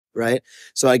right?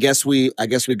 So I guess we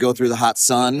go through the hot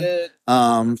sun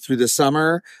through the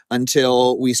summer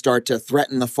until we start to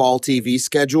threaten the fall TV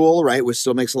schedule, right? Which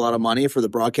still makes a lot of money for the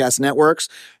broadcast networks,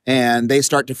 and they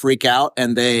start to freak out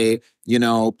and they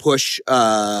push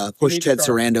Ted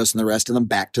Sarandos and the rest of them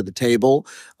back to the table.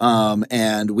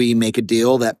 And we make a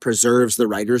deal that preserves the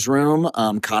writer's room,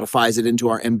 codifies it into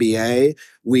our MBA.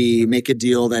 We make a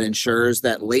deal that ensures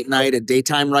that late night and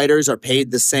daytime writers are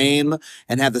paid the same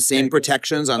and have the same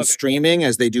protections on streaming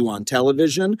as they do on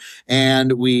television.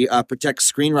 And we protect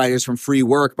screenwriters from free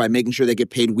work by making sure they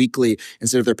get paid weekly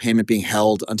instead of their payment being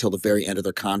held until the very end of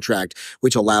their contract,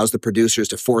 which allows the producers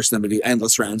to force them to do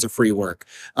endless rounds of free work.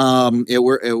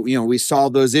 We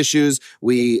solve those issues.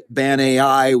 We ban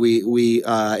AI. We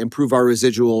improve our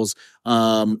residuals.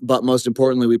 But most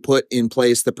importantly, we put in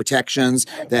place the protections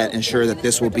that ensure that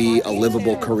this will be a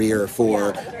livable career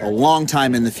for a long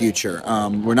time in the future.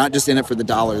 We're not just in it for the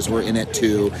dollars. We're in it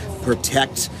to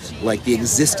protect the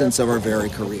existence of our very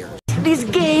career. These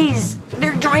gays,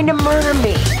 they're trying to murder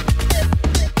me.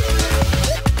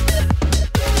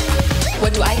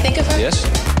 What do I think of her? Yes.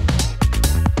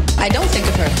 I don't think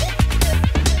of her.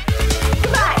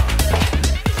 Goodbye.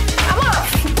 I'm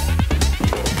off.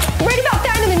 Read about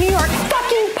that in the New York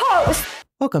fucking Post.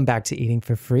 Welcome back to Eating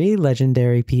for Free,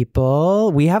 legendary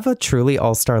people. We have a truly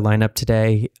all-star lineup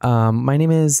today. My name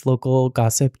is local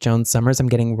gossip Joan Summers. I'm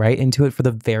getting right into it for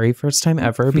the very first time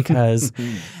ever because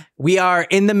we are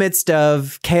in the midst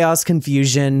of chaos,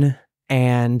 confusion,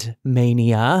 and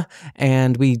mania,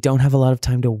 and we don't have a lot of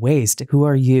time to waste. Who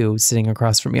are you sitting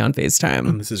across from me on FaceTime?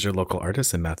 And this is your local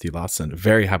artist, and Matthew Lawson.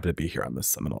 Very happy to be here on this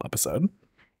seminal episode.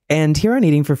 And here on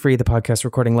Eating for Free, the podcast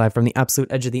recording live from the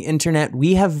absolute edge of the internet,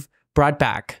 we have brought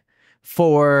back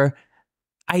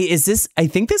I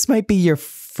think this might be your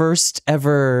first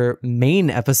ever main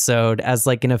episode as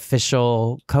an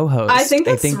official co-host. I think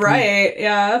that's right.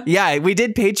 Yeah, we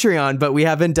did Patreon, but we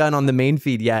haven't done on the main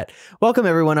feed yet. Welcome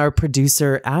everyone, our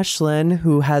producer Ashlyn,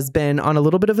 who has been on a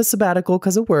little bit of a sabbatical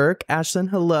because of work. Ashlyn,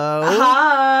 hello.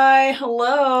 Hi, hello.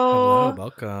 Hello,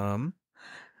 welcome.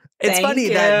 It's Thank funny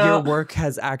you. that your work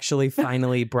has actually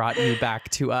finally brought you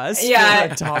back to us Yeah.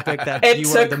 for a topic that you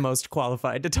are the most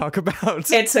qualified to talk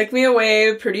about. It took me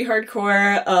away pretty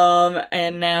hardcore,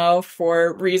 and now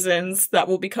for reasons that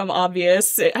will become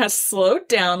obvious, it has slowed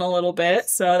down a little bit,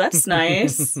 so that's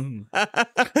nice.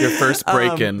 Your first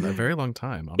break in a very long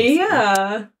time, honestly.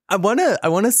 Yeah. I want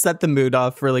to set the mood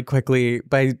off really quickly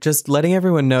by just letting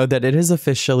everyone know that it is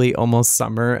officially almost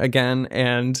summer again,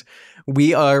 and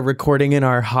we are recording in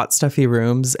our hot, stuffy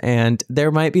rooms, and there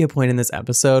might be a point in this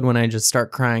episode when I just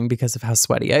start crying because of how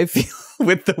sweaty I feel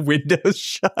with the windows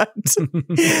shut.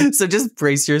 So just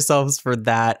brace yourselves for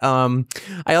that.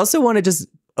 I also want to just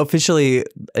officially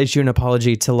issue an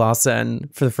apology to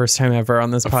Lawson for the first time ever on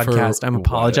this podcast. I'm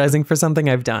apologizing for something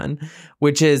I've done,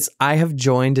 which is I have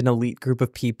joined an elite group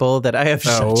of people that I have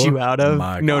shut you out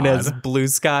of, known as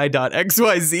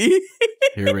bluesky.xyz.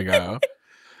 Here we go.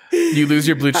 You lose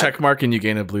your blue check mark and you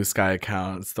gain a blue sky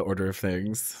account. It's the order of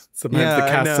things. Sometimes the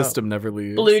caste system never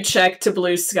leaves. Blue check to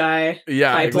blue sky.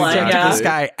 Yeah, pipeline. exactly. Yeah. Blue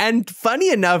Sky. And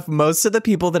funny enough, most of the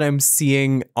people that I'm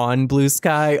seeing on Blue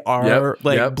Sky are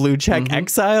blue check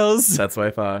exiles. That's what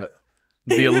I thought.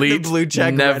 The elite The blue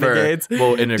check renegades.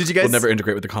 will never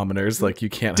integrate with the commoners. You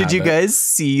can't. Did you guys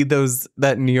see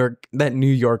that New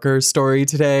Yorker story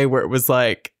today where it was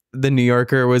the New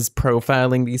Yorker was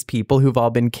profiling these people who've all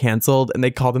been canceled, and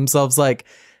they call themselves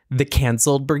the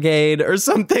canceled brigade or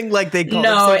something? They call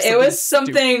themselves it was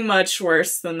something much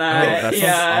worse than that. That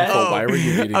sounds awful. Why were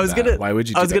you reading that? Why would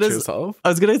you do that to yourself?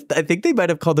 I think they might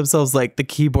have called themselves the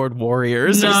keyboard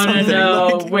warriors or something.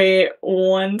 No. Wait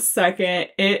 1 second.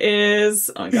 It is,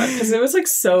 oh my God, because it was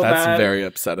so bad. That's very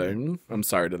upsetting. I'm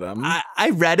sorry to them.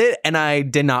 I read it and I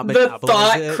did not The metabolize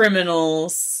thought it.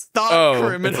 criminals.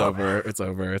 Criminal. It's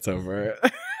over.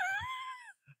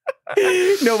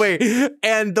 No way.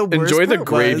 And the worst Enjoy the part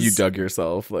grave was, you dug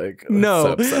yourself.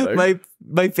 No, so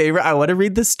my favorite. I want to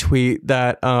read this tweet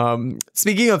that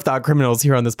speaking of thought criminals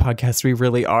here on this podcast, we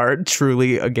really are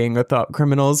truly a gang of thought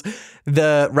criminals.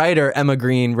 The writer Emma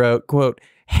Green wrote, quote,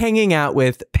 "Hanging out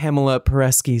with Pamela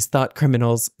Paresky's thought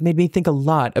criminals made me think a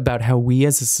lot about how we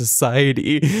as a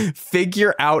society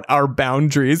figure out our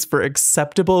boundaries for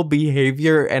acceptable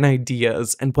behavior and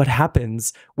ideas, and what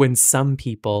happens when some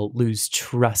people lose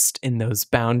trust in those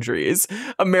boundaries.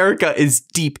 America is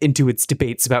deep into its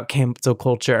debates about cancel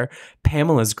culture.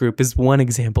 Pamela's group is one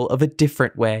example of a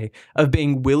different way of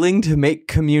being willing to make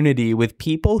community with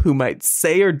people who might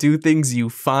say or do things you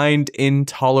find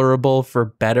intolerable for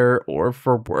better or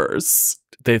for worse."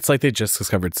 It's like they just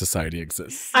discovered society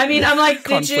exists. I mean, I'm like,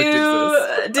 did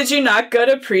you not go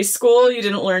to preschool? You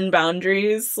didn't learn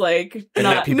boundaries, like, and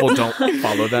that people don't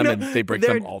follow them and they break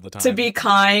them all the time. To be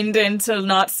kind and to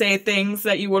not say things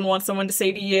that you wouldn't want someone to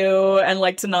say to you, and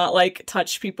like to not like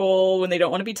touch people when they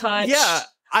don't want to be touched. Yeah.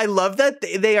 I love that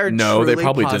they are they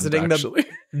probably positing didn't, actually.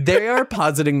 They are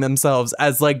positing themselves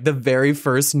as like the very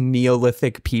first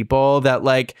Neolithic people that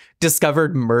like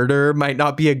discovered murder might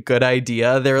not be a good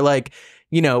idea. They're like,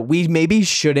 you know, we maybe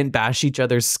shouldn't bash each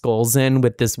other's skulls in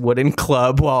with this wooden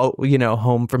club while, you know,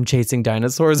 home from chasing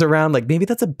dinosaurs around. Like maybe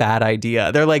that's a bad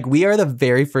idea. They're like, we are the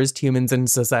very first humans in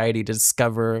society to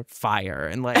discover fire.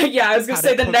 And like, yeah, I was going to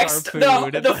say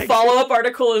the follow-up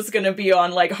article is going to be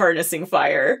on like harnessing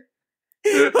fire.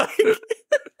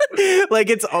 like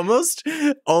it's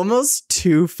almost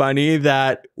too funny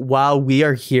that while we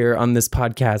are here on this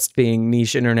podcast being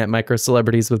niche internet micro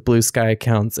celebrities with blue sky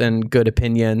accounts and good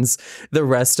opinions, the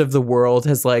rest of the world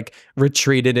has like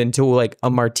retreated into like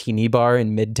a martini bar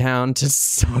in Midtown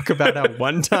to talk about how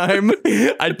one time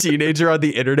a teenager on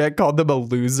the internet called them a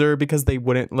loser because they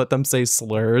wouldn't let them say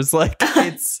slurs. Like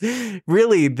it's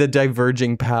really the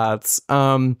diverging paths.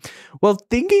 Well,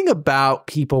 thinking about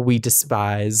people we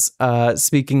despise,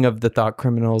 speaking of the thought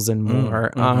criminals and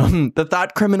more, the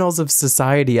thought criminals of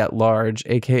society at large,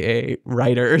 aka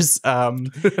writers, have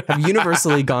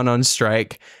universally gone on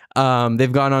strike.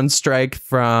 They've gone on strike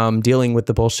from dealing with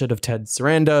the bullshit of TED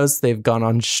Sarandos. They've gone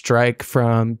on strike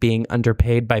from being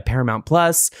underpaid by Paramount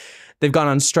Plus. They've gone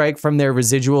on strike from their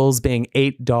residuals being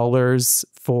 $8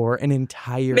 for an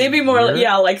entire maybe more, year.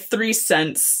 yeah, like 3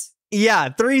 cents. Yeah,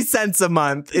 3 cents a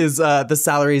month is the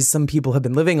salaries some people have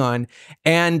been living on.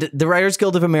 And the Writers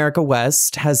Guild of America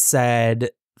West has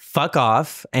said, fuck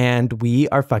off, and we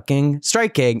are fucking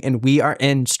striking, and we are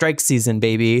in strike season,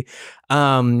 baby.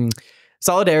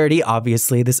 Solidarity,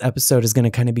 obviously, this episode is going to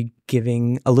kind of be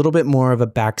giving a little bit more of a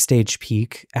backstage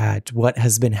peek at what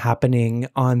has been happening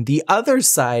on the other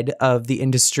side of the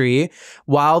industry.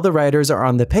 While the writers are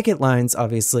on the picket lines,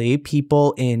 obviously,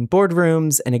 people in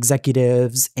boardrooms and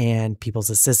executives and people's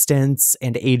assistants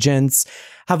and agents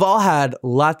have all had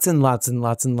lots and lots and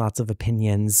lots and lots of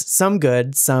opinions, some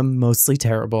good, some mostly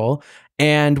terrible.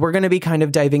 And we're going to be kind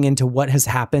of diving into what has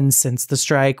happened since the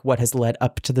strike, what has led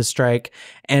up to the strike.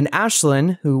 And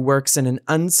Ashlyn, who works in an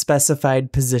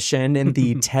unspecified position in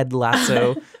the Ted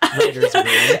Lasso writers' room,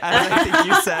 as I think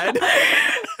you said.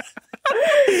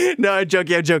 No, I'm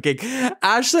joking.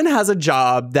 Ashlyn has a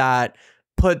job that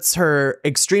puts her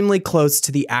extremely close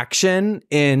to the action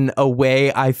in a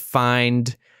way I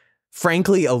find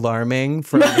frankly alarming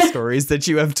from the stories that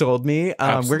you have told me.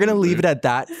 We're going to leave it at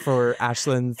that for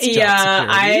Ashlyn's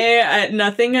job security.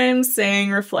 Nothing I'm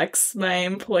saying reflects my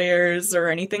employers or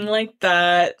anything like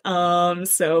that.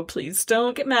 So please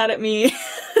don't get mad at me.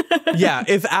 Yeah,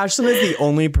 if Ashlyn is the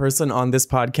only person on this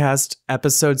podcast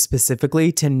episode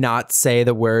specifically to not say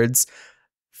the words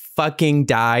fucking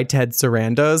die Ted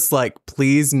Sarandos, like,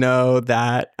 please know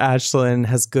that Ashlyn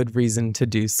has good reason to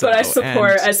do so. But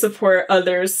I support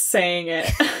others saying it.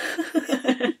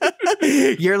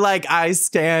 You're like, I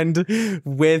stand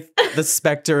with the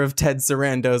specter of Ted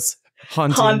Sarandos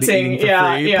haunting the Eating for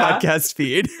Free podcast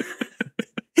feed.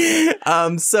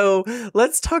 So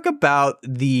let's talk about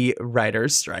the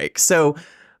writers' strike. So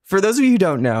for those of you who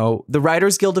don't know, the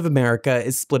Writers Guild of America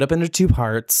is split up into 2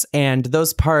 parts, and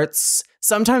those parts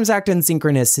sometimes act in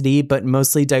synchronicity, but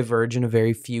mostly diverge in a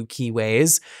very few key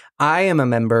ways. I am a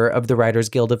member of the Writers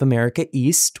Guild of America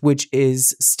East, which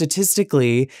is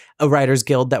statistically a writers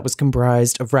guild that was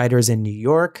comprised of writers in New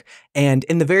York. And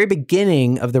in the very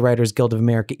beginning of the Writers Guild of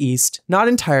America East, not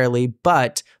entirely,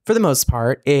 but for the most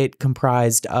part, it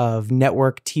comprised of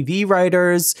network TV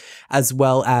writers, as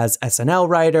well as SNL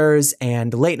writers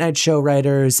and late night show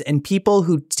writers, and people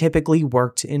who typically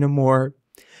worked in a more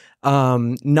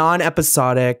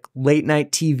non-episodic, late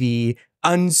night TV,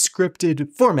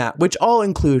 unscripted format, which all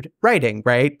include writing,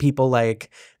 right? People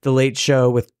like The Late Show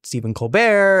with Stephen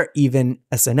Colbert, even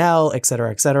SNL, et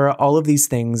cetera, all of these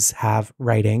things have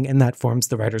writing, and that forms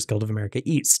the Writers Guild of America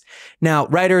East. Now,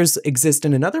 writers exist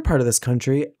in another part of this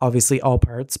country, obviously all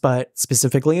parts, but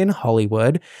specifically in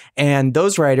Hollywood, and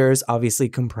those writers obviously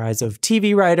comprise of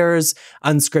TV writers,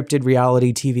 unscripted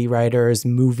reality TV writers,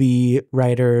 movie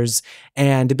writers,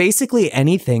 and basically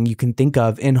anything you can think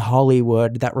of in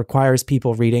Hollywood that requires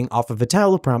people reading off of a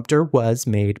teleprompter was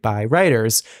made by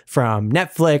writers, from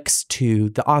Netflix to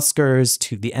the Oscars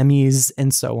to the Emmys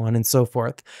and so on and so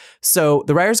forth. So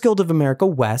the Writers Guild of America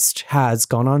West has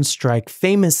gone on strike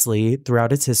famously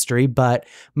throughout its history, but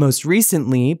most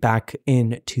recently back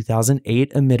in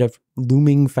 2008 amid a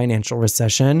looming financial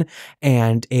recession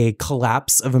and a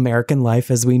collapse of American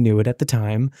life as we knew it at the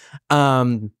time.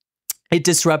 It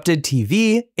disrupted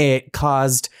TV. It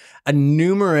caused a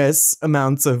numerous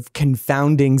amounts of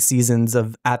confounding seasons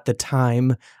of, at the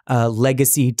time,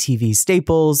 legacy TV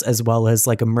staples, as well as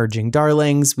like emerging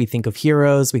darlings. We think of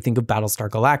Heroes. We think of Battlestar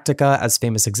Galactica as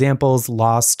famous examples.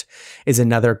 Lost is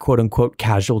another quote unquote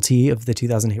casualty of the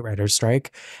 2008 writers'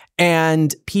 strike.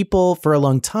 And people for a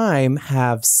long time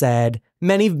have said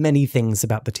many, many things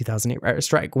about the 2008 writers'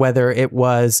 strike, whether it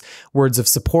was words of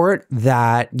support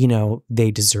that, you know,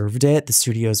 they deserved it. The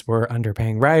studios were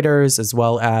underpaying writers, as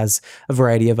well as a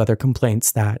variety of other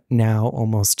complaints that now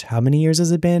almost, how many years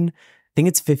has it been? I think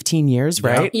it's 15 years,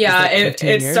 right? Yeah,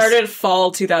 it started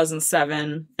fall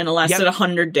 2007 and it lasted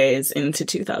 100 days into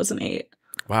 2008.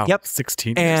 Wow. Yep.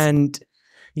 16 years. And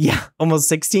yeah, almost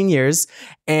 16 years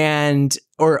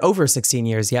or over 16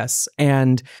 years. Yes.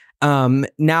 And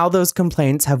now those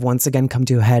complaints have once again come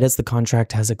to a head as the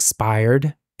contract has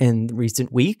expired in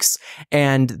recent weeks.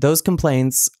 And those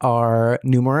complaints are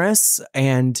numerous.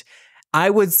 And I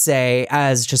would say,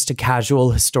 as just a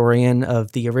casual historian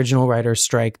of the original writers'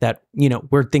 strike, that, you know,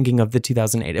 we're thinking of the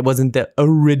 2008. It wasn't the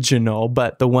original,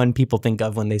 but the one people think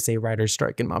of when they say writers'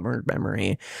 strike in modern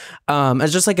memory.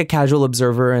 As just like a casual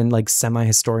observer and like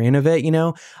semi-historian of it, you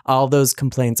know, all those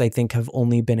complaints I think have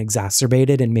only been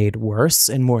exacerbated and made worse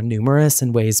and more numerous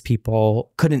in ways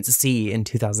people couldn't see in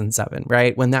 2007,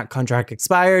 right? When that contract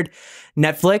expired,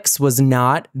 Netflix was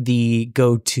not the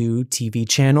go-to TV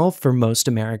channel for most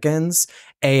Americans.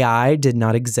 AI did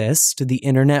not exist. The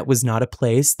internet was not a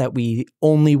place that we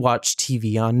only watch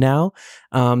TV on now.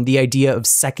 The idea of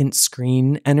second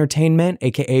screen entertainment,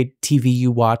 aka TV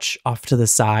you watch off to the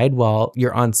side while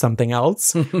you're on something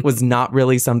else, was not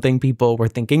really something people were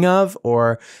thinking of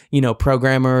or, you know,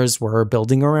 programmers were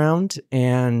building around.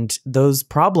 And those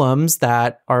problems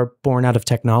that are born out of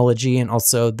technology and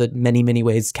also the many, many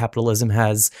ways capitalism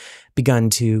has begun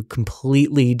to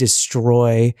completely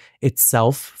destroy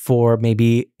itself for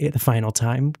maybe the final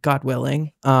time, God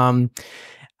willing,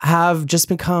 have just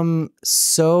become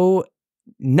so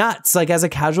nuts. Like, as a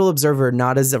casual observer,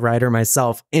 not as a writer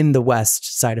myself, in the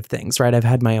West side of things, right? I've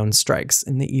had my own strikes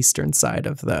in the Eastern side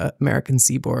of the American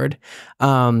seaboard.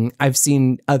 I've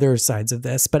seen other sides of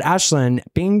this, but Ashlyn,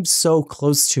 being so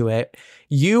close to it,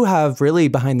 you have really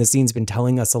behind the scenes been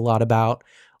telling us a lot about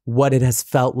what it has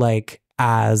felt like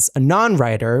as a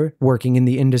non-writer working in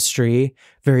the industry,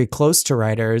 very close to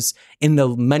writers in the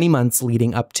many months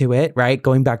leading up to it, right?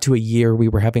 Going back to a year, we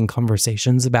were having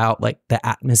conversations about like the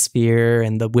atmosphere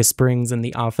and the whisperings in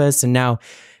the office. And now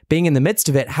being in the midst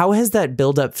of it, how has that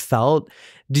buildup felt?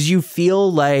 Did you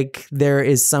feel like there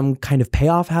is some kind of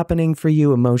payoff happening for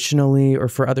you emotionally or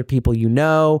for other people you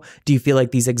know? Do you feel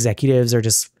like these executives are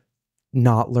just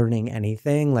not learning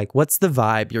anything? Like, what's the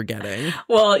vibe you're getting?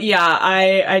 Well, yeah,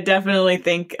 I definitely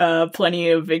think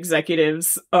plenty of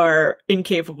executives are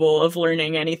incapable of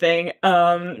learning anything.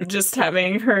 Just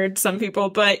having heard some people,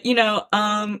 but you know,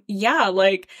 yeah,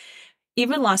 like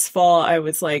even last fall, I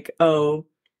was like, oh,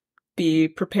 be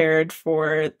prepared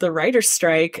for the writer's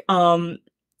strike.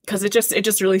 Because it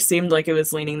just really seemed like it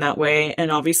was leaning that way, and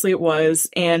obviously it was.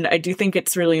 And I do think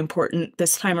it's really important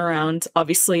this time around.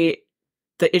 Obviously,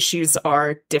 the issues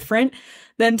are different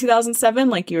than 2007,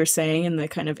 like you were saying in the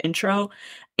kind of intro.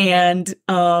 And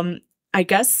I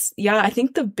guess, yeah, I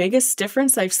think the biggest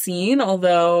difference I've seen,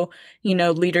 although, you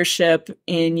know, leadership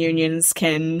in unions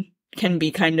can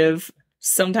be kind of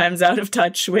sometimes out of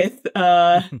touch with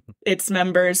its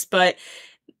members, but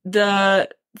the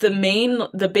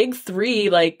big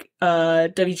three, like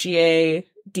WGA,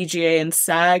 DGA, and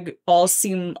SAG, all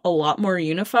seem a lot more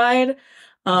unified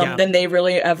than they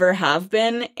really ever have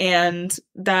been. And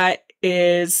that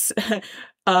is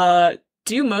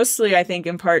due mostly, I think,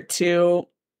 in part to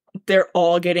they're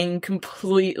all getting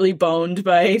completely boned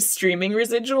by streaming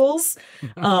residuals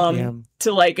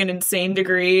to like an insane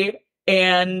degree.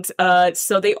 And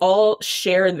so they all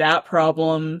share that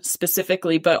problem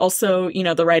specifically, but also, you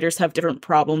know, the writers have different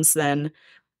problems than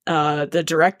the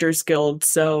Directors Guild.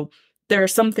 So there are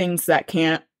some things that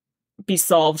can't be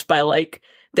solved by like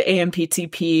the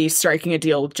AMPTP striking a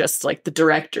deal with just like the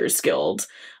Directors Guild.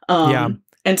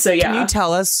 And so, yeah. Can you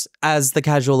tell us, as the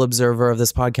casual observer of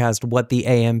this podcast, what the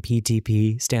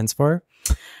AMPTP stands for?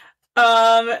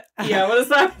 Yeah, what is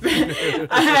that?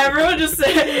 Everyone just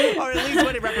say, or at least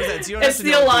what it represents. You don't it's have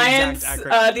to the know Alliance,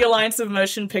 the Alliance of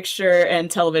Motion Picture and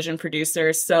Television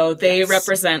Producers. So they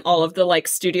represent all of the like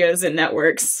studios and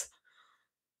networks.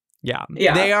 Yeah.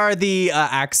 They are the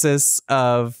axis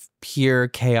of pure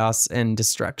chaos and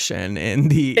destruction in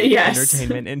the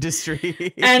entertainment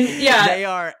industry. And they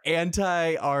are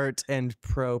anti-art and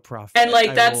pro-profit. And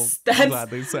like that's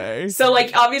gladly say. So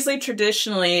like obviously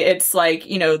traditionally it's like,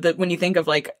 you know, that when you think of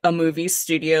like a movie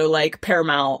studio like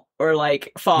Paramount or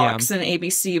like Fox and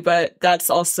ABC, but that's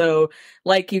also,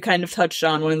 like you kind of touched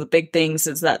on, one of the big things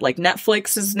is that like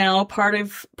Netflix is now part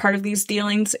of these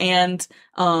dealings, and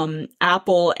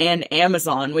Apple and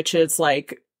Amazon, which is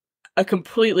like a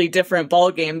completely different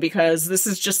ballgame, because this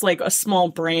is just like a small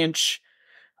branch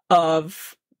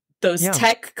of those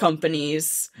tech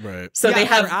companies. Right. So they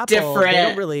have Apple, different, they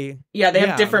don't really, they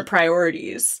have different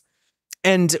priorities.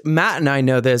 And Matt and I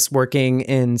know this, working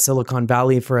in Silicon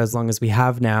Valley for as long as we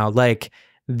have now, like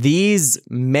these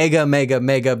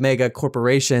mega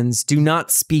corporations do not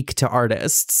speak to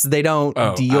artists. They don't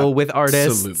deal with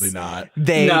artists. Absolutely not.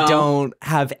 They don't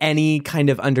have any kind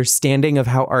of understanding of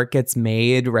how art gets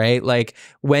made, right? Like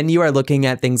when you are looking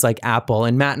at things like Apple,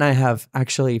 and Matt and I have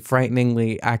actually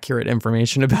frighteningly accurate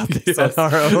information about this on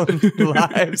our own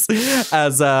lives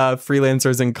as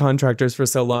freelancers and contractors for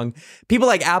so long. People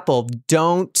like Apple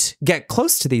don't get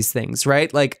close to these things,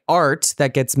 right? Like art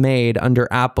that gets made under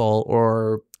Apple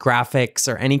or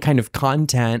graphics or any kind of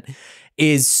content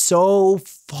is so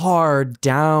far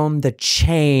down the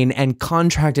chain and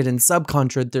contracted and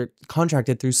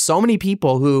subcontracted through so many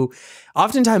people who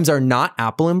oftentimes are not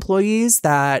Apple employees,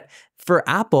 that for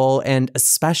Apple and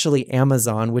especially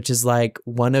Amazon, which is like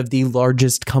one of the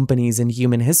largest companies in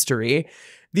human history,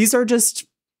 these are just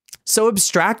so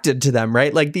abstracted to them,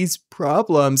 right? Like these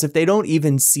problems, if they don't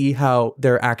even see how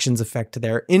their actions affect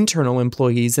their internal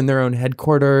employees in their own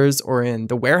headquarters or in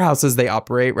the warehouses they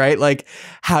operate, right? Like,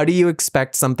 how do you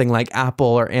expect something like Apple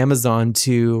or Amazon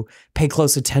to pay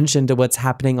close attention to what's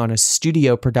happening on a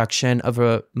studio production of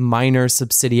a minor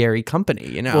subsidiary company,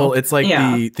 you know? Well, it's like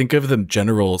think of the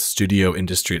general studio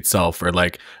industry itself, or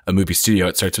like a movie studio.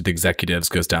 It starts with executives,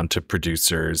 goes down to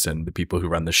producers and the people who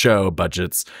run the show,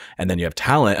 budgets, and then you have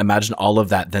talent. Imagine all of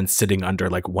that then sitting under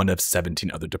like one of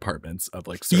 17 other departments of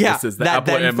like services that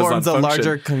Apple and Amazon forms a function.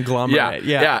 larger conglomerate.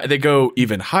 Yeah, they go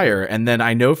even higher. And then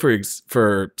I know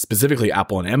for specifically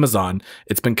Apple and Amazon,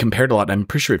 it's been compared a lot. I'm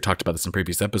pretty sure we've talked about this in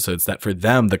previous episodes, that for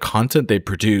them, the content they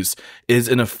produce is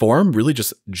in a form really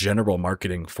just general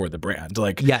marketing for the brand.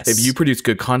 Like if you produce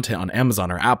good content on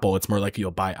Amazon or Apple, it's more likely you'll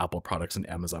buy Apple products and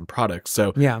Amazon products.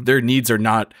 So their needs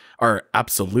are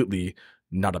absolutely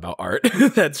not about art.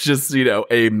 That's just, you know,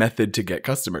 a method to get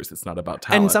customers. It's not about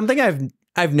talent. And something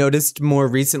I've noticed more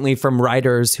recently from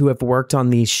writers who have worked on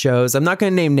these shows, I'm not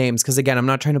going to name names because, again, I'm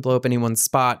not trying to blow up anyone's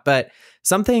spot, but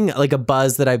something like a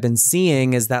buzz that I've been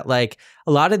seeing is that like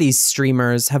a lot of these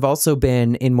streamers have also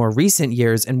been in more recent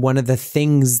years. And one of the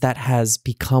things that has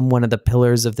become one of the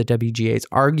pillars of the WGA's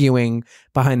arguing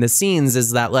behind the scenes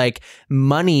is that like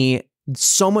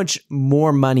so much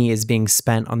more money is being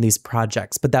spent on these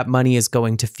projects, but that money is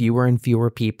going to fewer and fewer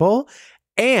people.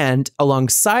 And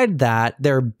alongside that,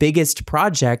 their biggest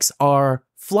projects are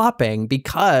flopping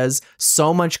because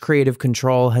so much creative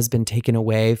control has been taken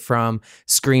away from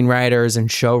screenwriters and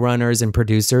showrunners and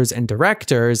producers and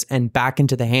directors and back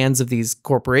into the hands of these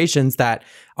corporations that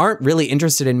aren't really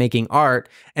interested in making art.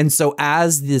 And so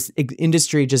as this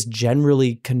industry just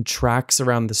generally contracts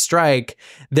around the strike,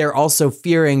 they're also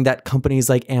fearing that companies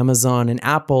like Amazon and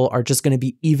Apple are just going to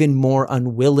be even more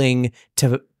unwilling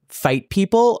to fight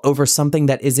people over something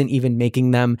that isn't even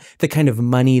making them the kind of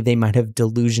money they might have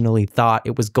delusionally thought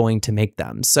it was going to make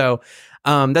them. So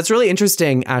that's really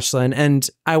interesting, Ashlyn. And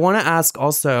I want to ask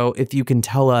also if you can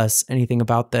tell us anything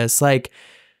about this. Like,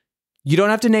 you don't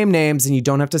have to name names and you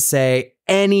don't have to say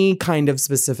any kind of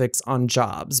specifics on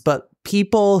jobs, but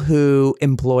people who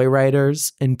employ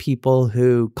writers and people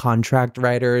who contract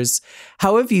writers,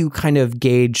 how have you kind of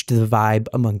gauged the vibe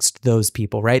amongst those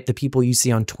people, right? The people you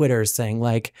see on Twitter saying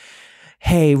like,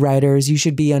 hey, writers, you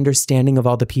should be understanding of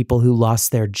all the people who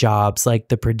lost their jobs, like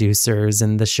the producers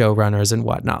and the showrunners and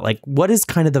whatnot. Like, what is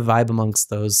kind of the vibe amongst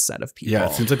those set of people? Yeah,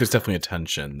 it seems like there's definitely a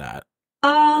tension that.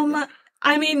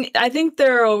 I mean, I think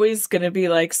there are always going to be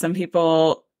like some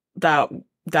people that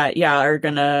are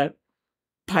going to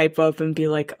pipe up and be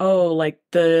like, oh, like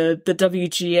the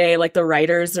WGA, like the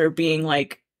writers are being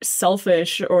like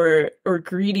selfish or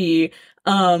greedy.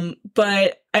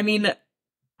 But I mean,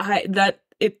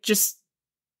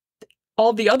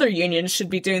 all the other unions should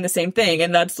be doing the same thing.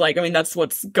 And that's like, I mean, that's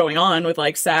what's going on with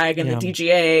like SAG and the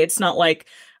DGA. It's not like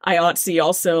IATSE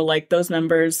also, like those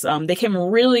members, they came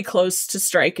really close to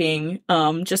striking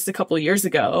just a couple of years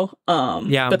ago.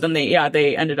 But then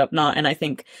they ended up not. And I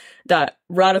think that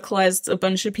radicalized a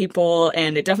bunch of people,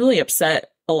 and it definitely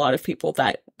upset a lot of people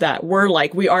that were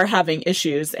like, we are having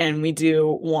issues and we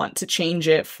do want to change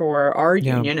it for our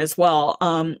union as well.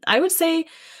 I would say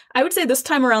this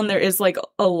time around there is like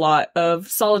a lot of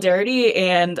solidarity.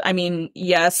 And I mean,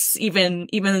 yes, even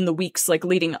in the weeks like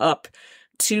leading up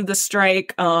to the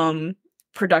strike,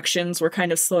 productions were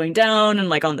kind of slowing down, and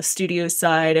like on the studio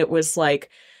side, it was like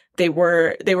they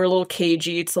were a little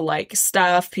cagey to like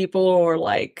staff people or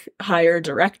like hire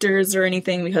directors or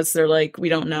anything, because they're like, we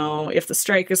don't know if the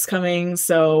strike is coming,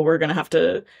 so we're gonna have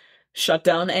to shut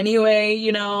down anyway,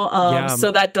 you know.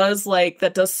 So that does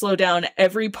slow down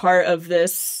every part of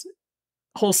this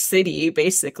whole city,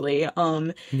 basically.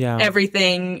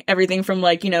 Everything from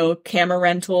like, you know, camera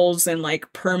rentals and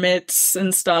like permits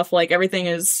and stuff, like everything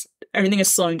is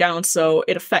slowing down, so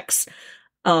it affects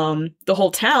the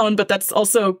whole town. But that's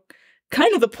also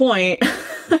kind of the point.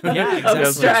 Exactly. Of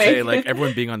strike. Say, like,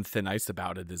 everyone being on thin ice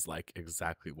about it is like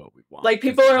exactly what we want. Like,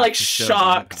 people are like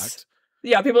shocked.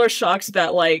 Yeah, people are shocked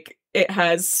that like it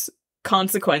has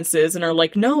consequences and are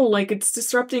like, no, like it's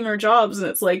disrupting our jobs. And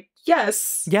it's like,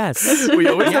 yes. We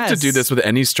always have to do this with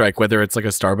any strike, whether it's like a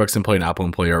Starbucks employee, an Apple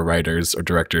employee, or writers or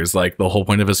directors. Like, the whole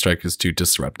point of a strike is to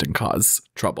disrupt and cause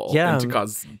trouble and to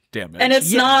cause damage. And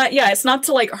it's not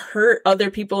to like hurt other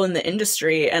people in the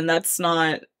industry. And that's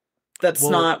not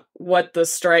what the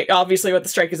strike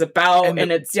is about.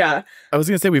 And it's I was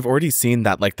gonna say, we've already seen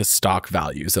that like the stock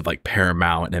values of like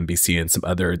Paramount and NBC and some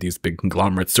other these big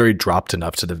conglomerates already dropped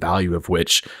enough to the value of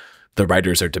which the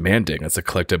writers are demanding. It's a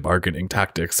collective bargaining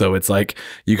tactic. So it's like,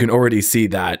 you can already see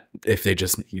that if they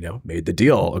just, you know, made the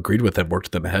deal, agreed with them, worked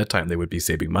with them ahead of time, they would be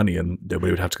saving money and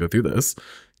nobody would have to go through this.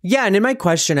 Yeah, and in my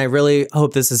question, I really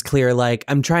hope this is clear. Like,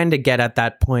 I'm trying to get at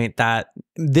that point that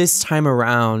this time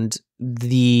around,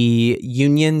 the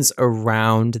unions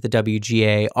around the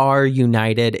WGA are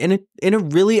united in a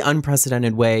really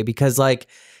unprecedented way, because like,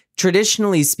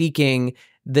 traditionally speaking,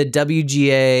 the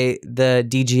WGA, the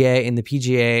DGA, and the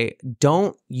PGA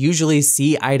don't usually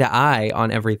see eye to eye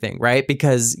on everything, right?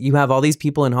 Because you have all these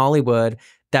people in Hollywood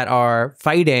that are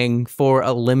fighting for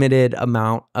a limited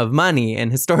amount of money.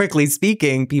 And historically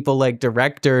speaking, people like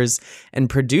directors and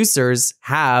producers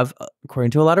have,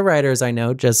 according to a lot of writers I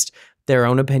know, just their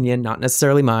own opinion, not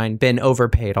necessarily mine, been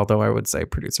overpaid. Although I would say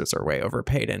producers are way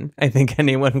overpaid, and I think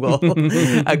anyone will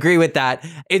agree with that.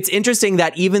 It's interesting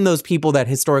that even those people that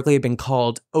historically have been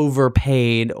called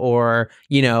overpaid, or,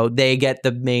 you know, they get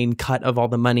the main cut of all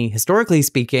the money, historically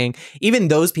speaking, even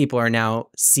those people are now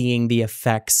seeing the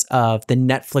effects of the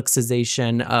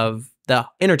Netflixization of the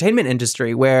entertainment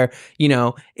industry, where, you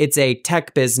know, it's a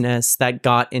tech business that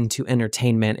got into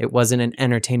entertainment. It wasn't an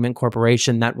entertainment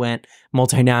corporation that went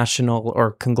multinational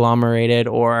or conglomerated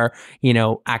or, you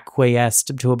know,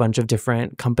 acquiesced to a bunch of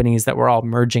different companies that were all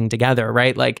merging together,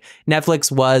 right? Like, Netflix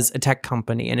was a tech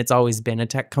company, and it's always been a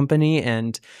tech company,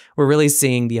 and we're really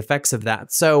seeing the effects of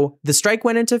that. So the strike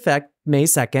went into effect May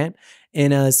 2nd.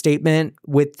 In a statement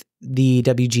with the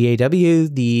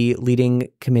WGAW, the leading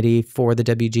committee for the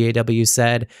WGAW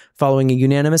said, following a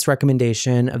unanimous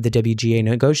recommendation of the WGA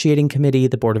Negotiating Committee,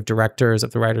 the Board of Directors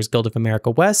of the Writers Guild of America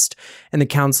West, and the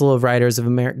Council of Writers of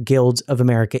Guild of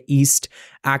America East,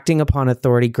 acting upon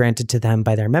authority granted to them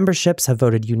by their memberships, have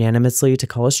voted unanimously to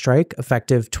call a strike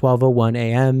effective 12:01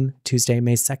 a.m. Tuesday,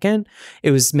 May 2nd.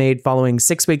 It was made following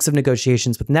 6 weeks of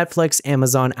negotiations with Netflix,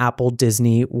 Amazon, Apple,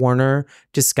 Disney, Warner,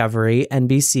 Discovery,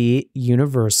 NBC,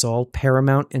 Universal,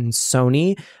 Paramount, and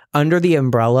Sony, under the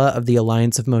umbrella of the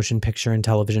Alliance of Motion Picture and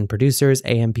Television Producers,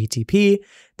 AMPTP.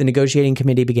 The negotiating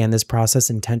committee began this process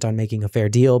intent on making a fair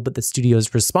deal, but the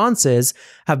studio's responses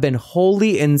have been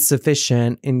wholly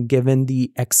insufficient in given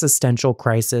the existential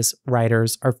crisis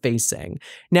writers are facing.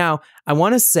 Now, I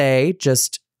want to say,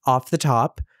 just off the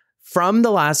top, from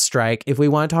the last strike, if we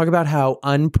want to talk about how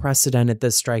unprecedented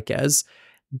this strike is,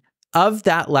 of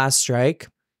that last strike,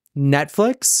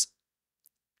 Netflix,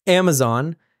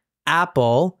 Amazon,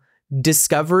 Apple,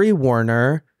 Discovery,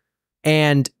 Warner,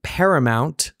 and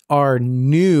Paramount are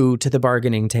new to the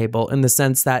bargaining table, in the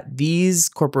sense that these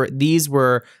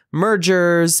were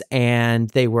mergers, and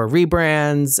they were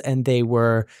rebrands, and they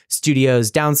were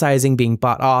studios downsizing, being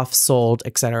bought off, sold,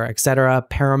 et cetera, et cetera.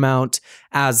 Paramount,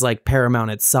 as like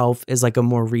Paramount itself, is like a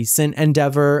more recent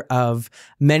endeavor of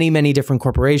many, many different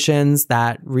corporations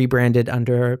that rebranded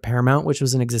under Paramount, which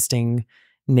was an existing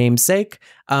namesake.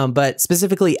 But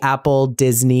specifically Apple,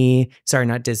 Amazon,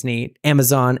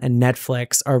 and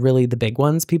Netflix are really the big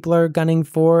ones people are gunning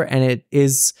for. And it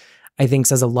is, I think,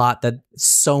 says a lot that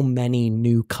so many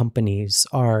new companies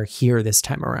are here this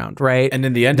time around, right? And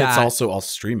in the end, it's also all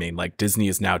streaming. Like, Disney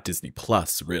is now Disney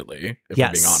Plus, really, if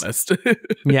we're being honest.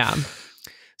 Yeah.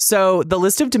 So the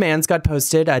list of demands got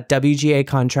posted at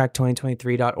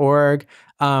WGAcontract2023.org.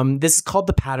 This is called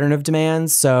the pattern of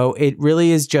demands. So it really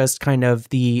is just kind of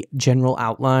the general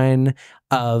outline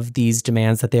of these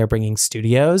demands that they are bringing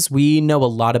studios. We know a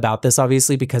lot about this,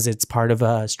 obviously, because it's part of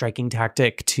a striking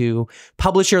tactic to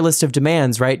publish your list of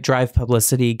demands, right? Drive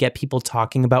publicity, get people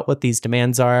talking about what these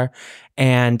demands are.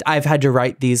 And I've had to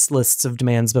write these lists of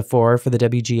demands before for the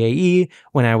WGAE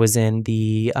when I was in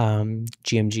the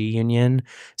GMG union.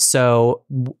 So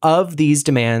of these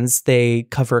demands, they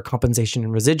cover compensation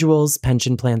and residuals,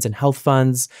 pension plans and health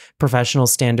funds, professional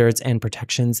standards and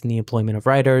protections in the employment of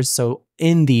writers. So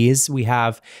in these, we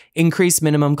have increased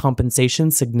minimum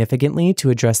compensation significantly to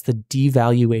address the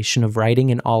devaluation of writing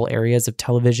in all areas of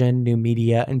television, new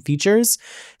media, and features,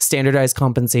 standardized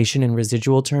compensation and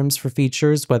residual terms for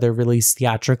features, whether released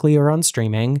theatrically or on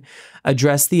streaming,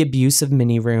 address the abuse of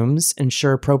mini rooms,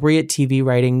 ensure appropriate TV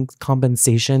writing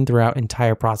compensation throughout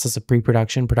entire process of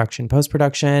pre-production, production,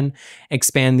 post-production,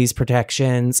 expand these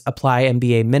protections, apply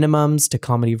MBA minimums to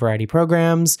comedy variety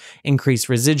programs, increase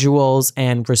residuals,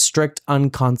 and restrict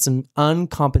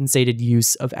uncompensated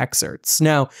use of excerpts.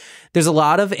 Now, there's a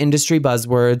lot of industry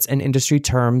buzzwords and industry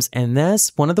terms in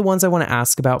this. One of the ones I want to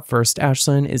ask about first,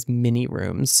 Ashlyn, is mini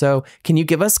rooms. So can you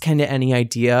give us kind of any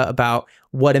idea about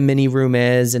what a mini room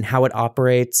is and how it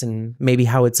operates and maybe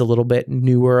how it's a little bit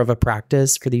newer of a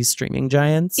practice for these streaming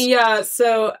giants? Yeah,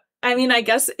 so I mean, I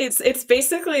guess it's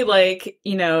basically like,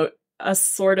 you know, a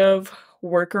sort of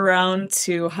workaround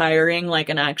to hiring like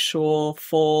an actual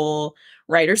full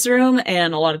writer's room.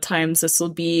 And a lot of times this will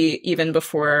be even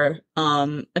before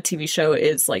a TV show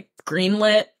is like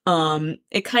greenlit.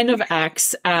 It kind of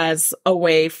acts as a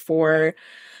way for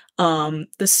the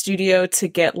studio to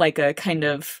get like a kind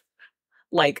of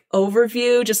like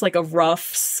overview, just like a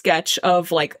rough sketch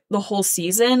of like the whole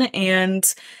season,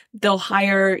 and they'll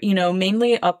hire, you know,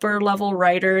 mainly upper level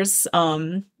writers.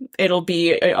 It'll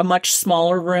be a much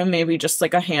smaller room, maybe just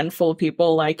like a handful of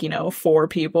people, like, you know, 4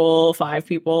 people, 5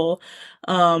 people,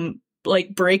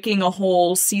 like breaking a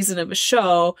whole season of a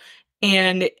show.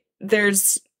 And they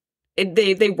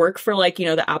work for like, you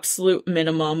know, the absolute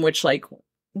minimum, which like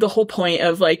the whole point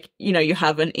of like, you know, you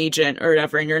have an agent or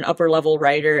whatever, and you're an upper level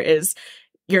writer is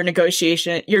you're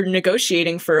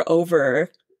negotiating for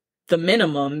over the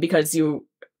minimum because you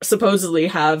supposedly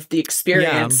have the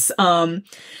experience. Yeah.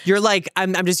 You're like,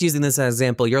 I'm just using this as an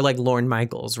example. You're like Lorne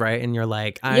Michaels, right? And you're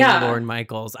like, I'm Lorne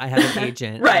Michaels. I have an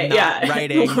agent. Right. I'm not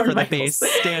writing Lorne for the Michaels.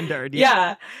 base standard.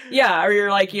 Yeah. Or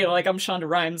you're like, you know, like I'm Shonda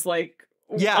Rhimes, like,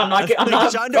 yeah, I'm not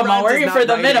working for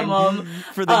the minimum.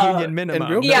 For the union minimum.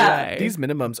 And real quick, these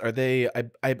minimums, are they,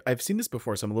 I've seen this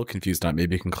before, so I'm a little confused on it.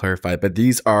 Maybe you can clarify, but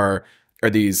these are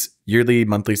these yearly,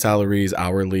 monthly salaries,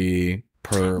 hourly,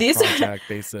 per project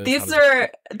basis?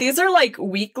 These are like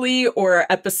weekly or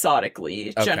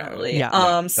episodically, generally.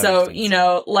 Yeah. So, you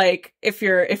know, like if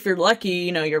you're lucky,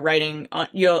 you know, you're writing on,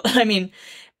 I mean,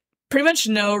 pretty much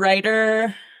no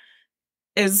writer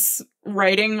is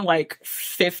writing like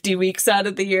 50 weeks out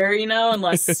of the year, you know,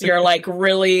 unless you're like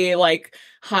really like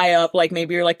high up, like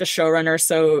maybe you're like the showrunner,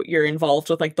 so you're involved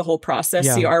with like the whole process.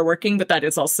 So you are working, but that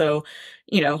is also,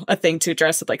 you know, a thing to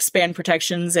address with like span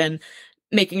protections and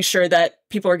making sure that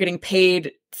people are getting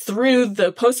paid through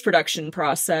the post-production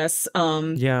process.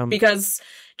 Because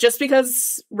just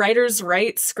because writers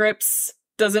write scripts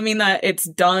doesn't mean that it's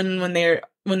done when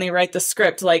they write the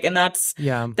script. Like, and that's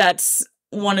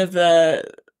one of the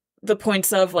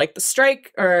points of like the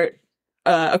strike, or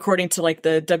according to like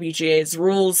the WGA's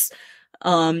rules,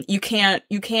 you can't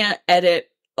edit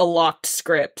a locked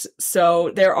script. So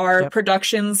there are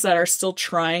productions that are still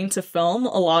trying to film.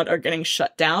 A lot are getting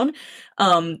shut down.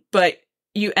 But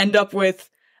you end up with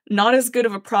not as good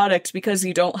of a product because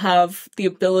you don't have the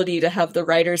ability to have the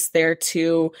writers there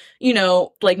to, you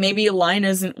know, like maybe a line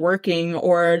isn't working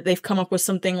or they've come up with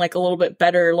something like a little bit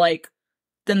better, like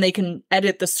then they can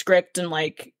edit the script and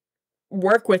like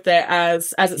work with it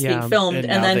as it's being filmed.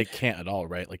 And then they can't at all,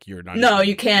 right? Like you're not. No,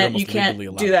 you can't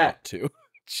do that too.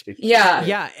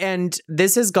 Yeah. And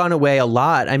this has gone away a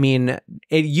lot. I mean,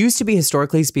 it used to be,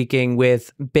 historically speaking,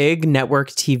 with big network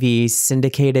TV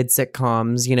syndicated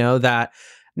sitcoms, you know, that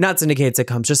not syndicated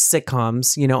sitcoms, just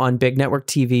sitcoms, you know, on big network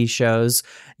TV shows,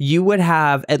 you would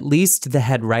have at least the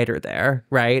head writer there,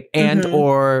 right? And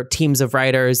or teams of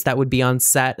writers that would be on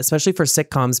set, especially for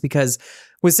sitcoms, because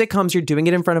with sitcoms, you're doing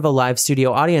it in front of a live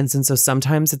studio audience. And so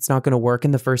sometimes it's not going to work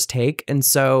in the first take. And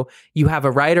so you have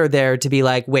a writer there to be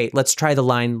like, wait, let's try the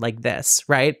line like this,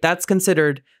 right? That's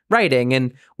considered writing.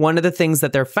 And one of the things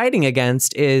that they're fighting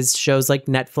against is shows like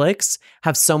Netflix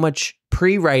have so much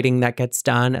pre-writing that gets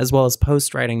done as well as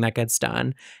post-writing that gets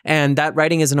done. And that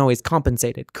writing isn't always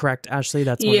compensated, correct, Ashley?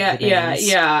 That's one of the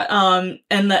things.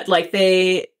 And that like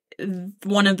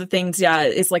one of the things,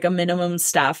 is like a minimum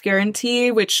staff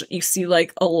guarantee, which you see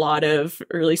like a lot of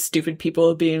really stupid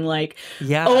people being like,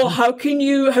 oh, how can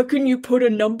you put a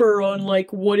number on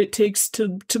like what it takes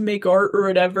to make art or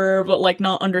whatever, but like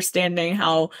not understanding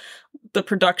how the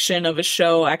production of a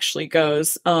show actually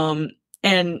goes.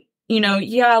 And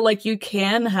like you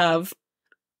can have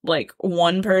like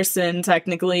one person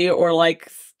technically or like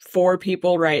 4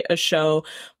 people write a show,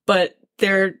 but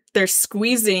they're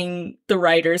squeezing the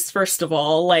writers, first of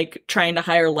all, like trying to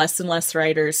hire less and less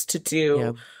writers to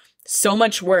do so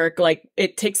much work. Like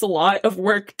it takes a lot of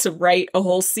work to write a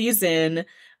whole season,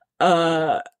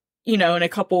 in a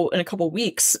couple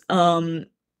weeks.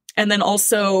 And then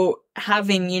also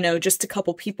having, just a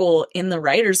couple people in the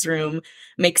writer's room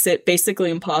makes it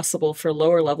basically impossible for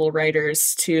lower level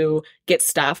writers to get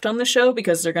staffed on the show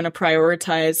because they're going to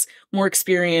prioritize more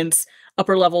experience,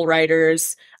 upper level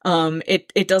writers.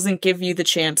 It doesn't give you the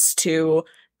chance to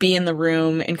be in the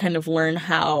room and kind of learn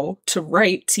how to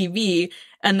write TV.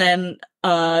 And then,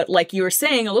 like you were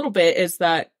saying a little bit, is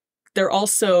that they're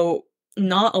also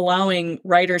not allowing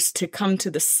writers to come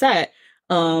to the set.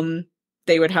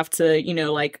 They would have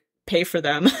to, like pay for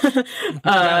them.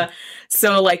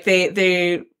 So like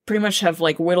they pretty much have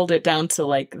like whittled it down to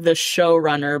like the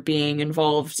showrunner being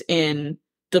involved in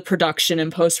the production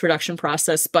and post-production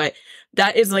process. But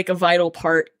that is like a vital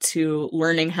part to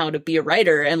learning how to be a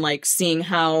writer and like seeing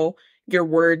how your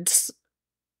words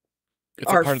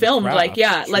are filmed. Craft,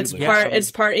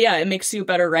 it makes you a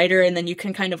better writer. And then you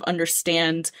can kind of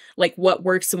understand like what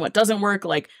works and what doesn't work.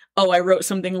 Like, oh, I wrote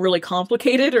something really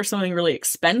complicated or something really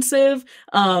expensive.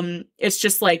 It's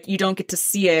just like, you don't get to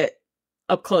see it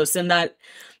up close, and that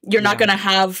you're not going to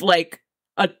have like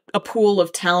a pool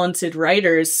of talented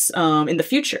writers in the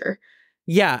future.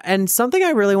 Yeah, and something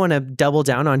I really want to double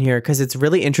down on here, because it's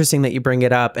really interesting that you bring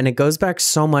it up, and it goes back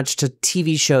so much to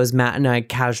TV shows Matt and I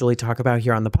casually talk about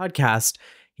here on the podcast.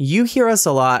 You hear us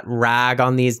a lot rag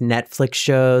on these Netflix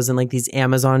shows and like these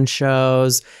Amazon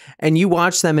shows, and you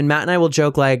watch them, and Matt and I will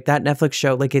joke like that Netflix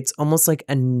show, like it's almost like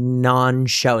a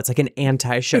non-show. It's like an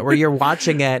anti-show where you're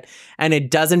watching it and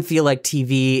it doesn't feel like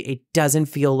TV. It doesn't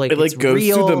feel like it it's goes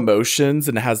real. through the motions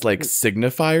and has like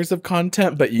signifiers of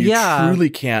content, but you truly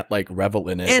can't like revel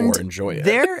in it or enjoy it.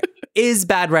 There is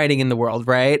bad writing in the world,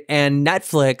 right? And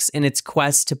Netflix, in its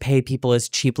quest to pay people as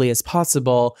cheaply as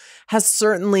possible, has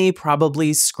certainly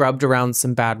probably scrubbed around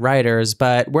some bad writers,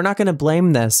 but we're not going to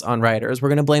blame this on writers. We're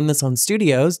going to blame this on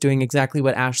studios doing exactly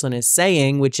what Ashlyn is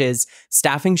saying, which is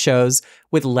staffing shows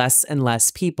with less and less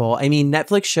people. I mean,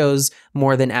 Netflix shows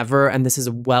more than ever, and this is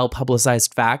a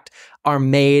well-publicized fact, are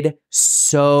made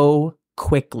so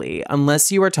quickly,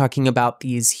 unless you are talking about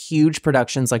these huge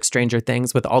productions like Stranger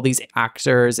Things with all these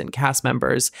actors and cast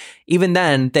members. Even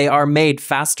then, they are made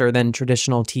faster than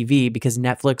traditional TV because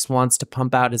Netflix wants to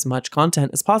pump out as much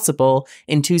content as possible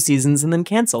in 2 seasons and then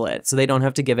cancel it so they don't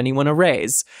have to give anyone a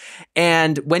raise.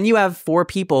 And when you have 4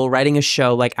 people writing a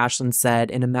show, like Ashlyn said,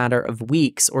 in a matter of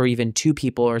weeks, or even 2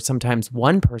 people, or sometimes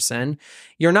 1 person,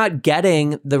 you're not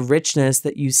getting the richness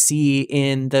that you see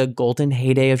in the golden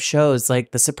heyday of shows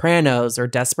like The Sopranos or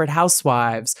Desperate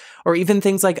Housewives, or even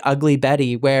things like Ugly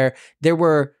Betty, where there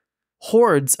were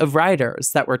hordes of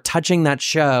writers that were touching that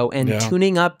show and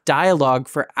tuning up dialogue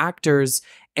for actors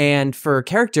and for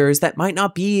characters that might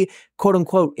not be quote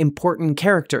unquote important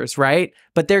characters, right?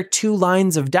 But their 2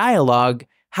 lines of dialogue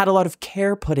had a lot of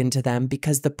care put into them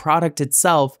because the product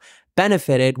itself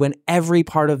benefited when every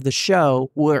part of the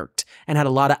show worked and had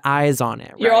a lot of eyes on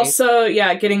it. Right? You're also,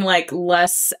 getting like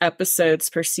less episodes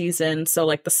per season. So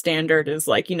like the standard is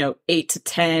like, 8 to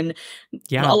 10.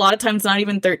 Yeah. A lot of times not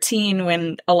even 13,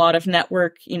 when a lot of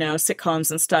network, sitcoms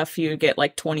and stuff, you get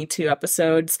like 22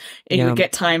 episodes. And you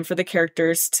get time for the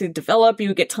characters to develop.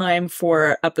 You get time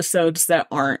for episodes that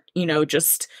aren't,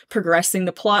 just progressing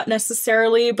the plot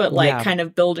necessarily, but like kind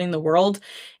of building the world.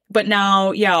 But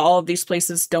now, all of these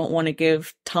places don't want to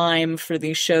give time for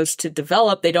these shows to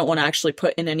develop. They don't want to actually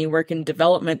put in any work in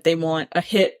development. They want a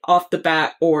hit off the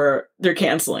bat or they're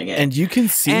canceling it. And you can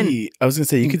see, I was going to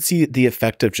say, you can see the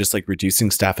effect of just like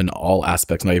reducing staff in all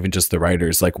aspects, not even just the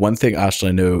writers. Like one thing, Ashley,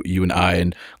 I know you and I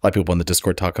and a lot of people on the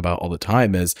Discord talk about all the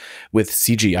time is with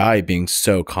CGI being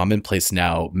so commonplace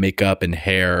now, makeup and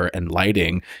hair and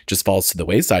lighting just falls to the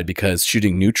wayside because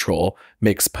shooting neutral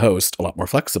makes post a lot more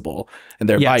flexible. And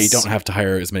thereby you don't have to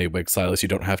hire as many wig stylists. You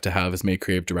don't have to have as many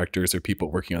creative directors or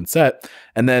people working on set.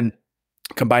 And then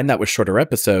Combine that with shorter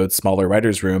episodes, smaller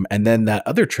writer's room, and then that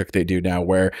other trick they do now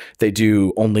where they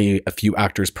do only a few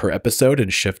actors per episode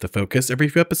and shift the focus every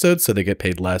few episodes so they get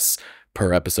paid less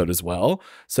per episode as well.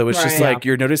 So it's just like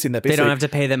you're noticing that they don't have to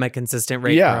pay them a consistent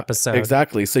rate per episode.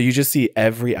 Exactly. So you just see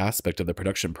every aspect of the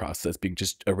production process being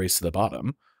just erased to the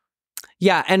bottom.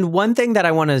 Yeah, and one thing that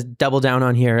I want to double down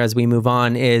on here as we move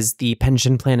on is the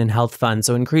pension plan and health fund.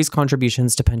 So increased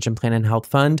contributions to pension plan and health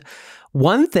fund.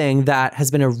 One thing that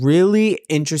has been a really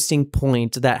interesting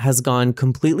point that has gone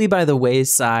completely by the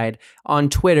wayside on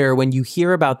Twitter when you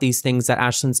hear about these things that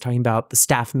Ashlyn's talking about, the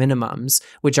staff minimums,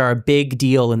 which are a big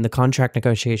deal in the contract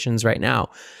negotiations right now.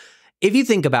 If you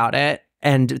think about it,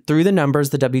 and through the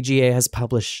numbers the WGA has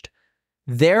published,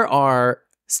 there are,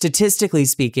 statistically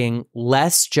speaking,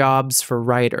 less jobs for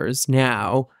writers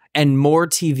now and more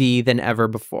TV than ever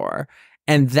before.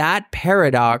 And that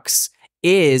paradox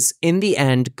is, in the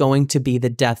end, going to be the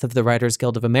death of the Writers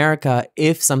Guild of America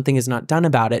if something is not done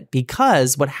about it.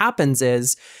 Because what happens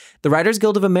is the Writers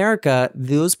Guild of America,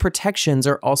 those protections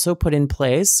are also put in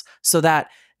place so that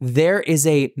there is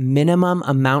a minimum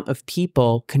amount of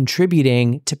people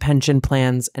contributing to pension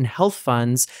plans and health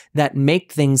funds that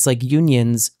make things like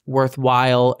unions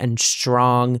worthwhile and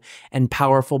strong and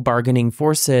powerful bargaining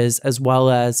forces, as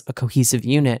well as a cohesive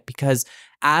unit. Because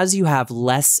as you have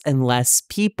less and less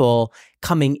people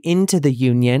coming into the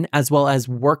union, as well as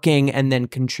working and then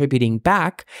contributing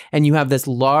back, and you have this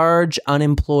large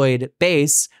unemployed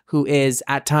base who is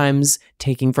at times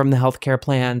taking from the healthcare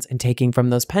plans and taking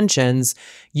from those pensions,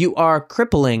 you are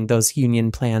crippling those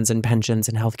union plans and pensions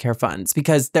and healthcare funds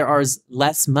because there is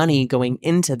less money going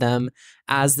into them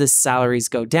as the salaries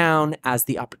go down, as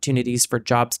the opportunities for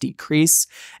jobs decrease.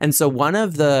 And so one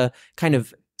of the kind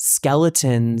of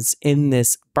skeletons in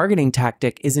this bargaining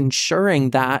tactic is ensuring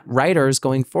that writers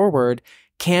going forward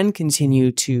can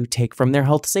continue to take from their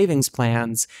health savings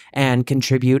plans and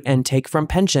contribute and take from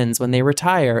pensions when they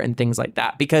retire and things like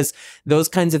that, because those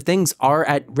kinds of things are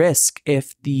at risk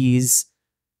if these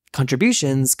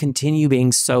contributions continue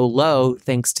being so low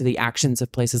thanks to the actions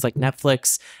of places like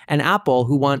Netflix and Apple,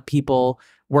 who want people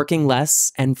working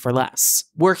less and for less.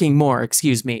 Working more,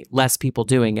 less people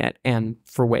doing it and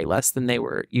for way less than they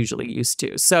were usually used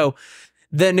to. So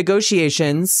the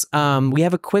negotiations, we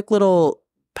have a quick little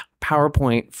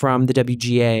PowerPoint from the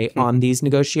WGA on these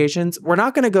negotiations. We're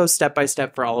not going to go step by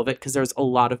step for all of it because there's a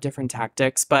lot of different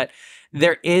tactics, but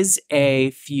there is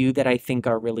a few that I think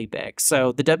are really big.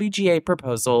 So the WGA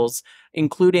proposals,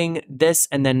 including this,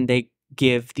 and then they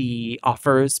give the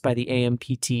offers by the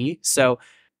AMPT. So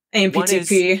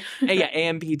AMPTP.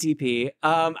 AMPTP.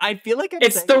 I feel like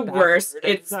it's the worst.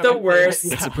 It's the worst.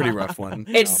 It's a pretty rough one.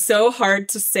 It's so hard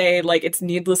to say. Like, it's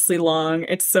needlessly long.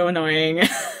 It's so annoying.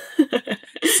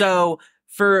 So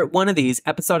for one of these,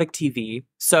 episodic TV,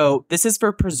 so this is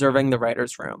for preserving the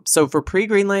writer's room. So for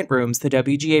pre-Greenlight rooms, the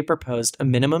WGA proposed a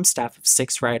minimum staff of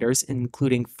 6 writers,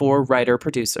 including 4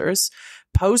 writer-producers.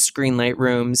 Post-Greenlight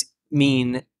rooms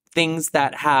mean things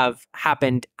that have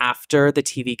happened after the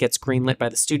TV gets greenlit by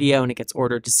the studio and it gets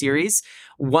ordered to series.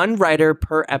 1 writer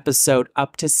per episode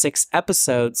up to 6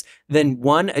 episodes, then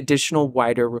 1 additional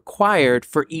writer required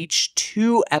for each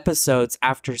 2 episodes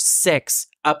after 6,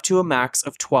 up to a max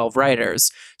of 12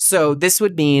 writers. So this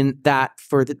would mean that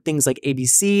for the things like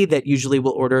ABC that usually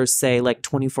will order, say, like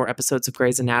 24 episodes of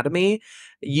Grey's Anatomy,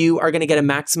 you are going to get a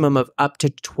maximum of up to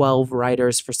 12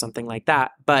 writers for something like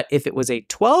that. But if it was a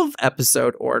 12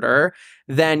 episode order,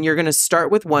 then you're going to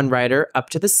start with 1 writer up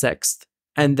to the 6th.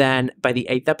 And then by the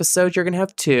 8th episode, you're going to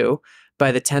have 2.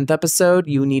 By the 10th episode,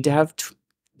 you need to have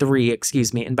 3,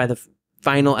 And by the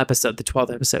final episode, the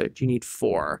 12th episode, you need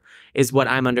 4, is what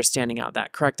I'm understanding out of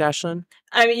that. Correct, Ashlyn?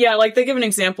 I mean, yeah, like they give an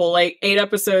example, like 8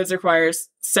 episodes requires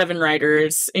 7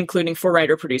 writers, including 4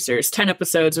 writer-producers. 10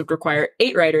 episodes would require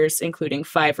 8 writers, including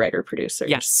 5 writer-producers.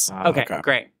 Yes. Okay,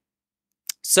 great.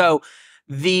 So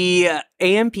the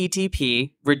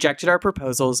AMPTP rejected our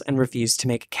proposals and refused to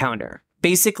make a counter,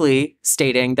 basically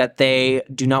stating that they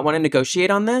do not want to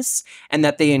negotiate on this and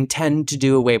that they intend to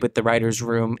do away with the writer's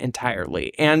room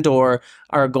entirely, and or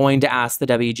are going to ask the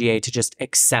WGA to just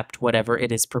accept whatever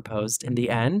it is proposed in the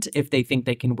end if they think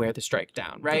they can wear the strike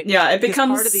down, right? Yeah, it Because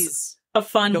becomes part of these a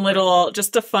fun little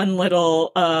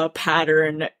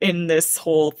pattern in this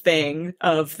whole thing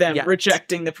of them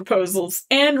rejecting the proposals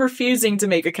and refusing to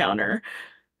make a counter.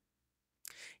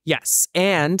 Yes.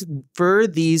 And for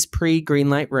these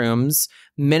pre-Greenlight rooms,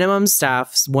 minimum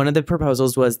staffs, one of the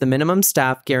proposals was the minimum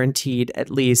staff guaranteed at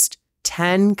least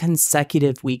 10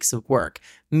 consecutive weeks of work,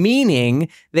 meaning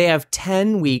they have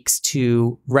 10 weeks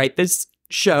to write this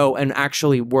show and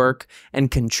actually work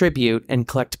and contribute and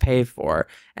collect pay for.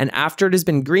 And after it has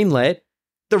been greenlit,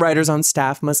 The writers on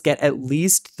staff must get at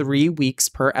least 3 weeks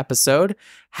per episode.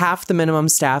 Half the minimum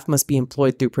staff must be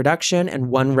employed through production, and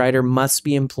one writer must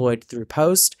be employed through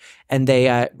post. And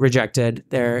they rejected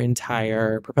their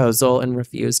entire proposal and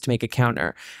refused to make a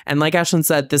counter. And like Ashlyn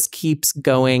said, this keeps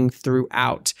going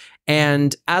throughout.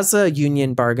 And as a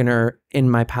union bargainer in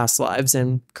my past lives,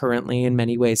 and currently in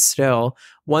many ways still,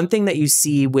 one thing that you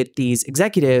see with these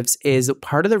executives is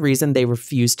part of the reason they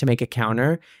refuse to make a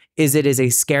counter is it is a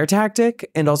scare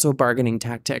tactic and also a bargaining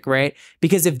tactic, right?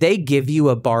 Because if they give you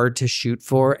a bar to shoot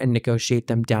for and negotiate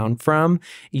them down from,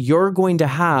 you're going to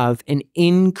have an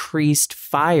increased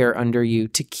fire under you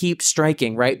to keep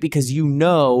striking, right? Because you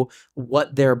know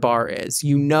what their bar is.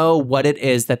 You know what it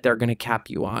is that they're going to cap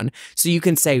you on. So you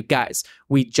can say, guys,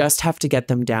 we just have to get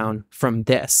them down from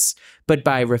this. But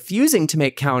by refusing to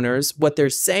make counters, what they're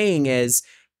saying is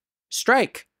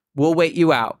strike. We'll wait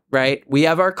you out, right? We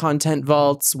have our content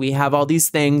vaults. We have all these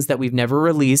things that we've never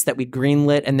released that we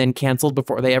greenlit and then canceled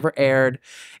before they ever aired.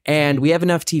 And we have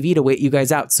enough TV to wait you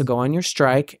guys out. So go on your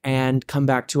strike and come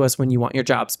back to us when you want your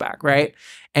jobs back, right?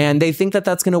 And they think that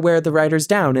that's going to wear the writers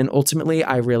down. And ultimately,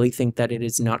 I really think that it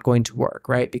is not going to work,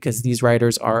 right? Because these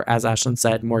writers are, as Ashlyn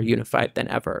said, more unified than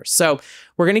ever. So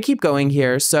we're going to keep going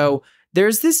here. So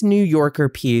there's this New Yorker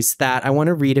piece that I want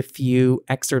to read a few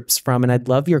excerpts from, and I'd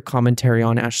love your commentary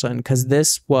on, Ashlyn, because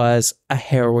this was a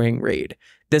harrowing read.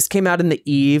 This came out in the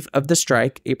eve of the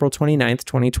strike, April 29th,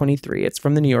 2023. It's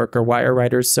from the New Yorker. Why are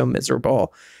writers so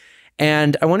miserable?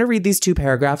 And I want to read these two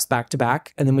paragraphs back to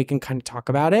back, and then we can kind of talk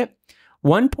about it.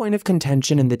 One point of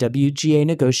contention in the WGA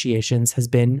negotiations has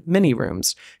been mini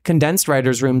rooms, condensed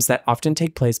writers' rooms that often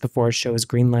take place before a show is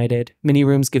greenlighted. Mini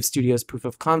rooms give studios proof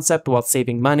of concept while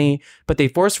saving money, but they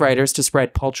force writers to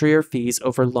spread paltrier fees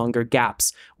over longer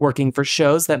gaps, working for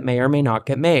shows that may or may not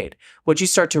get made. What you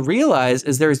start to realize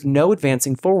is there is no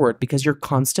advancing forward because you're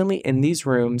constantly in these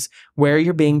rooms where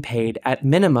you're being paid at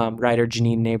minimum, writer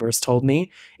Janine Neighbors told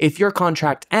me. If your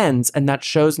contract ends and that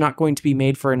show's not going to be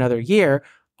made for another year,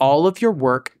 all of your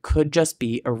work could just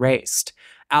be erased.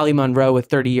 Ali Monroe, a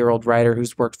 30-year-old writer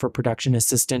who's worked for production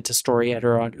assistant to story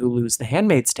editor on Hulu's The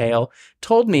Handmaid's Tale,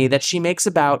 told me that she makes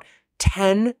about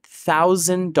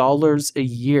 $10,000 a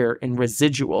year in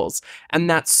residuals, and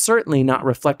that's certainly not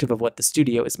reflective of what the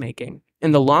studio is making.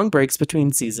 In the long breaks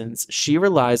between seasons, she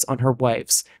relies on her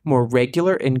wife's more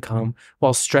regular income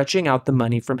while stretching out the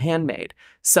money from Handmaid.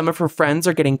 Some of her friends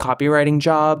are getting copywriting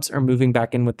jobs or moving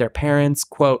back in with their parents.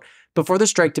 Quote, before the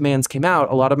strike demands came out,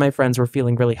 a lot of my friends were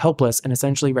feeling really helpless and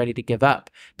essentially ready to give up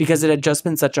because it had just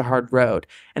been such a hard road.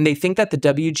 And they think that the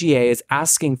WGA is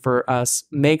asking for us,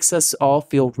 makes us all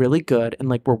feel really good and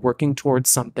like we're working towards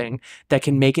something that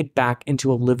can make it back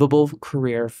into a livable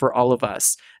career for all of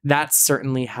us. That's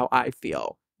certainly how I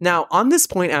feel. Now, on this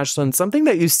point, Ashlyn, something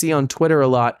that you see on Twitter a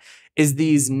lot is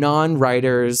these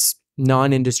non-writers,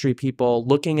 non-industry people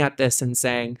looking at this and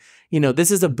saying, you know,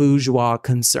 this is a bourgeois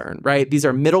concern, right? These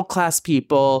are middle-class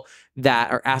people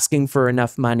that are asking for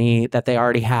enough money that they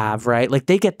already have, right? Like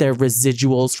they get their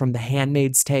residuals from The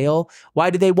Handmaid's Tale. Why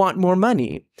do they want more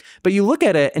money? But you look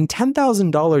at it and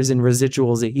 $10,000 in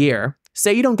residuals a year,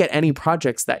 say you don't get any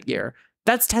projects that year,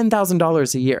 that's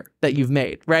 $10,000 a year that you've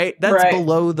made, right? That's right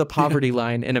below the poverty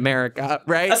line in America,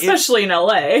 right? Especially in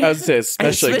LA. I would say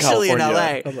especially in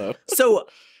LA. Hello. So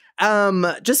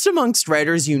just amongst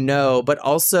writers, you know, but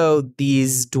also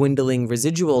these dwindling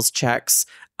residuals checks,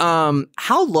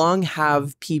 how long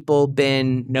have people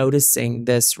been noticing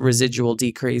this residual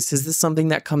decrease? Is this something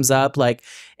that comes up? Like,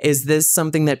 is this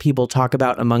something that people talk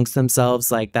about amongst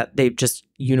themselves, like that they've just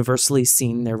universally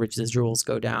seen their residuals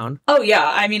go down? Oh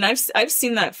yeah, I mean, I've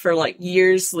seen that for like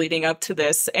years leading up to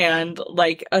this, and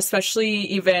like especially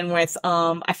even with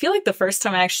I feel like the first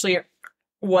time I actually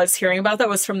was hearing about that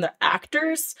was from the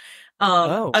actors,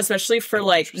 especially for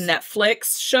like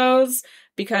Netflix shows,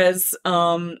 because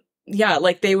yeah,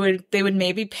 like they would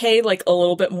maybe pay like a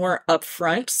little bit more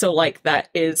upfront, so like that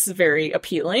is very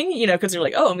appealing, you know, because they're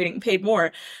like, oh, I'm getting paid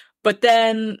more. But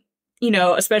then, you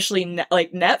know, especially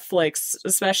like Netflix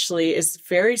especially is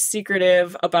very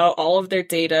secretive about all of their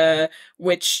data,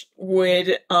 which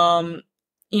would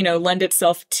you know, lend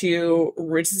itself to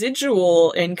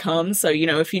residual income. So, you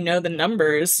know, if you know the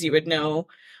numbers, you would know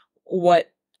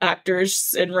what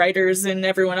actors and writers and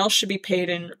everyone else should be paid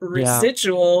in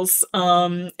residuals.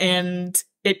 Yeah. And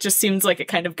it just seems like it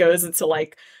kind of goes into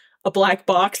like a black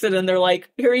box, and then they're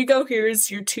like, here you go, here's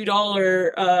your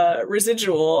 $2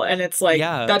 residual. And it's like,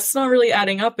 that's not really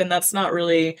adding up, and that's not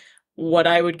really what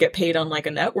I would get paid on like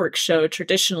a network show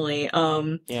traditionally.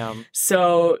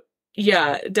 So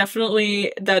yeah,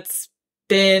 definitely that's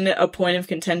been a point of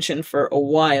contention for a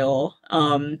while.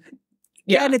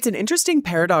 Yeah, and it's an interesting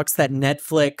paradox that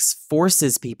Netflix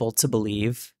forces people to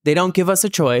believe. They don't give us a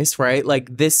choice, right?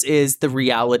 Like, this is the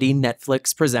reality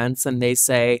Netflix presents, and they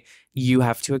say, you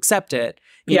have to accept it.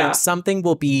 You know, something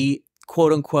will be,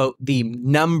 quote unquote, the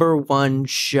 #1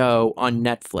 show on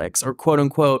Netflix, or quote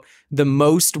unquote, the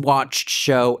most watched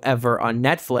show ever on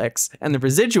Netflix. And the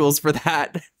residuals for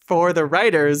that, for the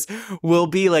writers, will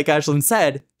be, like Ashlyn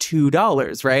said,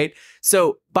 $2, right?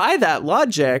 So by that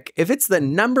logic, if it's the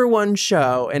 #1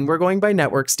 show and we're going by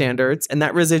network standards and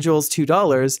that residual is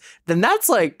 $2, then that's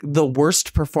like the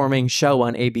worst performing show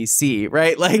on ABC,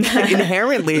 right? Like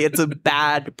inherently it's a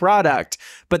bad product,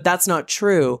 but that's not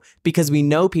true because we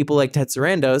know people like Ted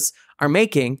Sarandos are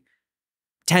making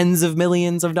tens of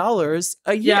millions of dollars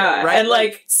a year, right? And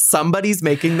like somebody's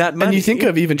making that money. And you think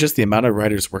of even just the amount of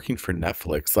writers working for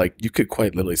Netflix, like you could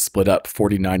quite literally split up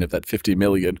 49 of that 50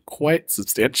 million quite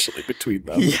substantially between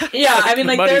them. Yeah, I mean,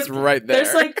 like money's right there.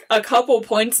 There's like a couple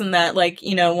points in that, like,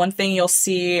 you know, one thing you'll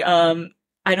see, I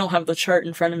don't have the chart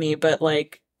in front of me, but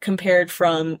like compared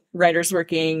from writers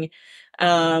working,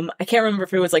 I can't remember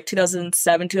if it was like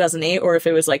 2007, 2008, or if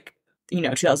it was like, you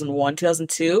know, 2001,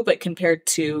 2002, but compared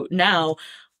to now,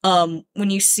 when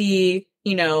you see,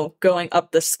 you know, going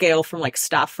up the scale from like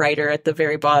staff writer at the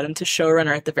very bottom to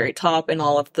showrunner at the very top and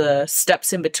all of the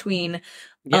steps in between,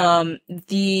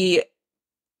 the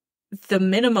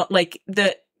minimum, like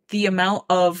the amount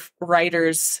of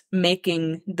writers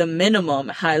making the minimum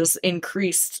has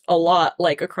increased a lot,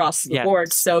 like across the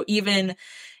board. So even,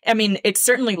 I mean, it's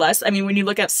certainly less. I mean, when you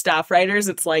look at staff writers,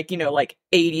 it's like, you know, like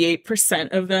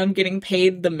 88% of them getting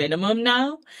paid the minimum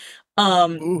now.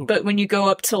 But when you go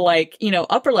up to like, you know,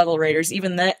 upper level writers,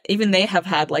 even they have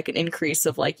had like an increase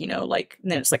of like, you know, like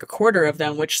then it's like a quarter of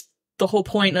them, which the whole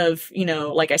point of, you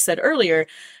know, like I said earlier,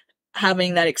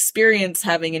 having that experience,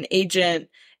 having an agent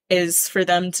is for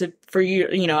them to, for you,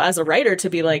 you know, as a writer to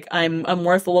be like, I'm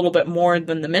worth a little bit more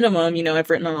than the minimum. You know, I've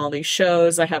written on all these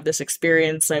shows. I have this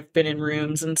experience. I've been in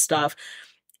rooms and stuff,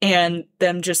 and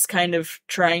them just kind of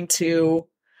trying to,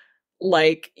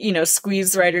 like, you know,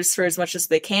 squeeze writers for as much as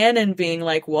they can and being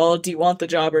like, well, do you want the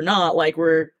job or not? Like,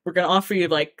 we're going to offer you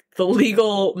like the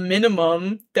legal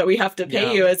minimum that we have to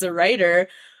pay you as a writer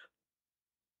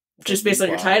just based on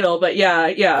your title. But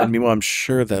yeah. I mean, well, I'm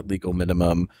sure that legal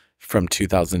minimum from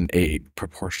 2008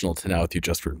 proportional to now with you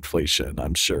adjust for inflation,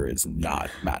 I'm sure is not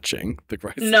matching the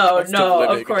price. No,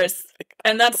 of course.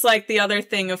 And that's like the other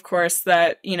thing, of course,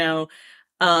 that, you know,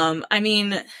 I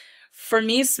mean, for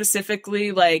me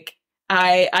specifically, like,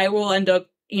 I will end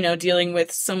up, you know, dealing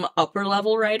with some upper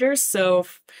level writers. So,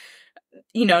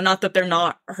 you know, not that they're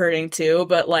not hurting too,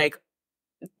 but like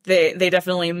they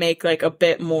definitely make like a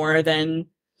bit more than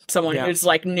someone who's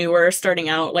like newer, starting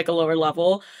out like a lower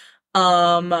level.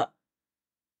 But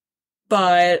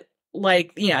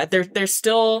like, yeah, they're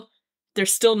still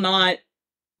not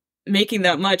making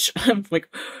that much. I'm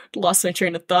like lost my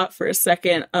train of thought for a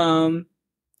second.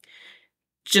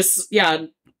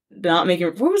 Not making,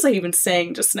 what was I even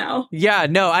saying just now? Yeah,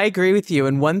 no, I agree with you.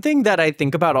 And one thing that I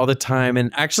think about all the time,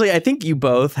 and actually I think you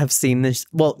both have seen this,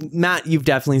 well, Matt, you've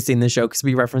definitely seen the show because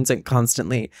we reference it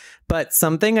constantly, but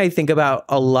something I think about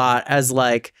a lot as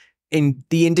like in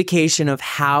the indication of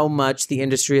how much the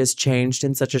industry has changed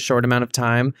in such a short amount of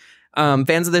time.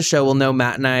 Fans of the show will know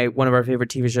Matt and I, one of our favorite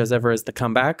TV shows ever is The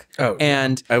Comeback. Oh,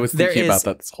 and I was thinking about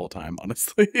that this whole time,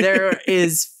 honestly. There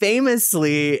is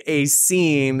famously a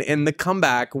scene in The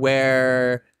Comeback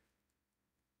where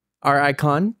our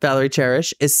icon, Valerie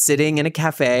Cherish, is sitting in a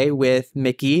cafe with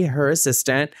Mickey, her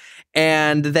assistant,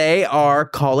 and they are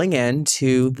calling in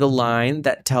to the line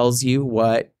that tells you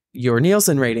what your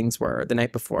Nielsen ratings were the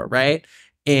night before, right?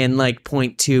 In like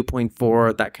 0.2,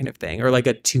 0.4, that kind of thing, or like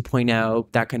a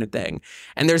 2.0, that kind of thing.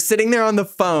 And they're sitting there on the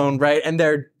phone, right? And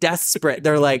they're desperate.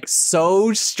 They're like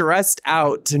so stressed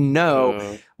out to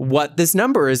know what this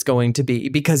number is going to be,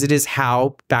 because it is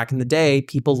how back in the day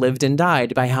people lived and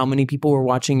died by how many people were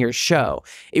watching your show.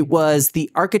 It was the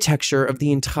architecture of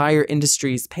the entire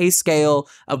industry's pay scale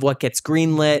of what gets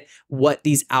greenlit, what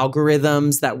these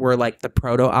algorithms that were like the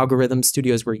proto algorithm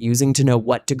studios were using to know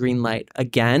what to greenlight.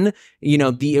 Again, you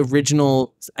know, the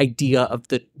original idea of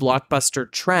the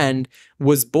blockbuster trend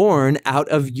was born out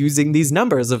of using these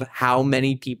numbers of how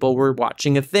many people were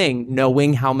watching a thing,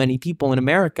 knowing how many people in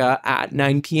America at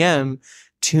 9 p.m.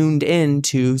 tuned in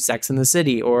to Sex and the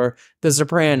City or The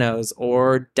Sopranos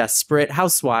or Desperate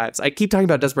Housewives. I keep talking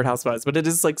about Desperate Housewives, but it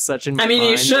is like such an... I mean,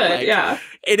 you should, like, yeah.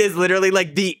 It is literally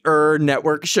like the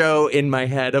network show in my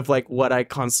head of like what I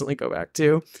constantly go back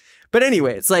to. But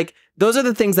anyway, it's like, those are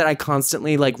the things that I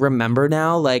constantly like remember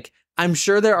now. Like, I'm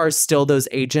sure there are still those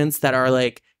agents that are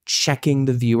like checking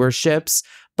the viewerships,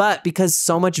 But because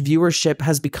so much viewership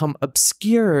has become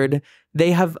obscured, they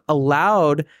have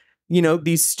allowed,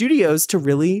 these studios to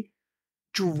really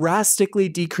drastically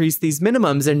decrease these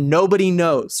minimums, and nobody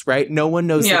knows, right? No one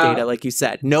knows the data, like you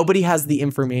said. Nobody has the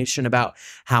information about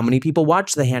how many people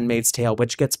watch The Handmaid's Tale,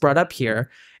 which gets brought up here.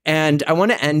 And I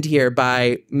want to end here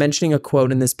by mentioning a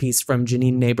quote in this piece from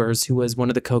Janine Neighbors, who was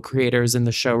one of the co-creators and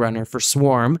the showrunner for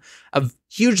Swarm, a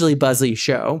hugely buzzy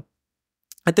show.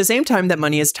 At the same time that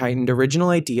money has tightened, original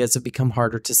ideas have become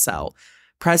harder to sell.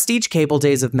 Prestige cable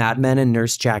days of Mad Men and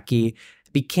Nurse Jackie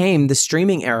became the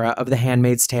streaming era of The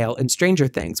Handmaid's Tale and Stranger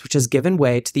Things, which has given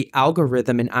way to the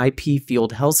algorithm and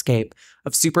IP-fueled hellscape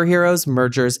of superheroes,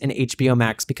 mergers, and HBO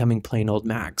Max becoming plain old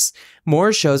Max.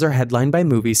 More shows are headlined by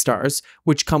movie stars,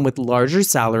 which come with larger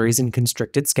salaries and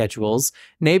constricted schedules.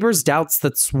 Neighbors doubts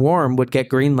that Swarm would get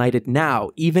greenlighted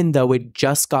now, even though it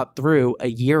just got through a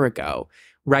year ago.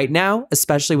 Right now,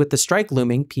 especially with the strike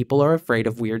looming, people are afraid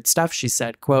of weird stuff, she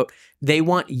said. Quote, they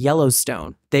want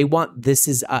Yellowstone. They want This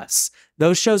Is Us.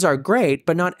 Those shows are great,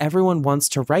 but not everyone wants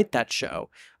to write that show.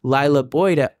 Lila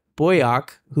Boyack,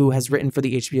 who has written for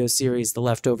the HBO series The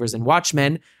Leftovers and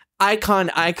Watchmen, icon.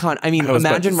 I mean,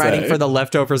 imagine writing for The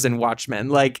Leftovers and Watchmen,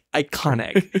 like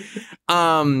iconic.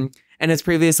 And has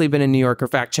previously been a New Yorker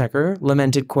fact checker,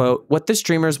 lamented, quote, what the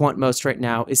streamers want most right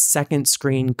now is second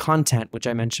screen content, which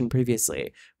I mentioned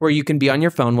previously, where you can be on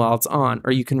your phone while it's on,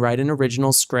 or you can write an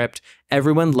original script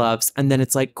everyone loves, and then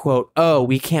it's like, quote, oh,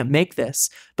 we can't make this,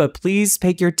 but please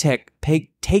take your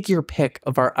pick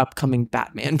of our upcoming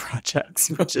Batman projects,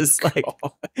 which is like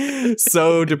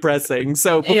so depressing.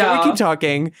 So before we keep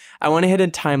talking, I want to hit a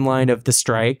timeline of the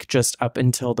strike just up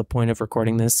until the point of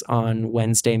recording this on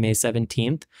Wednesday, May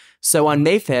 17th. So on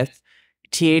May 5th,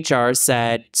 THR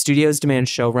said studios demand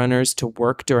showrunners to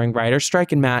work during writer's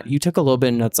strike. And Matt, you took a little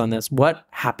bit of notes on this. What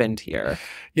happened here?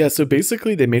 Yeah, so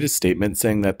basically they made a statement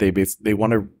saying that they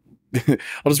want to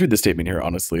I'll just read the statement here,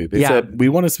 honestly. They said, we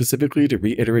want to specifically to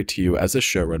reiterate to you as a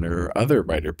showrunner or other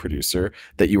writer-producer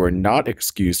that you are not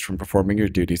excused from performing your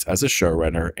duties as a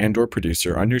showrunner and or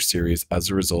producer on your series as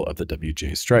a result of the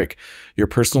WGA strike. Your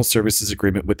personal services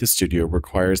agreement with the studio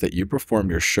requires that you perform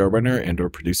your showrunner and or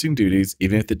producing duties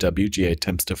even if the WGA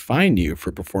attempts to fine you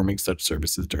for performing such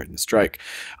services during the strike.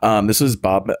 This was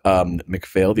Bob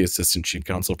McPhail, the assistant chief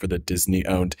counsel for the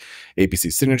Disney-owned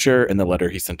ABC Signature, in the letter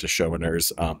he sent to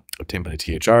showrunners obtained by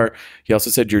the THR. He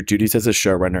also said your duties as a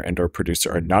showrunner and or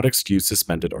producer are not excused,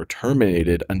 suspended, or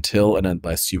terminated until and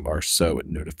unless you are so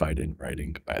notified in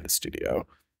writing by the studio.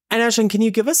 And Ashlyn, can you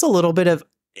give us a little bit of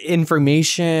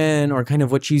information or kind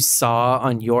of what you saw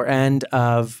on your end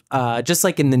of just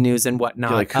like in the news and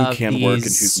whatnot? Yeah, like who can work and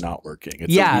who's not working.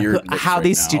 It's a weird mix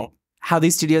how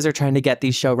these studios are trying to get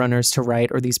these showrunners to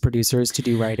write or these producers to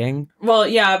do writing? Well,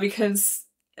 yeah, because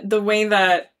the way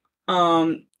that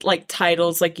like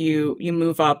titles, like you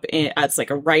move up as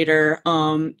like a writer,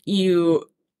 you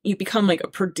become like a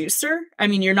producer. I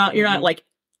mean, you're not like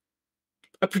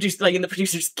a producer, like in the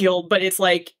Producers Guild, but it's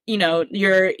like,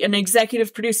 you're an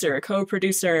executive producer, a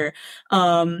co-producer.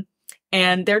 And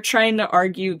they're trying to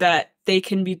argue that they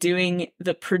can be doing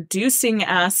the producing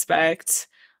aspect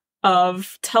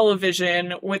of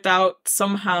television without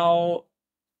somehow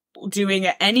doing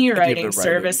any writing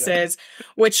services,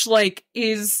 which like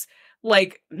is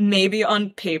like maybe on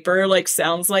paper like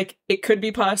sounds like it could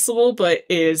be possible, but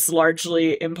is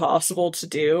largely impossible to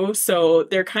do. So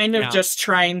they're kind of just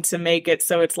trying to make it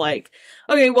so it's like,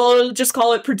 okay, well, just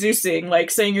call it producing,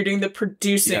 like saying you're doing the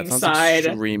producing side.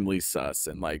 Extremely sus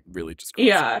and like really just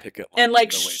picket and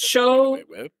like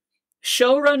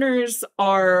showrunners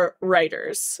are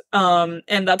writers,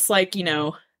 and that's like,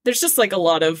 there's just like a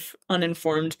lot of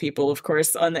uninformed people, of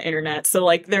course, on the internet. So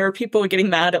like there are people getting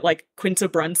mad at like Quinta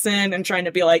Brunson and trying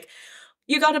to be like,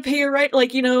 you got to pay your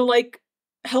like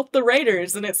help the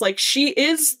writers. And it's like, she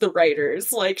is the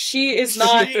writers. Like she is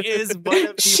not. She is one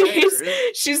of the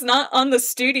writers. She's not on the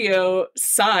studio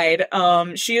side.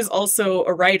 She is also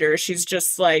a writer. She's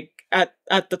just like at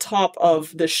the top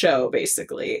of the show,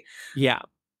 basically. Yeah.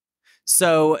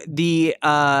 So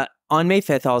on May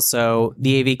 5th, also,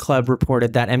 the AV Club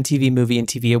reported that MTV Movie and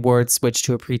TV Awards switched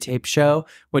to a pre-tape show,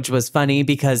 which was funny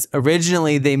because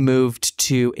originally they moved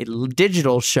to a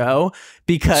digital show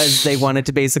because they wanted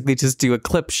to basically just do a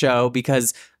clip show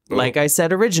because, like I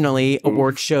said originally,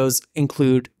 award shows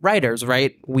include writers,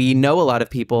 right? We know a lot of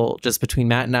people just between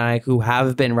Matt and I who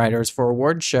have been writers for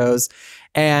award shows.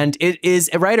 And it is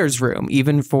a writer's room,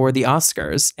 even for the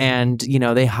Oscars. And, you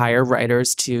know, they hire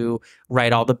writers to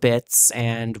write all the bits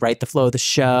and write the flow of the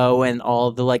show and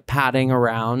all the like padding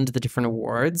around the different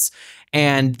awards.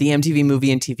 And the MTV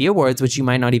Movie and TV Awards, which you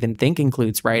might not even think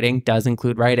includes writing, does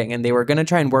include writing. And they were going to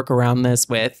try and work around this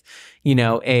with, you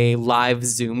know, a live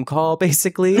Zoom call,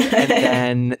 basically. And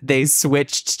then they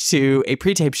switched to a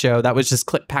pre-tape show that was just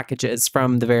clip packages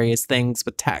from the various things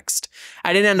with text.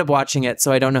 I didn't end up watching it,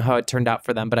 so I don't know how it turned out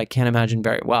for them, but I can't imagine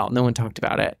very well. No one talked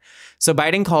about it. So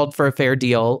Biden called for a fair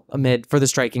deal for the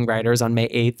striking writers on May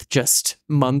 8th, just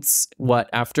months,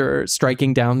 after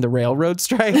striking down the railroad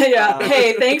strike? Yeah.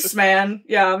 Hey, thanks, man.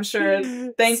 Yeah, I'm sure.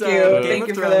 Thank you. Thank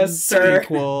you for this, sir.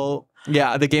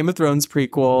 The Game of Thrones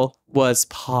prequel was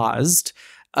paused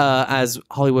as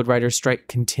Hollywood writers' strike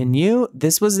continue.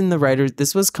 This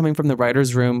was coming from the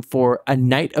writers' room for A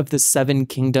Night of the Seven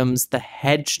Kingdoms, The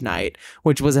Hedge Knight,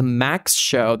 which was a Max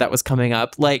show that was coming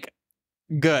up. Like,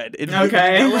 good.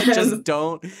 Okay. You know, like, just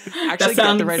don't actually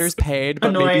get the writers paid, but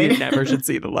annoying. maybe you never should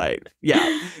see the light.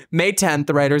 Yeah. May 10th,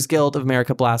 the Writers Guild of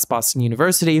America blasts Boston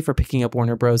University for picking up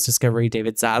Warner Bros. Discovery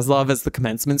David Zaslav as the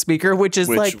commencement speaker, which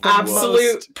like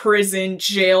absolute prison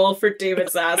jail for David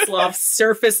Zaslav,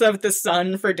 surface of the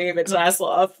sun for David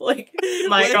Zaslav. Like,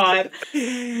 my God.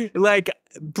 Like,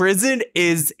 prison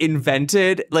is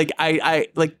invented. Like, I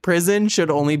like prison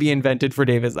should only be invented for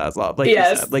David Zaslav. Like,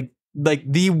 yes. Like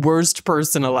the worst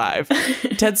person alive.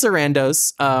 Ted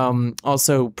Sarandos,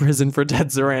 also prison for Ted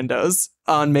Sarandos,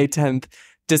 on May 10th,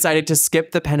 decided to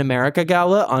skip the PEN America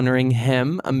Gala, honoring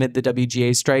him amid the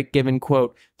WGA strike, given,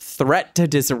 quote, threat to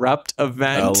disrupt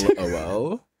event.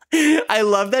 LOL. I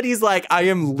love that he's like, I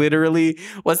am literally,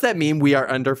 what's that meme? We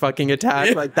are under fucking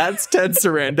attack. Like, that's Ted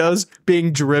Sarandos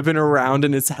being driven around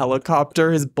in his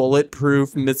helicopter, his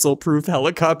bulletproof, missile-proof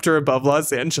helicopter above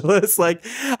Los Angeles. Like,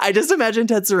 I just imagine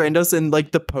Ted Sarandos in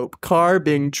like the Pope car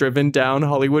being driven down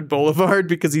Hollywood Boulevard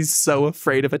because he's so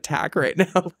afraid of attack right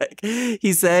now. Like,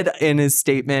 he said in his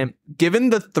statement, given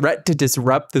the threat to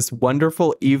disrupt this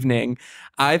wonderful evening,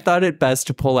 I thought it best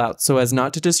to pull out so as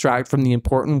not to distract from the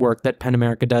important work that PEN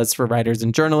America does for writers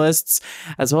and journalists,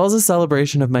 as well as a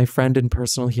celebration of my friend and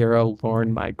personal hero,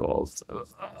 Lorne Michaels.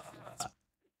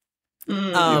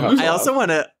 I also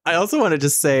want to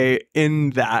just say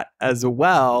in that as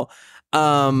well,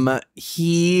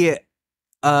 he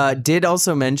did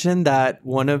also mention that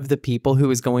one of the people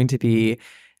who is going to be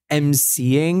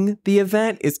emceeing the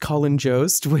event is Colin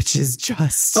Jost, which is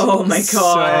just oh my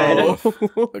God.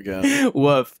 Again.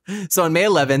 Woof. So on May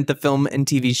 11th, the film and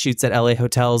TV shoots at LA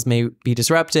hotels may be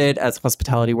disrupted as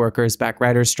hospitality workers back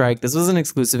writers' strike. This was an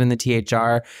exclusive in the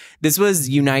THR. This was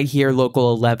Unite Here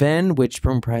Local 11, which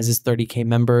comprises 30K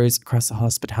members across the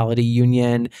hospitality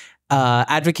union.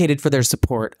 Advocated for their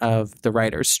support of the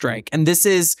writers' strike. And this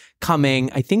is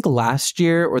coming, I think, last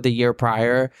year or the year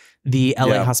prior. The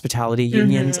LA hospitality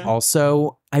unions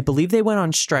also, I believe they went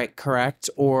on strike, correct?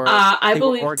 Or I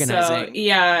believe organizing. so.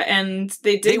 Yeah, and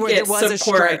they did get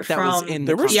support from.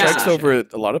 There were strikes over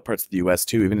a lot of parts of the U.S.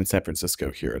 too, even in San Francisco.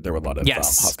 Here, there were a lot of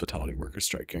hospitality workers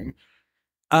striking.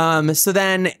 So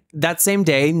then that same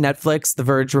day, Netflix, The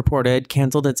Verge reported,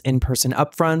 canceled its in-person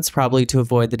upfronts, probably to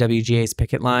avoid the WGA's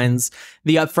picket lines.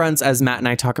 The upfronts, as Matt and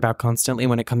I talk about constantly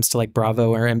when it comes to like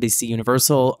Bravo or NBC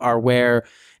Universal, are where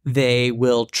they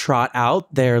will trot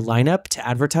out their lineup to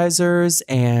advertisers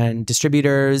and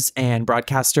distributors and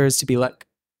broadcasters to be like,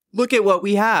 look at what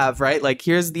we have, right? Like,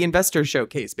 here's the investor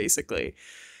showcase, basically.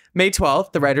 May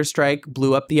 12th, the writer's strike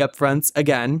blew up the upfronts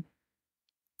again.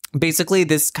 Basically,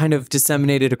 this kind of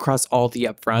disseminated across all the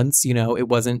upfronts. You know, it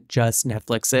wasn't just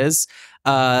Netflix's.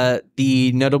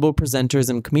 The notable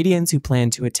presenters and comedians who plan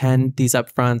to attend these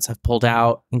upfronts have pulled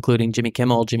out, including Jimmy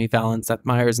Kimmel, Jimmy Fallon, Seth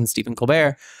Meyers, and Stephen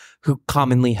Colbert, who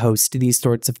commonly host these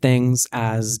sorts of things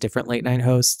as different late night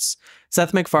hosts.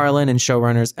 Seth MacFarlane and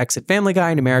showrunners exit Family Guy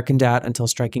and American Dad until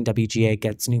striking WGA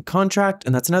gets a new contract.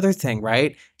 And that's another thing,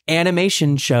 right?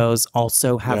 Animation shows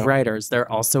also have writers. They're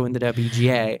also in the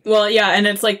WGA. Well, yeah, and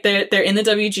it's like they're in the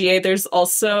WGA. There's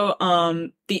also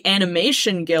the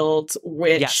Animation Guild,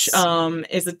 which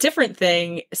is a different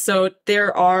thing. So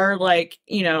there are like,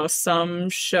 you know,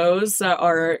 some shows that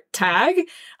are TAG.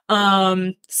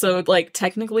 So like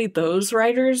technically those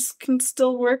writers can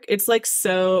still work. It's like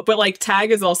so, but like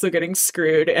TAG is also getting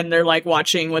screwed, and they're like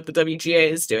watching what the WGA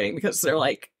is doing because they're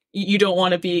like, you don't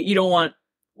want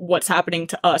what's happening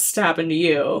to us to happen to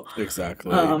you.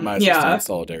 Exactly. My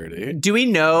solidarity. Do we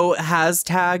know, has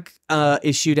TAG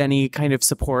issued any kind of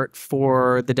support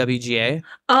for the WGA?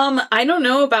 I don't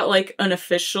know about like an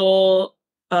official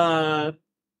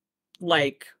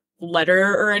like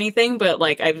letter or anything, but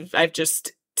like I've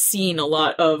just seen a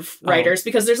lot of writers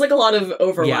because there's like a lot of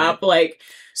overlap. Like,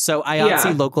 so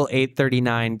IATSE Local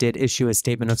 839 did issue a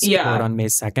statement of support on May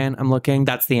 2nd. I'm looking.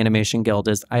 That's the Animation Guild,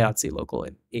 is IATSE Local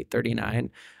 839.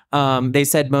 They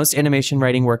said most animation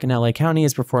writing work in LA County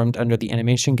is performed under the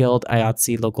Animation Guild,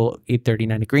 IATSE Local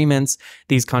 839 agreements.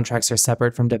 These contracts are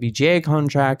separate from WGA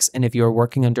contracts, and if you are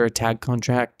working under a tag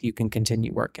contract, you can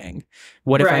continue working.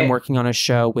 What if I'm working on a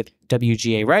show with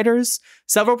WGA writers?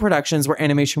 Several productions where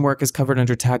animation work is covered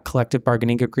under tag collective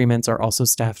bargaining agreements are also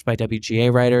staffed by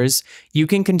WGA writers. You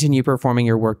can continue performing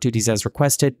your work duties as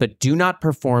requested, but do not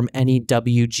perform any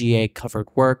WGA covered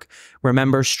work.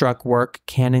 Remember, struck work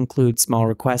can include small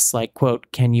requests like,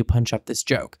 quote, can you punch up this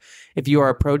joke? If you are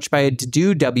approached to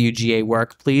do WGA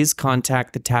work, please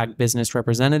contact the tag business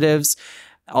representatives.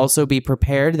 Also be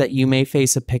prepared that you may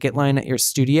face a picket line at your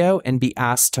studio and be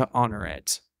asked to honor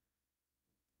it.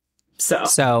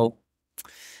 So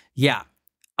yeah.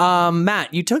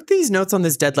 Matt, you took these notes on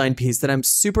this Deadline piece that I'm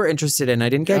super interested in. I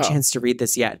didn't get a chance to read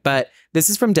this yet, but this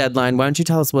is from Deadline. Why don't you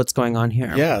tell us what's going on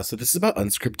here? Yeah, so this is about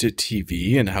unscripted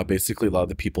TV and how basically a lot of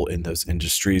the people in those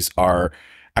industries are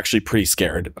actually pretty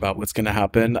scared about what's going to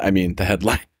happen. I mean, the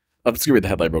headline, I'm just going to read the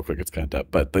headline real quick. It's kind of dumb,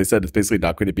 but they said it's basically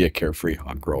not going to be a carefree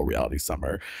hot girl reality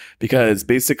summer because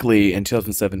basically in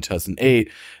 2007,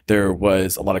 2008, there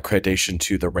was a lot of accreditation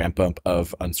to the ramp up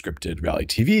of unscripted reality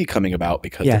TV coming about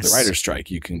because of the writer's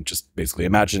strike. You can just basically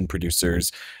imagine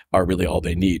producers are really all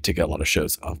they need to get a lot of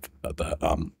shows off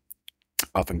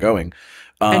and going.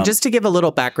 And just to give a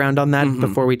little background on that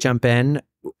before we jump in,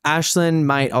 Ashlyn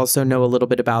might also know a little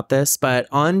bit about this, but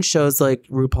on shows like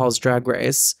RuPaul's Drag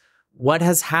Race, what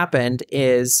has happened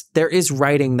is there is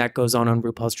writing that goes on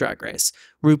RuPaul's Drag Race.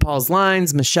 RuPaul's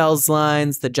lines, Michelle's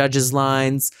lines, the judges'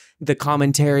 lines, the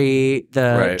commentary,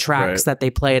 the tracks that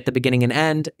they play at the beginning and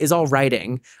end is all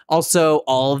writing. Also,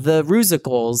 all of the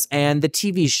musicals and the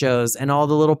TV shows and all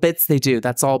the little bits they do,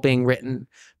 that's all being written.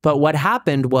 But what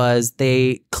happened was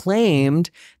they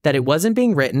claimed that it wasn't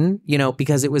being written, you know,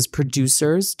 because it was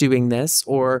producers doing this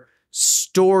or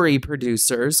story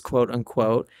producers, quote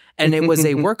unquote. And it was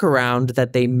a workaround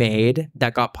that they made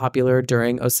that got popular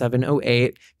during 07,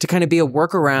 08 to kind of be a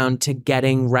workaround to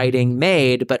getting writing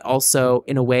made, but also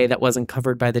in a way that wasn't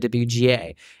covered by the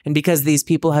WGA. And because these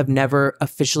people have never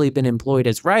officially been employed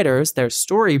as writers, they're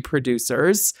story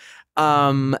producers.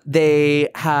 They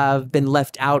have been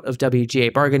left out of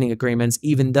WGA bargaining agreements,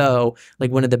 even though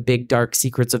like one of the big dark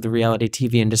secrets of the reality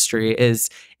TV industry is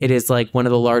it is like one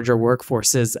of the larger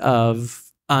workforces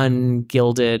of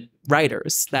ungilded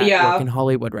writers that work in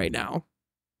Hollywood right now.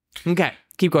 Okay,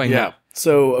 keep going. Yeah.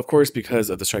 So, of course, because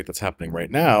of the strike that's happening right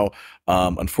now,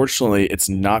 unfortunately, it's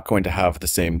not going to have the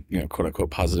same, you know, quote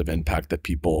unquote, positive impact that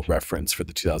people reference for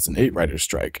the 2008 writers'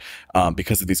 strike.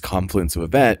 Because of these confluence of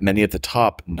event, many of the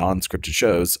top non-scripted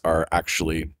shows are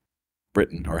actually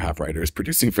written or have writers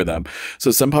producing for them.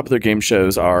 So some popular game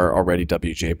shows are already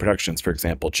WGA productions. For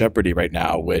example, Jeopardy right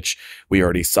now, which we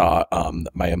already saw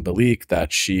Mayim Balik,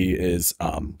 that she is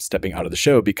stepping out of the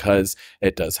show because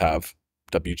it does have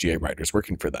WGA writers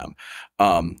working for them.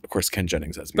 Of course, Ken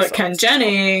Jennings, as we saw, Ken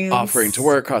Jennings offering to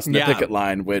work crossing the picket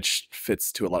line, which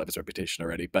fits to a lot of his reputation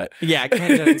already. But yeah,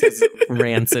 Ken Jennings has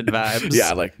rancid vibes.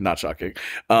 Yeah, like not shocking.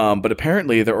 But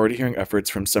apparently, they're already hearing efforts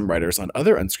from some writers on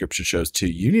other unscripted shows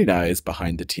to unionize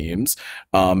behind the teams.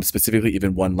 Specifically,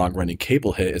 even one long-running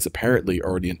cable hit is apparently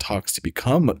already in talks to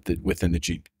become within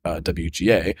the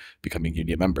WGA, becoming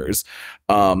union members.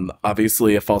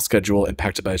 Obviously, a fall schedule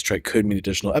impacted by a strike could mean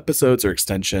additional episodes or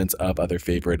extensions of other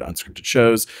favorite unscripted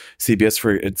shows. CBS,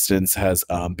 for instance, has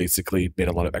basically made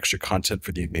a lot of extra content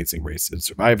for The Amazing Race and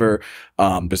Survivor.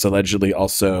 There's allegedly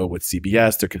also with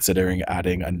CBS, they're considering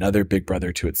adding another Big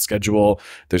Brother to its schedule.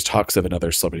 There's talks of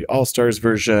another Celebrity All-Stars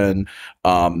version,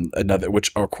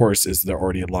 which of course is they're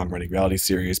already a long-running reality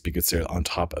series because they're on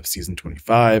top of season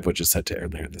 25, which is set to air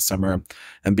later this summer.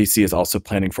 NBC is also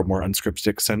planning for more unscripted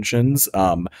extensions.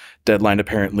 Deadline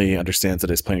apparently understands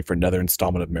that it's planning for another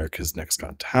installment of America's Next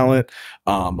Got Talent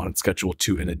on schedule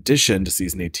 2 in addition to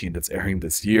season 18 that's airing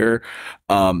this year.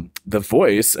 The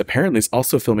Voice apparently is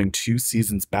also filming 2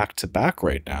 seasons back to back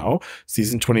right now.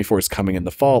 Season 24 is coming in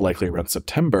the fall, likely around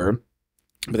September.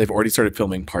 But they've already started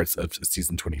filming parts of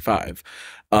season 25.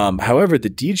 However, the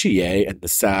DGA and the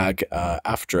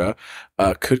SAG-AFTRA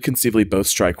could conceivably both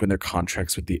strike when their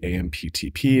contracts with the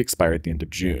AMPTP expire at the end of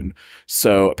June.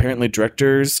 So apparently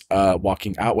directors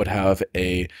walking out would have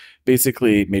a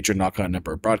basically major knock on a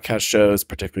number of broadcast shows,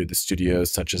 particularly the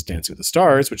studios such as Dancing with the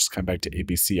Stars, which is coming back to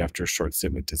ABC after a short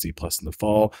stint with Disney Plus in the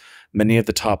fall. Many of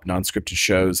the top non-scripted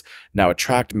shows now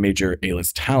attract major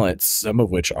A-list talent, some of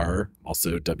which are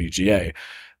also WGA.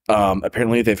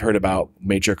 Apparently, they've heard about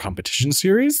major competition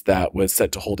series that was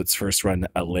set to hold its first run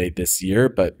in LA this year,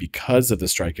 but because of the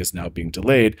strike is now being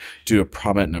delayed due to a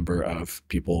prominent number of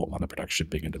people on the production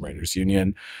being in the writers'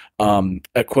 union.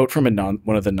 A quote from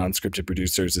one of the non-scripted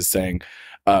producers is saying,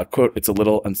 quote, "It's a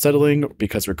little unsettling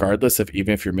because regardless of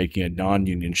even if you're making a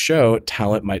non-union show,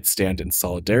 talent might stand in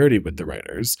solidarity with the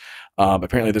writers."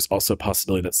 Apparently, there's also a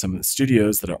possibility that some of the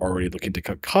studios that are already looking to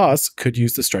cut costs could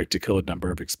use the strike to kill a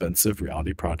number of expensive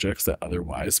reality projects that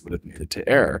otherwise would have needed to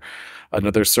air.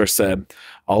 Another source said,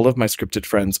 "All of my scripted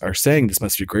friends are saying this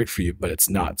must be great for you, but it's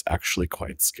not. It's actually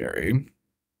quite scary."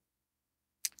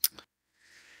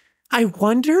 I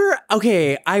wonder,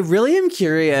 okay, I really am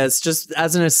curious, just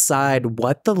as an aside,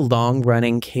 what the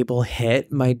long-running cable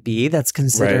hit might be that's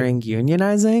considering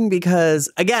unionizing. Because,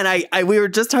 again, we were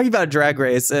just talking about Drag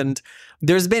Race, and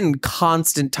there's been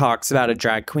constant talks about a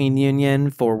drag queen union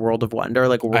for World of Wonder,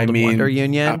 like a World of Wonder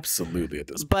union. Absolutely at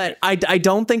this point. But I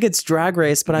don't think it's Drag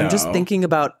Race, but I'm just thinking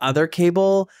about other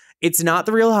cable. It's not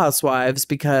the Real Housewives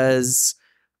because...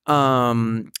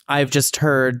 I've just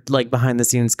heard like behind the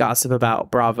scenes gossip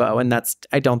about Bravo, and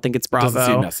I don't think it's Bravo.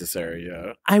 Doesn't seem necessary,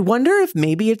 yeah. I wonder if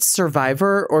maybe it's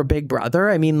Survivor or Big Brother.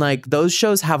 I mean, like those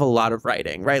shows have a lot of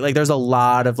writing, right? Like there's a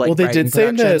lot of like well, they did say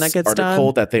in this that gets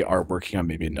article done. that they are working on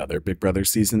maybe another Big Brother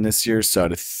season this year, so I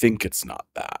think it's not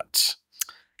that.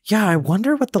 Yeah, I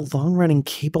wonder what the long running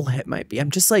cable hit might be.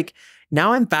 I'm just like,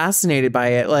 now I'm fascinated by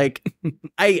it. Like,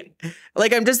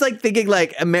 I'm just like thinking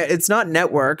like, it's not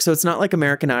network. So it's not like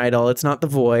American Idol. It's not The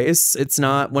Voice. It's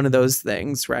not one of those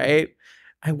things, right?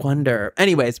 I wonder.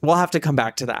 Anyways, we'll have to come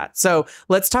back to that. So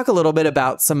let's talk a little bit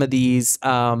about some of these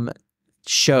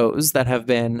shows that have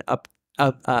been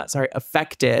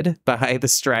affected by the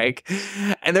strike.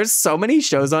 And there's so many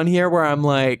shows on here where I'm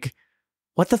like,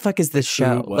 what the fuck is this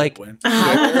show?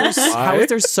 How is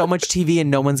there so much TV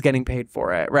and no one's getting paid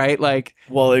for it, right? Like,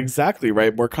 well, exactly,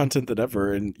 right? More content than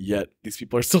ever, and yet these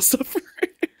people are still suffering.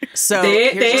 So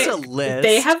here's just a list.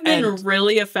 They have been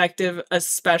really effective,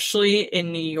 especially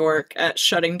in New York, at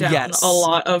shutting down a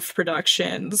lot of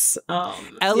productions.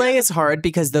 LA is hard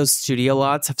because those studio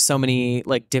lots have so many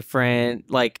like different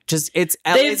LA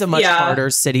is a much harder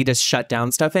city to shut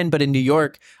down stuff in. But in New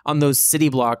York, on those city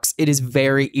blocks, it is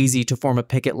very easy to form a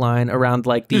picket line around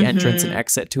like the entrance and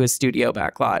exit to a studio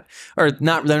backlot. Or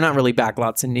not, they're not really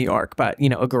backlots in New York, but you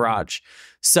know, a garage.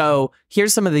 So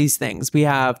here's some of these things. We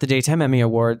have the Daytime Emmy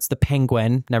Awards, The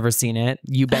Penguin, never seen it.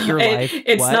 You Bet Your Life.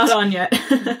 It's not on yet.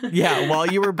 Yeah, While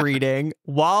You Were Breeding.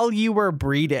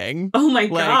 Oh my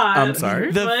God. I'm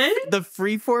sorry. The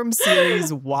Freeform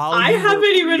series I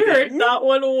haven't even heard that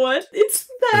one. What? It's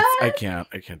that? I can't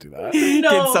do that. No.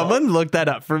 Can someone look that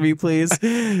up for me, please?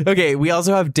 Okay, we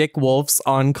also have Dick Wolf's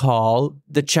On Call,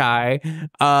 The Shy,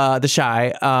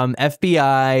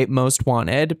 FBI Most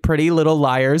Wanted, Pretty Little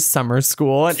Liars Summer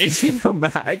School on HBO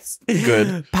Max.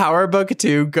 Good. Power Book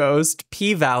 2, Ghost,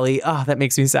 P-Valley. Oh, that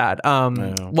makes me sad.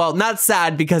 Well, not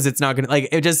sad because it's not gonna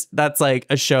that's like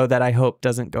a show that I hope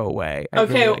doesn't go away.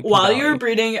 Okay, While You Were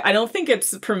Breeding, I don't think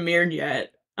it's premiered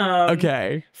yet.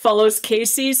 Okay. Follows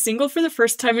Casey, single for the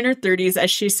first time in her 30s, as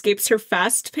she escapes her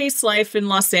fast-paced life in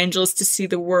Los Angeles to see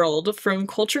the world. From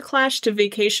culture clash to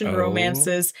vacation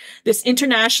romances, this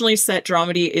internationally set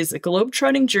dramedy is a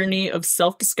globe-trotting journey of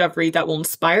self-discovery that will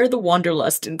inspire the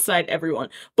wanderlust inside everyone.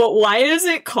 But why is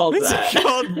it called that? It's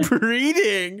called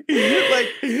breeding.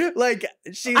 like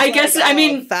she's I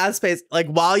mean, fast-paced. Like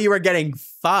while you were getting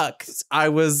fucked, I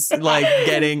was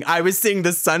seeing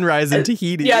the sunrise in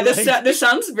Tahiti. Yeah, this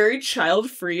sounds very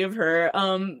child-free of her.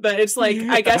 But it's like,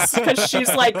 I guess because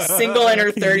she's like single in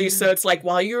her 30s, so it's like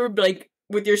while you were like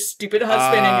with your stupid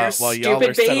husband and your while stupid y'all are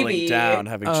baby settling down,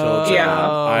 having children. Yeah.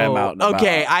 I am out and about.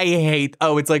 Okay, I hate.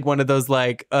 Oh, it's like one of those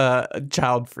like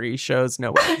child-free shows.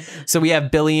 No way. So we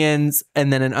have Billions,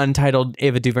 and then an untitled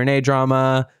Ava DuVernay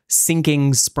drama,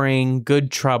 Sinking Spring,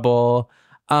 Good Trouble.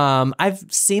 I've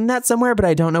seen that somewhere, but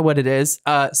I don't know what it is.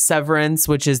 Severance,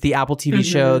 which is the Apple TV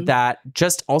show that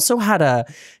just also had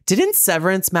didn't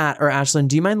Severance, Matt or Ashlyn,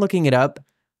 do you mind looking it up?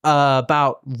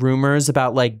 About rumors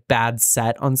about like bad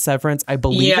set on Severance. I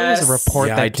believe there was a report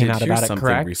that came out about it,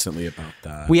 correct? Recently about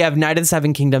that. We have Night of the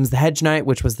Seven Kingdoms, The Hedge Knight,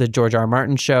 which was the George R. R.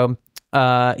 Martin show.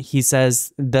 He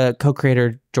says the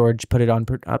co-creator George put it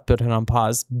on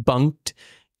pause. Bunked,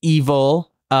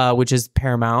 Evil, which is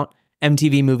Paramount.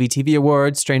 MTV Movie TV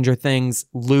Awards, Stranger Things,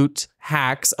 Loot,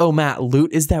 Hacks. Oh, Matt,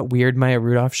 Loot is that weird Maya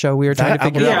Rudolph show we were trying to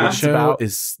figure out what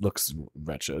it's about. Looks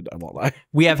wretched. I won't lie.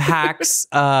 We have Hacks,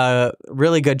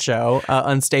 really good show.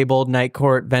 Unstable, Night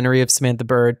Court, Venery of Samantha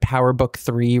Bird, Power Book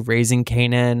 3, Raising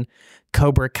Kanan,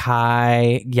 Cobra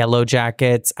Kai, Yellow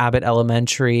Jackets, Abbott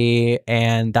Elementary,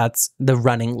 and that's the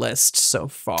running list so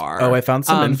far. Oh, I found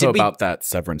some info about that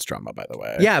Severance drama, by the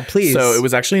way. Yeah, please. So it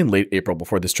was actually in late April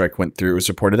before the strike went through. It was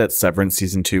reported that Severance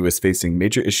Season 2 was facing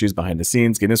major issues behind the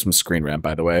scenes. Getting this from Screen Rant,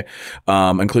 by the way,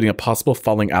 including a possible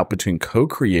falling out between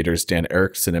co-creators Dan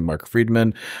Erickson and Mark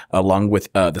Friedman, along with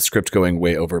the script going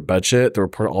way over budget. The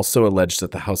report also alleged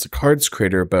that the House of Cards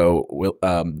creator Bo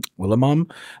Willimon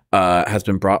has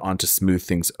been brought on to smooth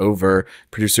things over.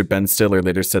 Producer Ben Stiller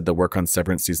later said the work on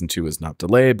Severance Season 2 was not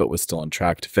delayed, but was still on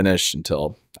track to finish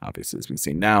until, obviously, as we've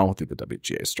seen now, through the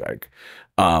WGA strike.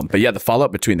 But yeah, the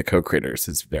fallout between the co-creators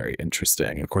is very interesting.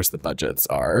 And of course, the budgets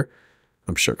are,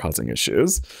 I'm sure, causing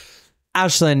issues.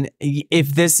 Ashlyn,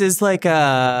 if this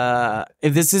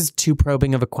is too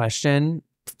probing of a question,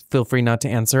 feel free not to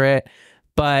answer it.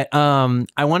 But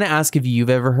I want to ask if you've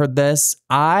ever heard this.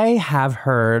 I have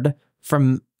heard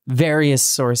from various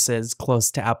sources close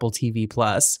to Apple TV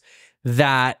Plus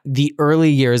that the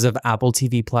early years of Apple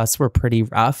TV Plus were pretty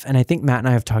rough. And I think Matt and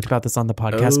I have talked about this on the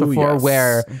podcast before,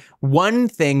 where one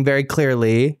thing very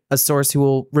clearly, a source who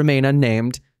will remain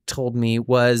unnamed told me,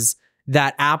 was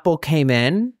that Apple came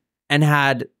in and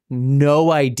had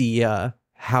no idea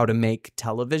how to make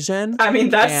television. I mean,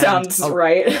 that sounds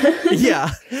right.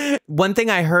 Yeah. One thing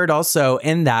I heard also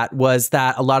in that was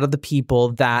that a lot of the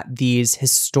people that these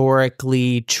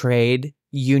historically trade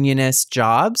unionist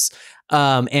jobs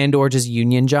and or just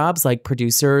union jobs like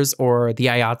producers or the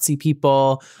IATSE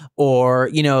people or,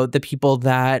 you know, the people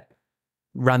that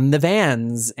run the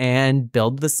vans and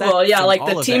build the sets. Well, yeah, like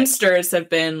the Teamsters have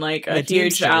been like a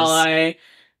huge ally.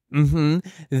 Mm-hmm.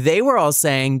 They were all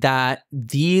saying that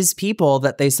these people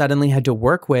that they suddenly had to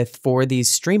work with for these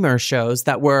streamer shows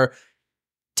that were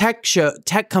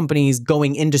tech companies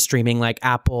going into streaming like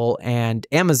Apple and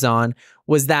Amazon,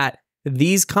 was that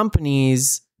these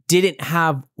companies didn't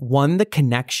have the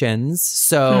connections.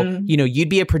 So, you know, you'd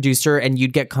be a producer and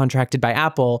you'd get contracted by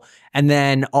Apple, and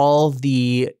then all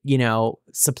the, you know,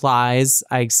 supplies,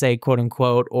 I say, quote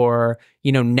unquote, or,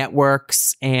 you know,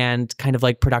 networks and kind of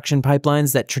like production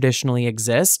pipelines that traditionally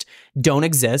don't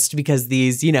exist because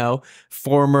these, you know,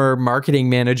 former marketing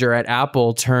manager at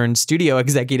Apple turned studio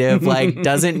executive like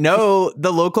doesn't know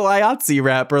the local IATSE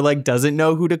rep or like doesn't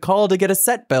know who to call to get a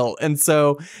set built. And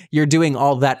so you're doing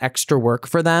all that extra work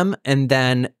for them. And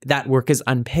then that work is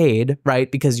unpaid,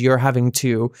 right? Because you're having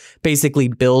to basically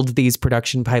build these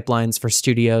production pipelines for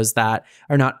studios that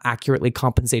are not accurately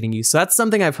compensating you. So that's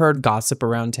something I've heard gossip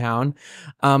around town.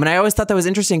 And I always thought that was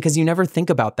interesting because you never think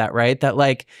about that, right? That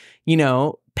like, you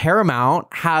know, Paramount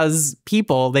has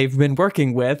people they've been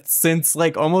working with since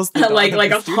like almost like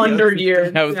 100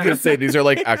 years. I was gonna say these are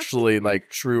like actually like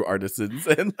true artisans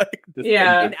and like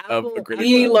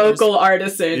the local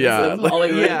artisans of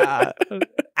Hollywood. Yeah.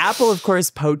 Apple, of course,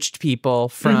 poached people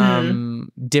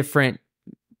from different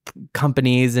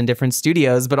companies and different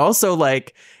studios, but also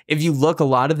like if you look, a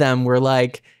lot of them were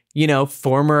like, you know,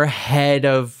 former head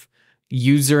of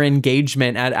user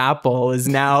engagement at Apple is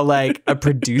now like a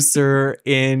producer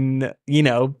in, you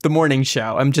know, the morning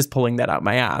show. I'm just pulling that out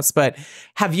my ass. But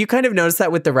have you kind of noticed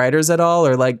that with the writers at all,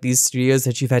 or like these studios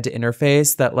that you've had to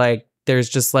interface, that like there's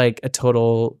just like a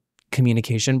total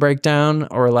communication breakdown,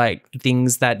 or like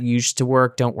things that used to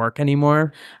work don't work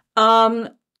anymore?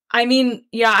 I mean,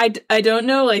 yeah, I don't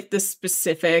know like the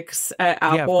specifics at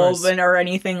Apple or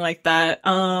anything like that.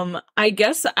 I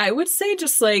guess I would say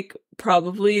just like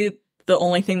probably the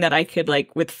only thing that I could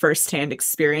like with firsthand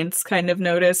experience kind of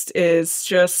noticed is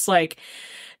just like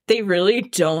they really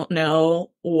don't know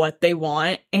what they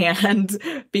want.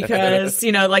 And because,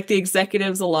 you know, like the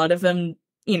executives, a lot of them,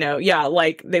 you know,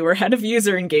 like they were head of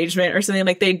user engagement or something,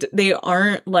 like they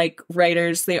aren't like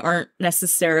writers, they aren't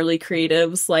necessarily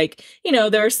creatives. Like, you know,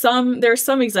 there are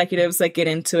some executives that get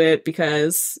into it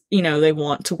because, you know, they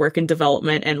want to work in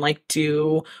development and like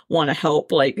do want to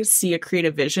help like see a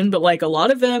creative vision, but like a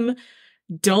lot of them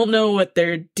don't know what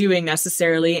they're doing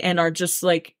necessarily and are just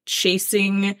like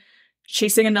chasing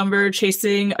a number,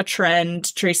 chasing a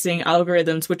trend, chasing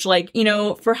algorithms, which like, you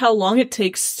know, for how long it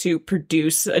takes to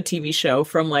produce a TV show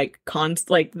from like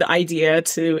the idea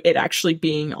to it actually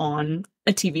being on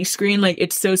a TV screen, like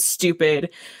it's so stupid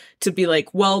to be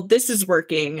like, well, this is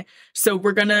working, so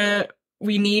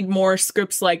we need more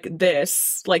scripts like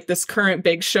this current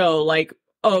big show, like,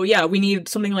 oh yeah, we need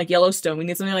something like Yellowstone, we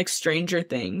need something like Stranger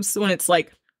Things, when it's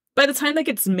like by the time that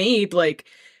gets made, like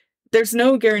there's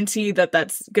no guarantee that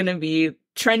that's going to be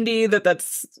trendy, that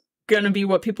that's going to be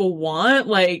what people want.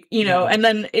 Like, you know, and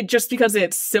then it just because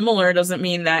it's similar doesn't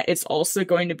mean that it's also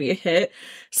going to be a hit.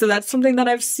 So that's something that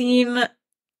I've seen,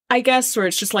 I guess, where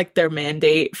it's just like their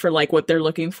mandate for like what they're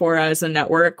looking for as a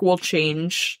network will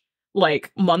change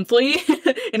like monthly.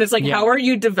 And it's like, how are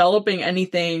you developing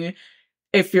anything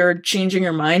if you're changing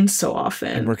your mind so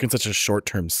often? And working such a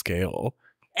short-term scale.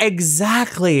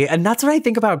 Exactly. And that's what I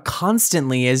think about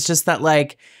constantly, is just that,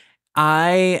 like,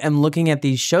 I am looking at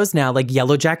these shows now, like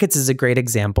Yellow Jackets is a great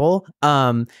example.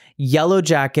 Yellow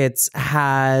Jackets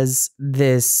has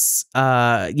this,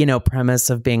 premise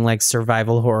of being like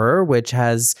survival horror, which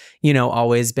has,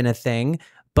 always been a thing.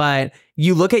 But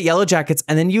you look at Yellow Jackets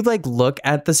and then you like look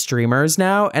at the streamers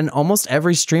now, and almost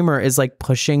every streamer is like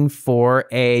pushing for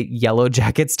a Yellow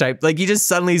Jackets type. Like you just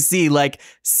suddenly see like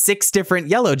 6 different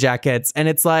Yellow Jackets, and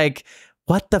it's like,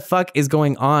 what the fuck is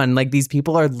going on? Like these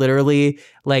people are literally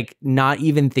like not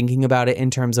even thinking about it in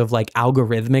terms of like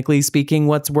algorithmically speaking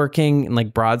what's working in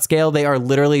like broad scale. They are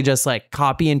literally just like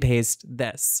copy and paste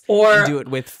this and do it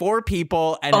with 4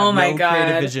 people and have no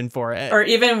creative vision for it. Or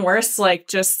even worse, like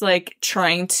just like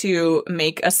trying to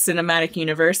make a cinematic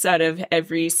universe out of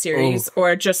every series,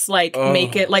 or just like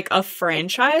make it like a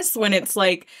franchise, when it's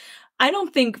like, I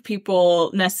don't think people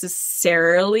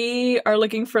necessarily are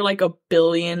looking for like a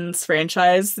Billions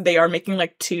franchise. They are making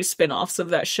like 2 spin-offs of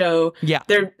that show. Yeah.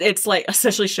 It's like,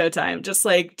 especially Showtime,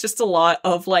 just a lot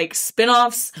of like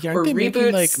spin-offs or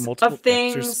reboots like multiple of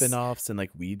things. Extra spin-offs and like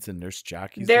Weeds and Nurse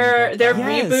Jackie's. They're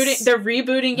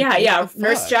rebooting. Yeah.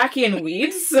 Nurse Jackie and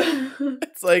Weeds.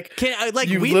 It's like,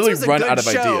 you Weeds literally was a run good out of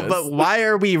show, ideas. But why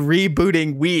are we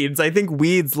rebooting Weeds? I think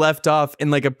Weeds left off in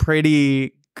like a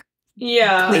pretty...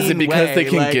 Is it because they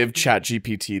can give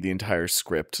ChatGPT the entire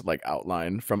script like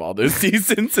outline from all those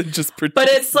seasons and just pretend? But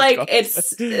it's like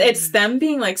it's them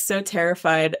being like so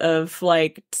terrified of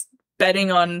like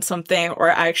betting on something or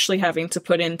actually having to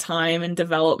put in time and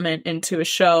development into a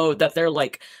show that they're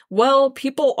like, well,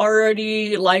 people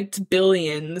already liked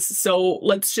Billions, so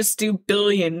let's just do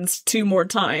Billions 2 more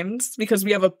times because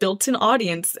we have a built-in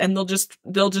audience, and they'll just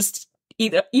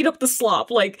eat up the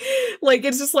slop. Like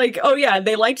it's just like, oh yeah,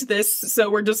 they liked this, so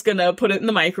we're just gonna put it in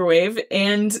the microwave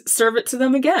and serve it to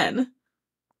them again.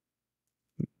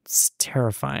 It's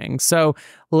terrifying. So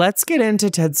let's get into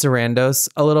Ted Sarandos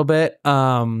a little bit.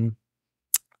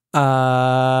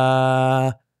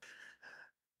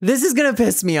 This is going to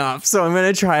piss me off, so I'm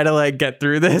going to try to like get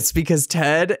through this, because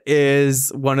Ted is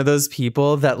one of those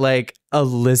people that like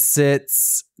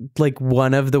elicits like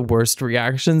one of the worst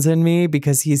reactions in me,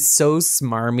 because he's so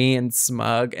smarmy and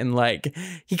smug, and like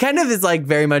he kind of is like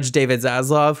very much David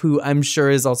Zaslav, who I'm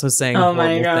sure is also saying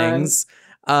horrible things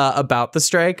about the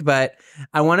strike. But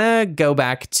I want to go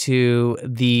back to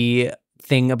the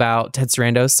thing about Ted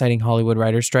Sarandos citing Hollywood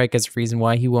writer strike as a reason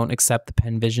why he won't accept the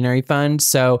Penn Visionary Fund.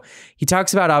 So he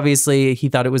talks about, obviously, he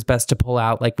thought it was best to pull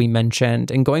out, like we mentioned.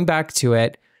 And going back to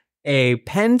it, a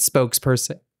Penn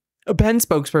spokesperson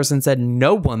said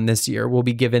no one this year will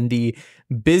be given the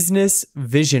Business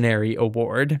Visionary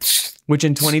Award, which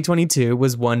in 2022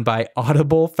 was won by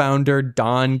Audible founder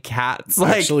Don Katz.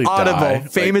 Like Audible,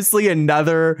 famously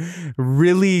another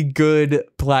really good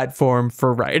platform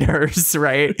for writers,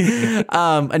 right?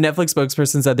 A Netflix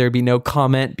spokesperson said there'd be no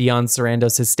comment beyond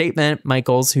Sarandos' statement.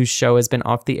 Michaels, whose show has been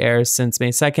off the air since May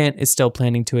 2nd, is still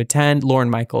planning to attend. Lauren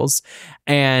Michaels.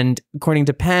 And according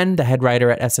to Penn, the head writer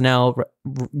at SNL,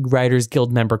 Writers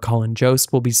Guild member Colin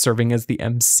Jost will be serving as the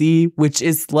MC, which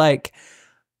is like,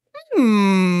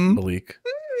 Malik.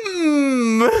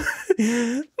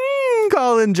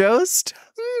 Colin Jost.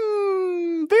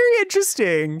 Very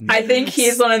interesting. I think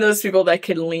he's one of those people that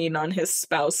could lean on his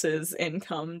spouse's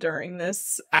income during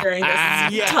this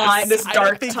time, this dark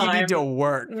time. I think you need to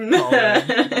work.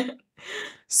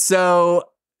 So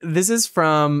this is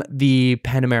from the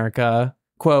Penn America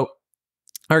quote.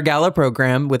 Our gala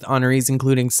program, with honorees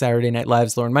including Saturday Night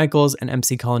Live's Lauren Michaels and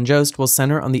MC Colin Jost, will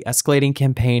center on the escalating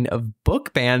campaign of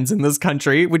book bans in this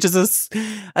country, which is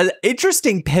an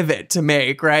interesting pivot to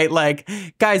make, right? Like,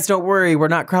 guys, don't worry, we're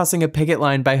not crossing a picket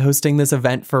line by hosting this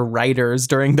event for writers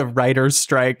during the writers'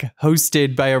 strike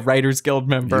hosted by a Writers Guild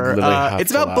member.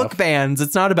 It's about book bans.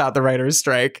 It's not about the writers'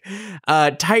 strike.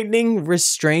 Tightening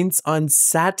restraints on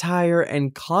satire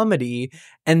and comedy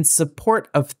and support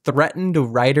of threatened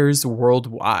writers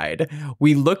worldwide.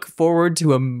 We look forward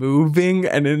to a moving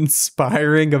and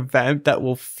inspiring event that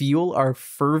will fuel our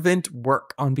fervent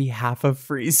work on behalf of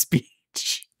free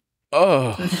speech.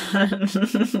 Oh,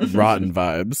 rotten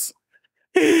vibes.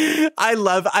 I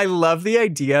love the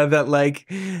idea that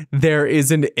like there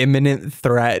is an imminent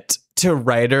threat to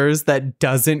writers that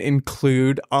doesn't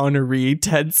include honoree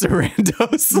Ted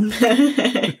Sarandos.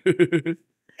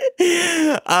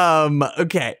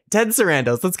 Okay, Ted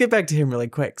Sarandos. Let's get back to him really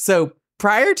quick. So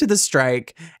prior to the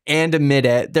strike and amid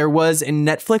it, there was a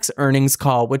Netflix earnings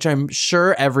call, which I'm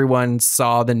sure everyone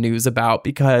saw the news about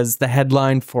because the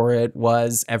headline for it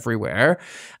was everywhere.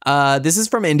 This is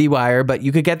from IndieWire, but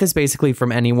you could get this basically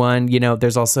from anyone. You know,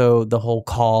 there's also the whole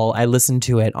call. I listened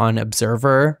to it on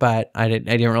Observer, but I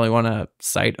didn't really want to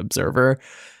cite Observer.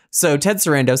 So Ted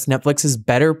Sarandos, Netflix is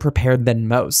better prepared than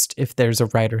most if there's a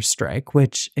writer's strike,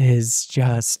 which is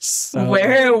just so...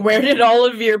 Where did all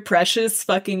of your precious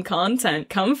fucking content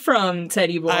come from,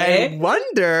 Teddy boy? I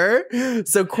wonder.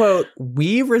 So, quote,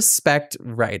 we respect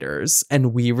writers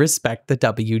and we respect the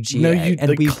WGA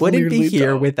and we wouldn't be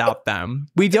here without them.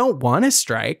 We don't want to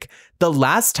strike. The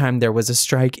last time there was a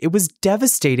strike, it was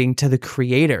devastating to the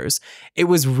creators. It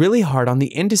was really hard on the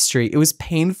industry. It was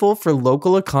painful for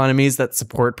local economies that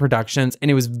support productions, and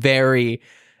it was very,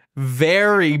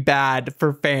 very bad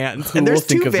for fans. Who and there's will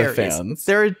think two of the varies. fans?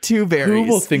 There are two varies.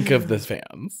 Who will think of the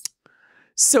fans?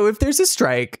 So if there's a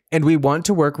strike and we want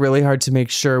to work really hard to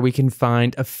make sure we can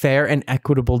find a fair and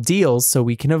equitable deal so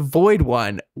we can avoid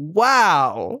one.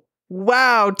 Wow,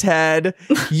 Ted,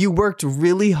 you worked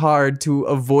really hard to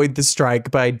avoid the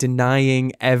strike by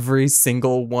denying every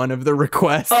single one of the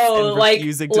requests and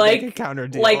refusing to make a counter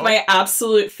deal. Like my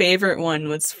absolute favorite one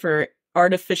was for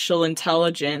artificial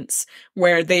intelligence,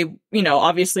 where they, you know,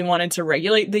 obviously wanted to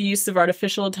regulate the use of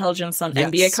artificial intelligence on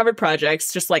NBA covered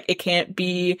projects. Just like it can't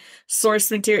be source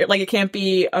material, like it can't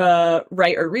be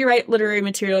write or rewrite literary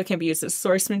material. It can't be used as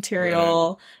source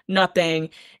material, nothing.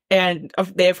 And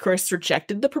they, of course,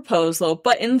 rejected the proposal.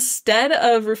 But instead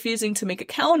of refusing to make a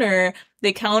counter,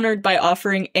 they countered by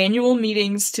offering annual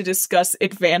meetings to discuss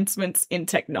advancements in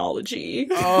technology.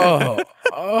 Okay.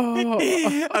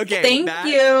 Thank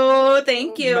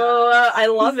you. I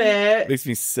love it. Makes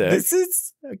me sick. This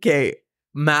is okay.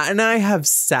 Matt and I have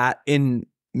sat in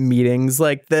meetings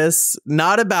like this,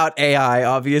 not about AI,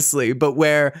 obviously, but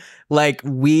where like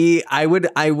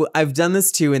I've done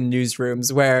this too in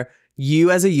newsrooms where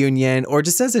you as a union or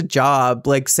just as a job,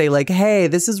 like say like, hey,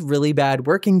 this is really bad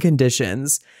working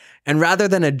conditions. And rather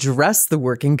than address the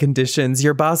working conditions,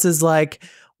 your boss is like,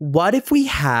 what if we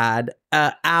had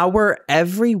an hour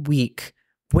every week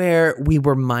where we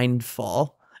were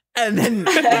mindful? And then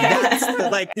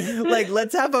that's like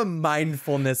let's have a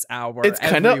mindfulness hour. It's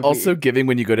kind of also giving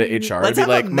when you go to HR. Let's have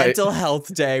like a mental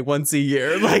health day once a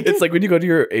year. Like it's like when you go to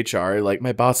your HR, like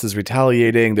my boss is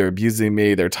retaliating, they're abusing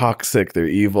me, they're toxic, they're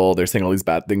evil, they're saying all these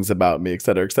bad things about me, et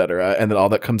cetera, et cetera. And then all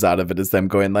that comes out of it is them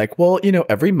going like, well, you know,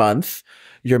 every month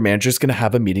your manager's going to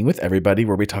have a meeting with everybody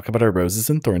where we talk about our roses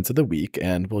and thorns of the week,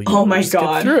 and we'll just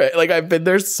get through it. Like I've been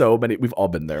there so many. We've all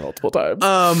been there multiple times.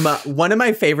 One of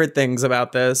my favorite things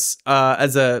about this,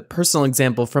 as a personal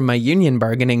example from my union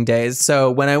bargaining days.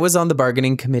 So when I was on the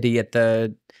bargaining committee at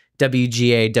the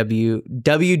WGAE,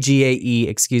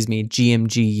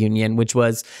 GMG union, which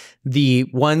was the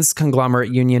once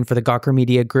conglomerate union for the Gawker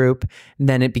Media Group. And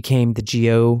then it became the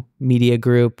GO Media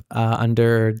Group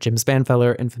under Jim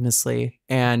Spanfeller, infamously.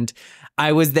 And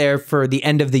I was there for the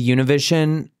end of the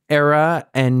Univision era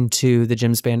and to the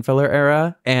Jim Spanfeller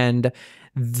era. And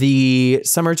the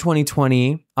summer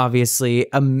 2020, obviously,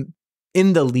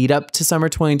 in the lead up to summer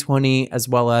 2020, as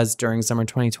well as during summer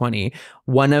 2020,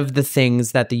 one of the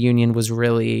things that the union was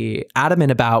really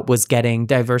adamant about was getting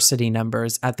diversity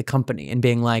numbers at the company and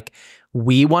being like,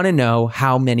 we want to know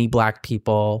how many Black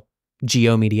people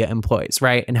GO Media employs,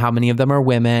 right? And how many of them are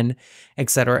women, et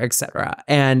cetera, et cetera.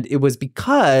 And it was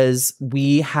because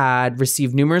we had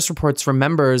received numerous reports from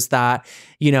members that,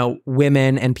 you know,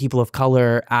 women and people of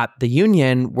color at the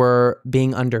union were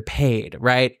being underpaid,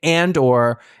 right? And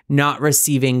or not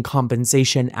receiving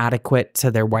compensation adequate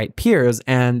to their white peers.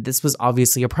 And this was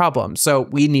obviously a problem. So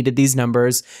we needed these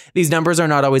numbers. These numbers are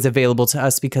not always available to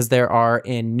us because there are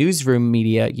in newsroom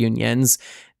media unions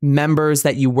members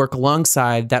that you work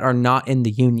alongside that are not in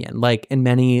the union, like in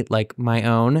many, like my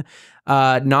own,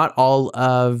 not all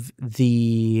of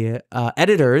the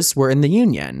editors were in the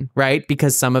union, right?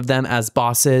 Because some of them as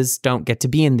bosses don't get to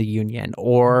be in the union,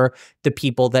 or the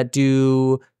people that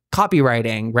do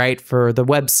copywriting, right, for the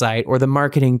website, or the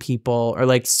marketing people, or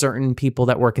like certain people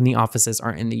that work in the offices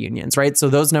aren't in the unions, right? So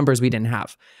those numbers we didn't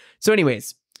have. So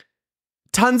anyways,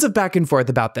 tons of back and forth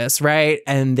about this, right?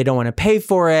 And they don't want to pay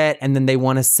for it. And then they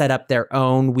want to set up their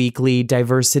own weekly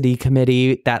diversity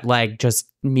committee that like just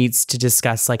meets to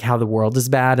discuss like how the world is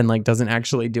bad and like doesn't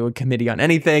actually do a committee on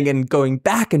anything, and going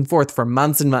back and forth for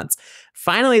months and months.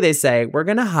 Finally, they say, we're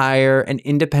going to hire an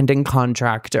independent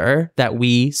contractor that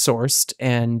we sourced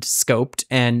and scoped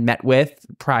and met with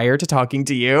prior to talking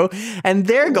to you. And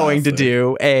they're going to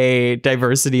do a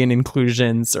diversity and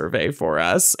inclusion survey for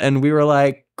us. And we were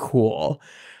like, cool.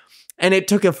 And it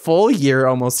took a full year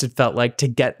almost, it felt like, to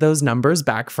get those numbers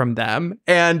back from them.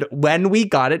 And when we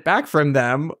got it back from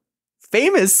them,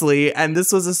 famously, and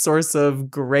this was a source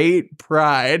of great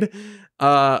pride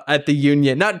at the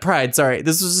union, not pride, sorry.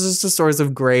 This was just a source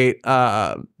of great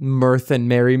mirth and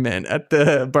merriment at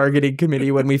the bargaining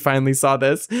committee when we finally saw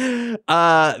this.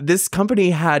 This company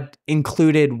had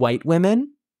included white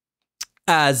women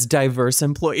as diverse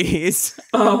employees.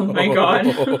 Oh my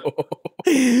God.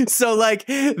 So like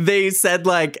they said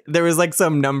like there was like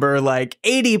some number like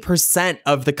 80%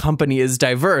 of the company is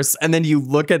diverse, and then you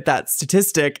look at that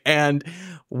statistic and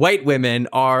white women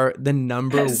are the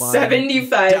number one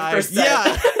 75%.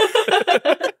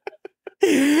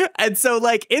 Yeah. And so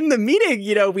like in the meeting,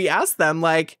 you know, we asked them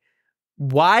like,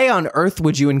 why on earth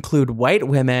would you include white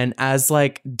women as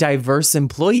like diverse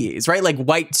employees, right? Like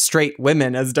white straight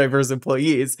women as diverse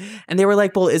employees. And they were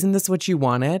like, well, isn't this what you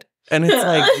wanted? And it's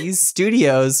like these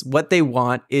studios, what they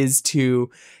want is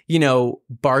to, you know,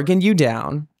 bargain you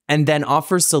down and then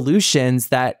offer solutions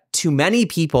that to many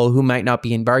people who might not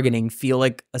be in bargaining feel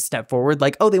like a step forward.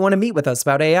 Like, oh, they want to meet with us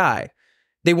about AI.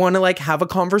 They want to like have a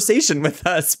conversation with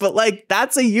us, but like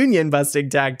that's a union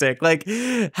busting tactic. Like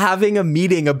having a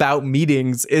meeting about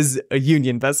meetings is a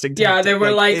union busting tactic. Yeah, they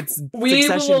were like it's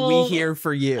Succession, we here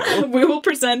for you. We will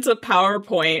present a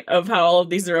PowerPoint of how all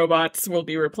of these robots will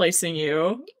be replacing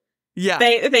you. Yeah.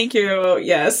 Thank you.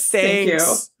 Yes.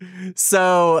 Thanks. Thank you.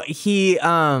 So he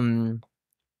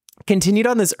continued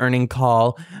on this earning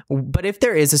call, but if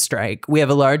there is a strike, we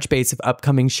have a large base of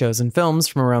upcoming shows and films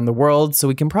from around the world, so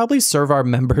we can probably serve our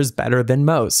members better than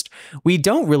most. We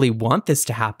don't really want this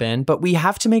to happen, but we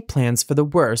have to make plans for the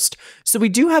worst. So we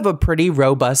do have a pretty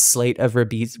robust slate of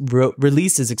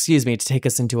releases, to take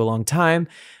us into a long time.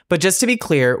 But just to be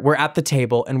clear, we're at the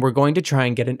table and we're going to try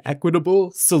and get an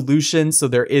equitable solution so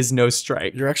there is no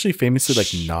strike. You're actually famously like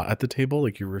not at the table,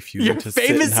 like you're refusing to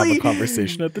sit and have a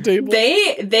conversation at the table.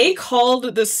 They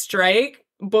called the strike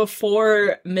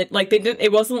before like they didn't.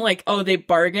 It wasn't like, oh, they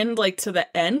bargained like to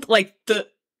the end. Like the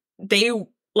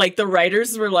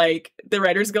writers were like, the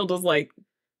Writers Guild was like,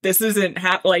 this isn't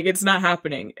like it's not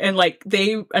happening, and like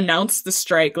they announced the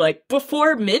strike like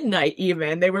before midnight.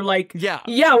 Even they were like, yeah,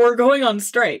 we're going on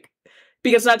strike,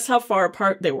 because that's how far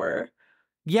apart they were.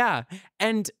 Yeah,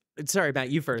 and sorry,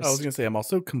 Matt, you first. I was gonna say I'm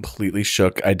also completely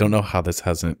shook. I don't know how this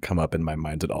hasn't come up in my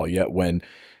mind at all yet. When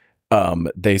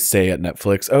they say at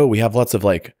Netflix, oh, we have lots of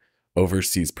like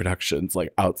overseas productions,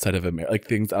 like outside of America, like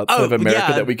things outside of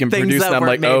America that we can produce. And I'm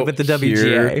like, oh, with the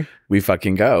WGA. Here we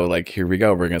fucking go. Like, here we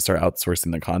go. We're going to start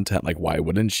outsourcing the content. Like, why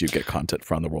wouldn't you get content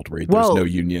from the world where there's no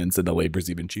unions and the labor's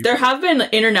even cheaper? There have been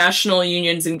international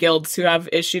unions and guilds who have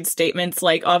issued statements.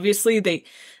 Like, obviously, they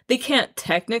can't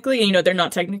technically, you know, they're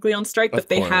not technically on strike, but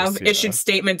they have issued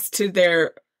statements to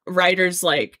their writers,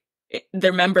 like,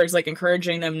 their members, like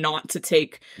encouraging them not to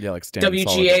take like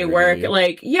WGA work.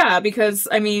 Like, yeah, because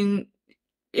I mean,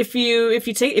 if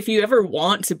you ever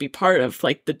want to be part of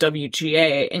like the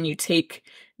WGA and you take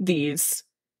these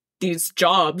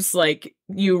jobs, like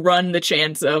you run the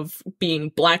chance of being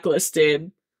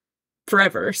blacklisted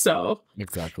forever. So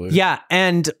exactly. Yeah.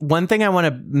 And one thing I want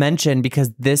to mention,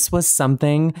 because this was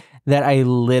something that I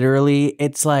literally,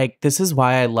 it's like, this is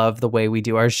why I love the way we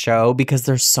do our show, because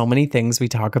there's so many things we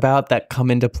talk about that come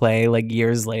into play like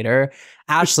years later.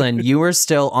 Ashlyn, you were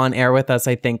still on air with us,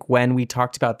 I think, when we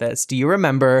talked about this. Do you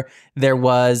remember there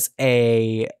was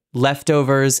a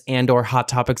Leftovers and/or Hot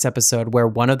Topics episode where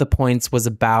one of the points was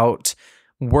about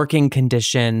working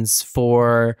conditions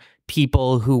for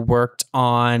people who worked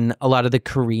on a lot of the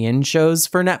Korean shows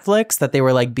for Netflix, that they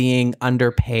were like being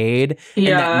underpaid and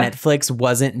that Netflix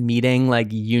wasn't meeting like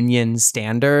union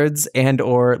standards and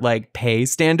or like pay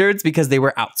standards because they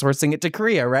were outsourcing it to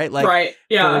Korea, right? Like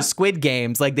for Squid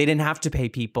Games, like they didn't have to pay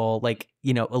people like,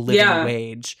 you know, a living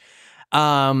wage.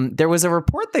 There was a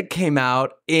report that came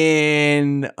out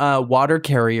in Water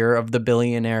Carrier of the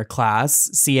billionaire class,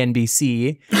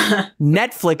 CNBC.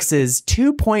 Netflix's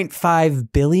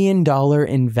 $2.5 billion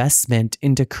investment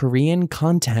into Korean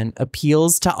content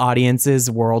appeals to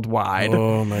audiences worldwide.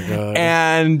 Oh my God.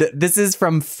 And this is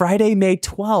from Friday, May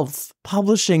 12th,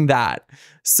 publishing that.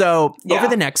 So over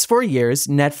the next 4 years,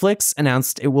 Netflix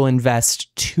announced it will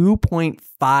invest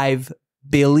 $2.5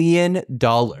 billion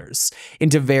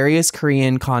into various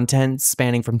Korean content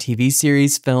spanning from TV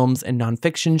series, films, and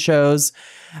nonfiction shows.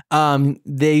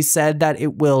 They said that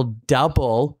it will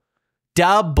double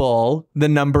the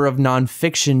number of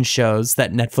nonfiction shows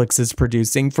that Netflix is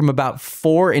producing from about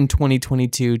 4 in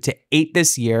 2022 to 8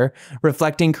 this year,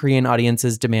 reflecting Korean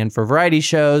audiences' demand for variety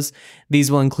shows.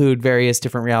 These will include various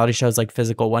different reality shows like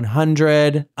Physical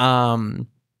 100.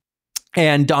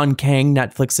 And Don Kang,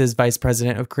 Netflix's vice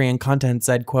president of Korean content,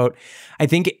 said, quote, "I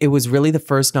think it was really the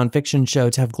first nonfiction show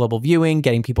to have global viewing,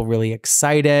 getting people really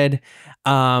excited."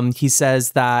 He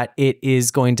says that it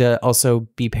is going to also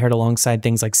be paired alongside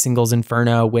things like Singles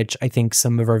Inferno, which I think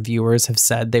some of our viewers have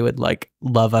said they would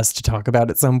love us to talk about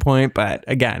at some point. But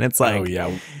again, it's like,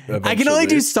 I can only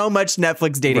do so much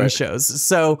Netflix dating shows.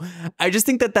 So I just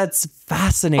think that that's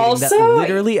fascinating. Also, that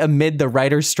literally amid the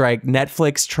writer's strike,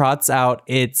 Netflix trots out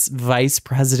its vice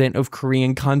president of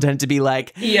Korean content to be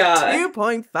like,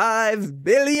 $2.5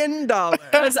 billion.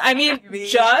 Because I mean,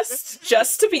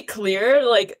 just to be clear,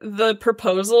 like the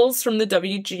proposals from the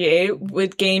WGA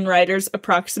would gain writers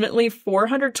approximately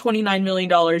 $429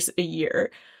 million a year.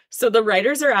 So the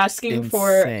writers are asking for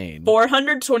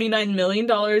 $429 million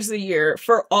a year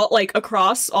for all, like,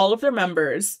 across all of their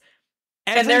members.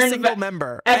 Every single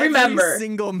member.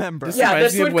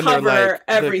 This would cover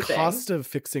everything. The cost of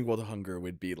fixing world hunger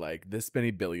would be like this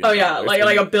many billion. Oh yeah, like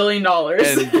 $1 billion.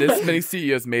 And this many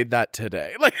CEOs made that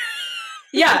today. Like,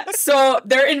 yeah, so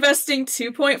they're investing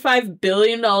 $2.5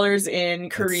 billion in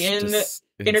Korean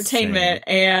entertainment,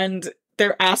 and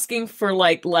they're asking for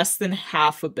like less than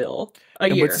half a bill a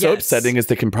year. What's so upsetting is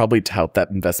they can probably tout that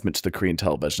investment to the Korean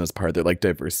television as part of their like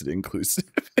diversity inclusive.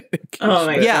 Oh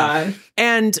my God.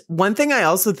 And one thing I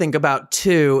also think about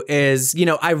too is, you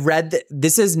know, I read that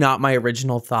this is not my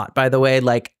original thought, by the way.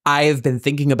 Like, I've been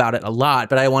thinking about it a lot,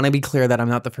 but I want to be clear that I'm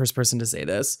not the first person to say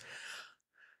this.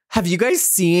 Have you guys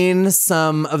seen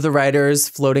some of the writers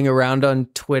floating around on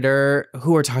Twitter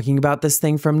who are talking about this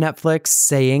thing from Netflix,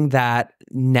 saying that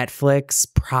Netflix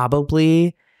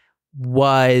probably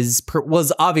was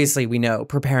obviously, we know,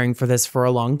 preparing for this for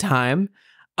a long time,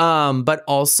 but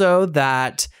also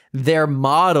that their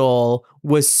model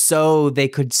was so they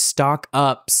could stock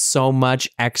up so much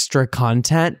extra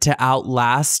content to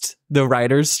outlast the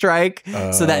writer's strike,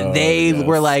 so that they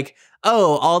were like,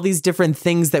 oh, all these different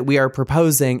things that we are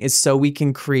proposing is so we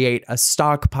can create a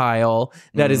stockpile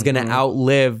that is going to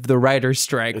outlive the writer's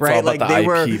strike, it's right? all about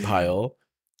the IP pile.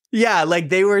 Yeah, like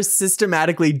they were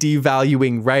systematically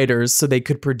devaluing writers so they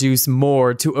could produce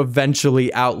more to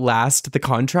eventually outlast the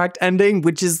contract ending,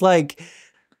 which is like,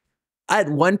 at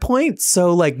one point,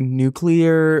 so like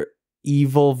nuclear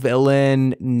evil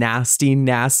villain,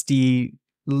 nasty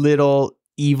little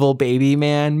evil baby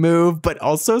man move, but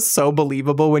also so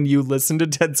believable when you listen to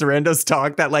Ted Sarandos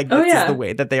talk that like this is the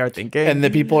way that they are thinking. And the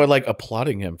people are like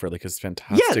applauding him for like his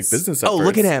fantastic business efforts. Oh,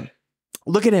 look at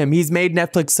him. He's made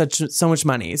Netflix so much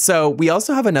money. So we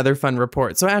also have another fun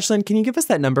report. So Ashlyn, can you give us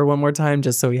that number one more time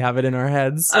just so we have it in our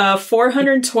heads?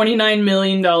 $429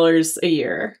 million a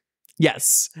year.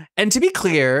 Yes. And to be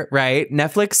clear, right,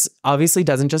 Netflix obviously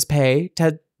doesn't just pay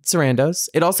Ted Sarandos.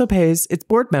 It also pays its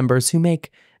board members who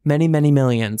make many, many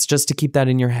millions, just to keep that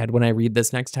in your head when I read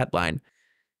this next headline.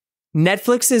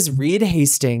 Netflix's Reed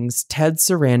Hastings, Ted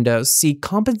Sarandos see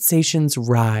compensations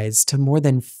rise to more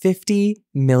than $50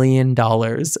 million in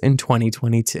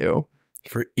 2022.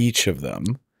 For each of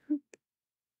them.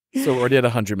 So we're already at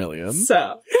 100 million.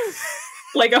 So,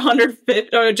 like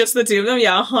 150, or just the two of them?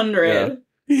 Yeah, 100. Yeah.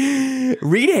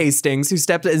 Reed Hastings, who is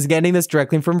getting this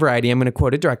directly from Variety, I'm going to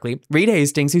quote it directly. Reed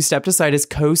Hastings, who stepped aside as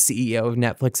co-CEO of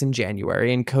Netflix in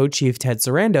January, and co-chief Ted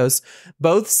Sarandos,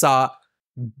 both saw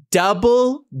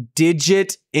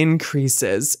double-digit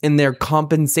increases in their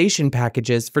compensation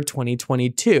packages for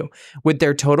 2022, with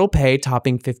their total pay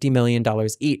topping $50 million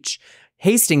each.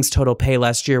 Hastings' total pay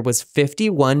last year was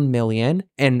 $51 million,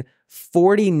 and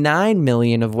 $49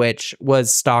 million of which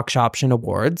was stock option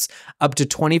awards, up to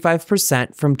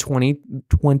 25% from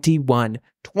 2021.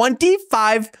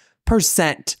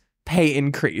 25% pay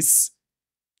increase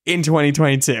in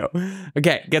 2022.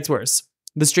 Okay, gets worse.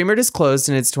 The streamer disclosed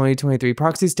in its 2023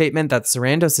 proxy statement that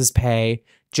Sarandos' pay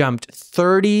jumped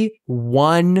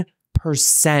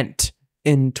 31%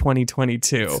 in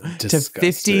 2022 to disgusting.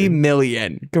 50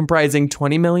 million, comprising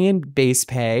 20 million base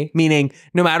pay, meaning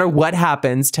no matter what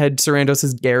happens, Ted Sarandos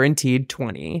is guaranteed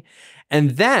 20,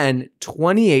 and then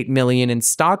 28 million in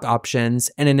stock options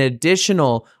and an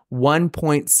additional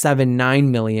 1.79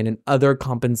 million in other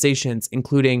compensations,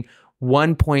 including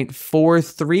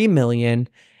 1.43 million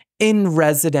in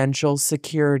residential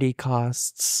security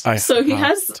costs. So he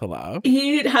has to laugh.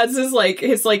 He has his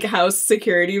house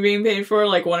security being paid for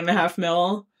like $1.5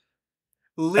 million.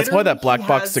 That's why that black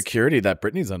box security that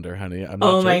Britney's under, honey. I'm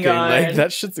not Oh my joking. God. Like,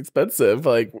 that shit's expensive.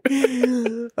 Like,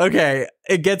 okay,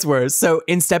 it gets worse. So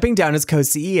in stepping down as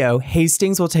co-CEO,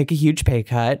 Hastings will take a huge pay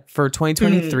cut for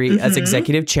 2023 as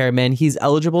executive chairman. He's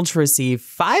eligible to receive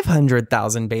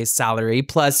 $500,000 base salary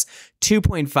plus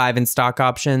 2.5 in stock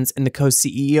options. In the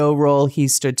co-CEO role, he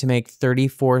stood to make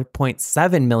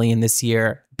 $34.7 million this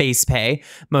year base pay,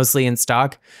 mostly in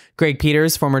stock. Greg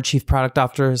Peters, former chief product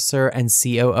officer and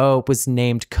COO, was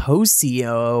named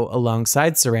co-COO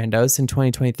alongside Sarandos in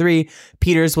 2023.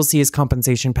 Peters will see his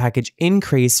compensation package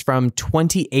increase from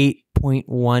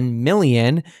 $28.1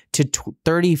 million to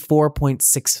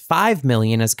 $34.65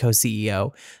 million as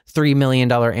co-CEO, $3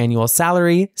 million annual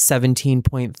salary,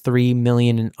 $17.3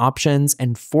 million in options,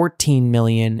 and $14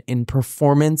 million in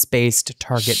performance-based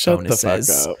target bonuses.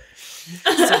 The fuck up.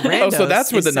 Sarandos so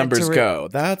that's where the is set numbers to go.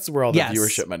 That's where all the Yes.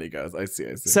 viewership money goes. I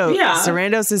see. So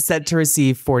Sarandos is set to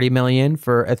receive $40 million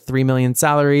for a $3 million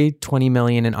salary, $20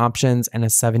 million in options, and a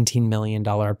 $17 million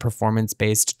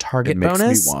performance-based target it makes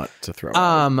bonus. me want to throw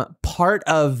up. Part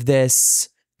of this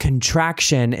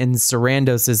contraction in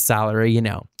Sarandos's salary,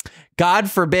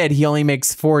 God forbid he only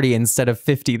makes 40 instead of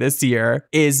 50 this year,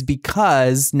 is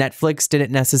because Netflix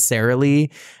didn't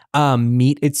necessarily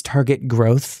meet its target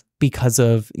growth because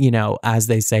of, as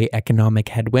they say, economic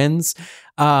headwinds.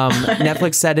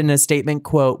 Netflix said in a statement,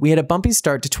 quote, "We had a bumpy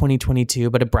start to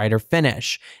 2022, but a brighter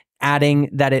finish," adding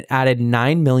that it added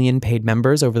 9 million paid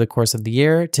members over the course of the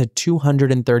year to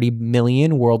 230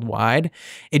 million worldwide.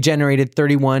 It generated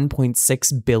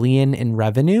 31.6 billion in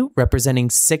revenue, representing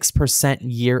 6%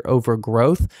 year-over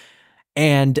growth.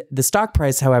 And the stock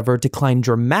price, however, declined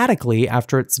dramatically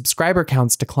after its subscriber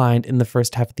counts declined in the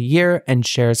first half of the year, and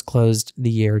shares closed the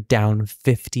year down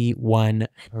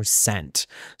 51%.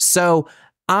 So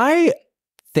I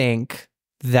think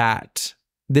that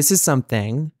this is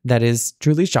something that is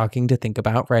truly shocking to think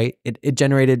about, right? It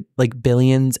generated like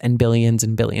billions and billions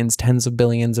and billions, tens of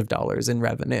billions of dollars in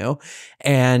revenue.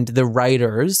 And the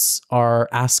writers are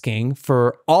asking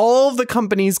for all of the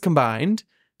companies combined,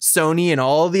 Sony and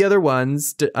all the other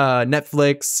ones,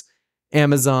 Netflix,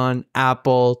 Amazon,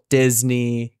 Apple,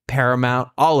 Disney, Paramount,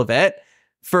 all of it,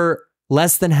 for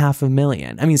less than $500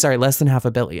 million,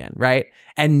 right?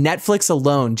 And Netflix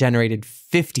alone generated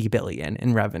 50 billion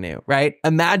in revenue, right?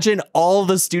 Imagine all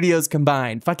the studios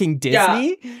combined. Fucking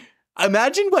Disney. Yeah.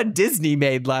 Imagine what Disney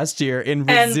made last year in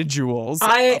residuals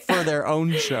for their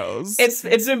own shows. It's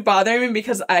been bothering me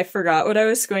because I forgot what I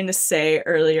was going to say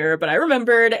earlier, but I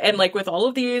remembered, and like with all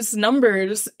of these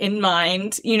numbers in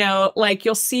mind,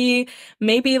 you'll see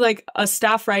maybe like a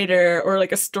staff writer or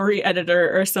like a story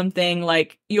editor or something,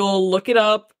 like you'll look it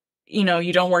up,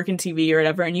 you don't work in TV or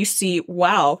whatever, and you see,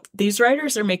 wow, these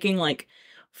writers are making like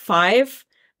 $5,000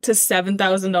 to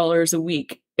 $7,000 a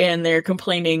week. And they're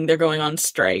complaining they're going on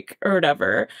strike or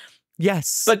whatever.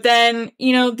 Yes. But then,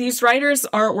 these writers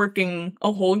aren't working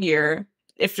a whole year.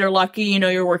 If you're lucky,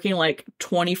 you're working like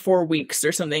 24 weeks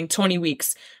or something, 20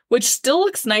 weeks, which still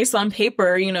looks nice on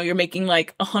paper. You're making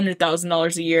like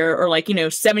 $100,000 a year or like,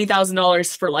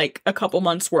 $70,000 for like a couple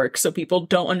months work. So people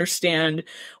don't understand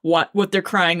what they're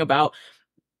crying about.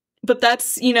 But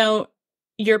that's,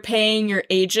 you're paying your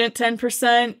agent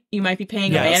 10%. You might be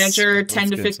paying a manager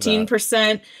 10 to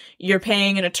 15%. You're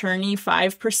paying an attorney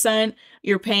 5%.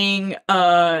 You're paying,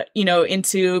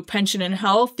 into pension and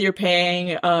health. You're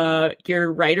paying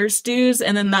your writer's dues.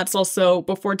 And then that's also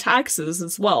before taxes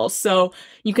as well. So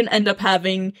you can end up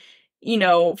having,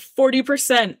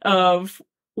 40% of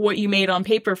what you made on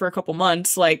paper for a couple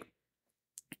months, like,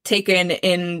 taken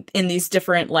in these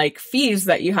different like fees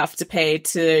that you have to pay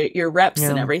to your reps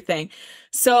and everything.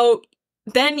 So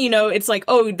then, it's like,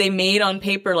 oh, they made on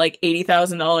paper like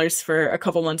 $80,000 for a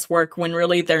couple months work when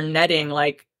really they're netting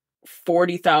like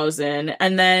 40,000.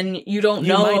 And then you don't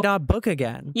know. You might not book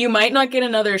again. You might not get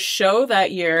another show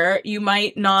that year.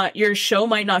 Your show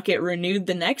might not get renewed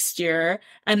the next year.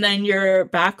 And then you're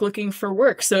back looking for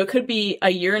work. So it could be a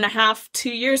year and a half,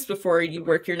 2 years before you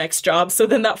work your next job. So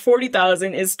then that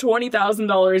 40,000 is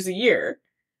 $20,000 a year.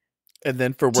 And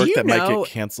then for work you that might know-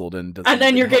 get canceled and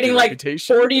then you're getting like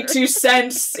reputation. 42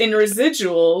 cents in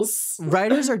residuals.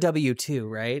 Writers are W-2,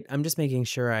 right? I'm just making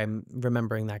sure I'm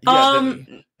remembering that. Yeah,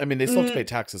 I mean, they still have to pay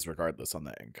taxes regardless on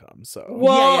that income. So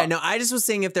Well- yeah. No, I just was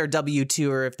saying if they're W-2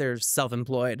 or if they're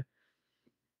self-employed.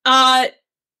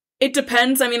 It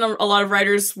depends. I mean, a lot of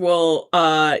writers will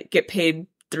get paid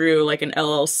through like an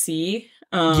LLC.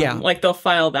 Like they'll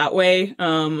file that way.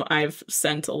 I've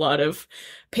sent a lot of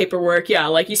paperwork. Yeah,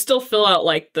 like you still fill out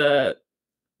like the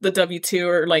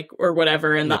W-2 or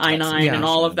whatever and the I-9 and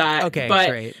all of that. Okay,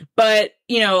 great. But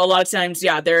you know, a lot of times,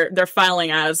 yeah, they're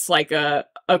filing as like a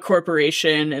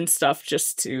corporation and stuff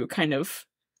just to kind of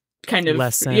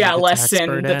lessen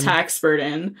the tax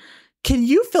burden. Can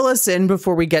you fill us in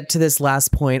before we get to this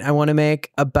last point I want to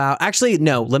make about... Actually,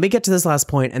 no, let me get to this last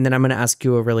point, and then I'm going to ask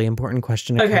you a really important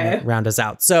question to kind of round us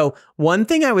out. So one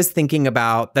thing I was thinking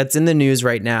about that's in the news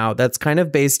right now that's kind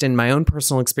of based in my own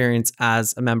personal experience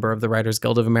as a member of the Writers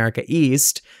Guild of America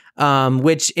East,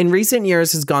 which in recent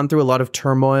years has gone through a lot of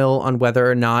turmoil on whether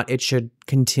or not it should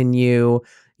continue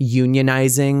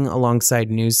unionizing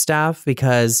alongside news staff,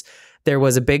 because there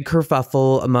was a big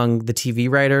kerfuffle among the TV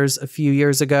writers a few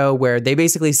years ago where they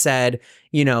basically said,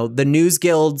 you know, the news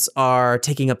guilds are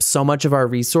taking up so much of our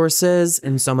resources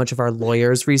and so much of our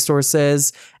lawyers'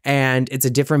 resources, and it's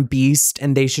a different beast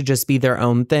and they should just be their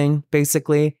own thing,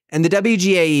 basically. And the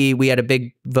WGAE, we had a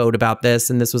big vote about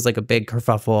this, and this was like a big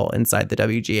kerfuffle inside the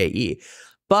WGAE.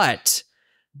 But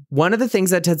one of the things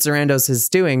that Ted Sarandos is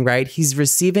doing, right, he's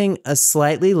receiving a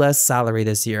slightly less salary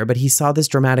this year, but he saw this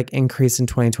dramatic increase in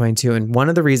 2022. And one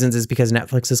of the reasons is because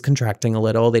Netflix is contracting a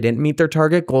little. They didn't meet their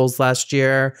target goals last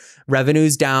year.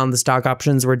 Revenue's down. The stock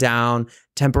options were down.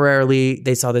 Temporarily,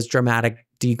 they saw this dramatic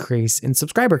decrease in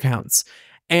subscriber counts.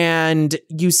 And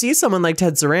you see someone like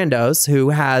Ted Sarandos, who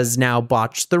has now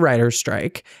botched the writer's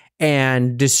strike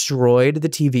and destroyed the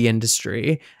TV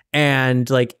industry and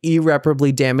like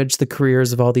irreparably damaged the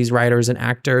careers of all these writers and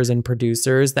actors and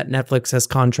producers that Netflix has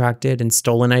contracted and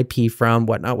stolen IP from,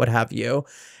 whatnot, what have you,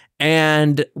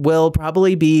 and will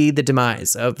probably be the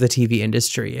demise of the TV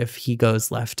industry if he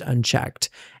goes left unchecked.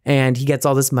 And he gets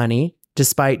all this money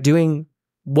despite doing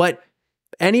what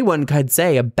anyone could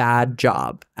say a bad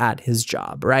job at his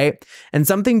job, right? And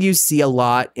something you see a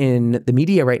lot in the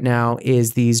media right now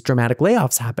is these dramatic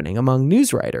layoffs happening among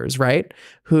news writers, right?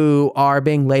 Who are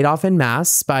being laid off en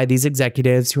masse by these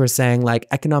executives who are saying like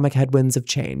economic headwinds have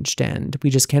changed and we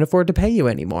just can't afford to pay you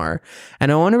anymore.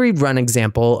 And I want to read one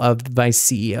example of Vice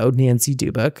CEO Nancy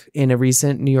Dubik in a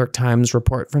recent New York Times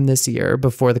report from this year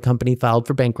before the company filed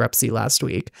for bankruptcy last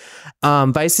week.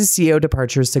 Vice's CEO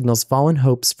departure signals fallen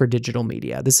hopes for digital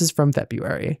media. This is from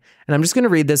February. And I'm just going to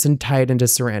read this and tie it into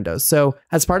Sarandos. So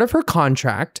as part of her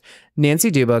contract,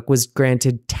 Nancy Dubik was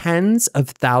granted tens of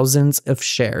thousands of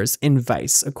shares in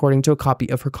Vice, according to a copy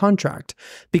of her contract.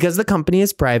 Because the company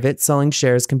is private, selling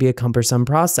shares can be a cumbersome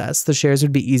process. The shares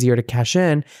would be easier to cash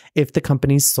in if the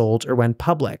company sold or went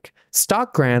public.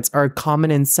 Stock grants are a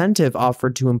common incentive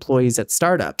offered to employees at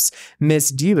startups.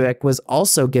 Ms. Dubik was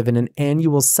also given an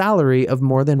annual salary of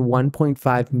more than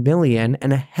 $1.5 million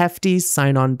and a hefty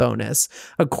sign-on bonus,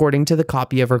 according to the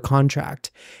copy of her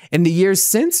contract. In the years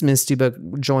since Ms.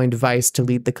 Dubik joined Vice to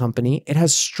lead the company, it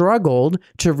has struggled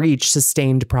to reach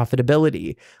sustained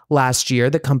profitability. Last year,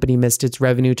 the company missed its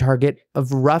revenue target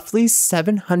of roughly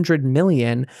 $700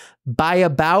 million by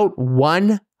about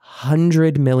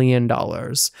 $100 million.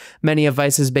 Many of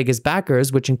Vice's biggest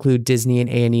backers, which include Disney and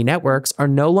A&E networks, are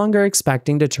no longer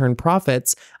expecting to turn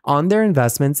profits on their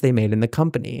investments they made in the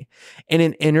company. In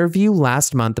an interview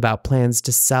last month about plans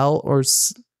to sell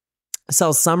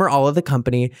some or all of the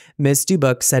company, Ms.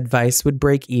 Dubik said Vice would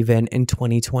break even in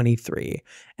 2023.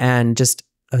 And just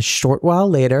a short while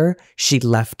later, she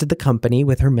left the company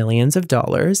with her millions of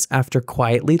dollars after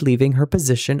quietly leaving her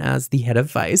position as the head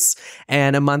of Vice.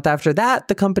 And a month after that,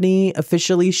 the company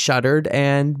officially shuttered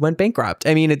and went bankrupt.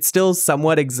 I mean, it still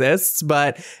somewhat exists,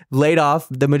 but laid off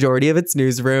the majority of its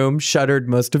newsroom, shuttered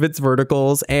most of its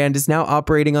verticals, and is now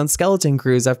operating on skeleton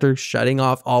crews after shutting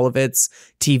off all of its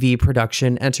TV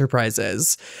production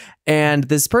enterprises. And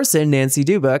this person, Nancy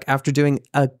Dubik, after doing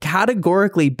a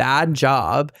categorically bad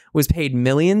job, was paid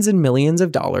millions and millions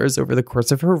of dollars over the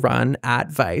course of her run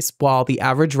at Vice, while the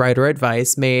average writer at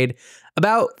Vice made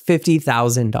about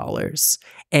 $50,000.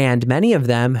 And many of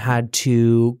them had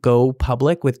to go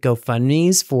public with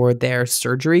GoFundMes for their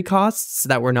surgery costs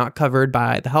that were not covered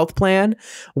by the health plan.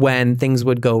 When things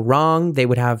would go wrong, they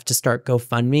would have to start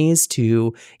GoFundMes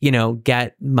to,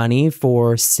 get money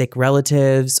for sick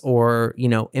relatives or,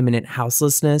 imminent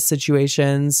houselessness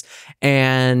situations.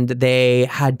 And they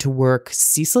had to work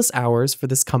ceaseless hours for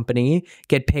this company,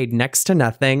 get paid next to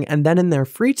nothing, and then in their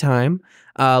free time,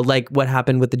 like what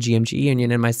happened with the GMG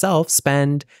union and myself,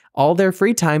 spend all their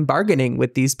free time bargaining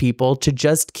with these people to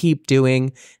just keep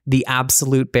doing the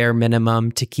absolute bare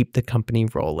minimum to keep the company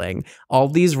rolling. All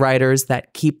these writers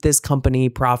that keep this company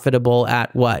profitable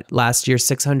at last year,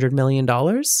 $600 million,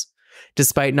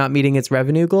 despite not meeting its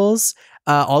revenue goals.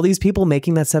 All these people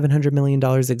making that $700 million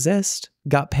exist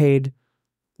got paid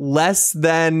less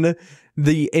than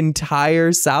the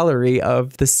entire salary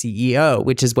of the CEO,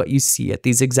 which is what you see at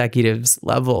these executives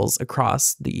levels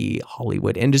across the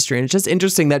Hollywood industry. And it's just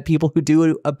interesting that people who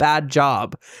do a bad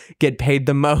job get paid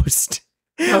the most.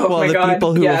 While the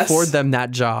people who afford them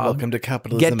that job Welcome to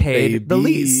capitalism, get paid baby. the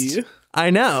least. I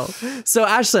know. So,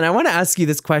 Ashlyn, I want to ask you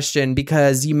this question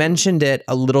because you mentioned it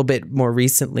a little bit more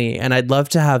recently, and I'd love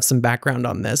to have some background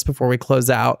on this before we close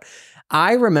out.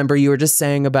 I remember you were just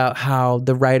saying about how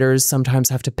the writers sometimes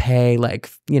have to pay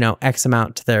X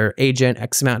amount to their agent,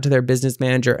 X amount to their business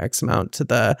manager, X amount to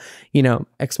the,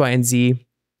 X, Y, and Z.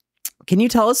 Can you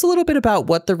tell us a little bit about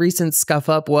what the recent scuff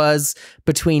up was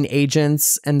between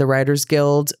agents and the Writers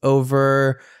Guild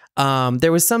over,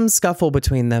 there was some scuffle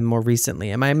between them more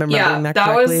recently. Am I remembering that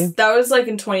correctly? That was like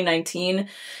in 2019.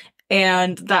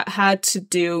 And that had to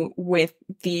do with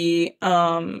the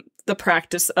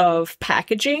practice of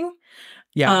packaging.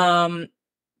 Yeah.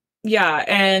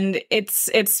 And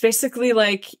it's basically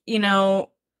like,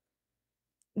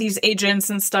 these agents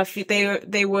and stuff,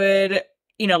 they would,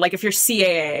 like if you're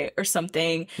CAA or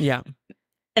something. Yeah.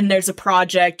 And there's a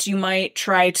project, you might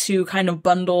try to kind of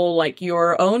bundle like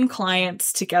your own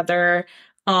clients together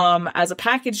as a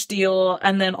package deal.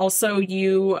 And then also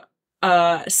you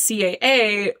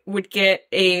CAA would get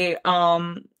a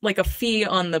fee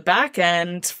on the back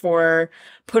end for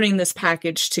putting this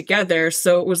package together.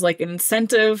 So it was like an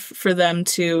incentive for them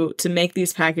to make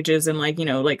these packages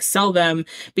and sell them,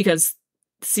 because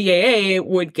CAA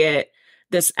would get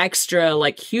this extra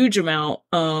huge amount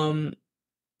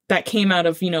that came out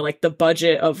of the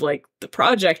budget of the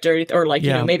project or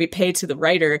maybe pay to the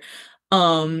writer.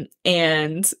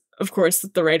 And of course,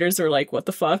 the writers are like, what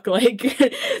the fuck?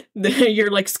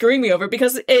 You're screwing me over,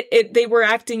 because they were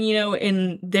acting,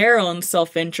 in their own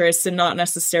self-interest and not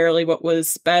necessarily what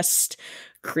was best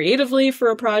creatively for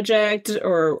a project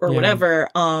or whatever.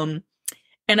 And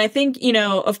I think,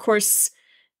 of course,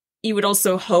 you would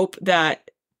also hope that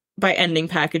by ending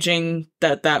packaging,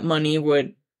 that money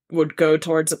would go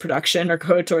towards the production or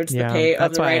go towards the pay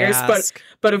of the writers.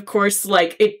 But of course,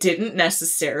 it didn't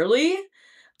necessarily.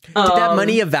 Did that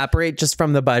money evaporate just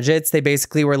from the budgets? They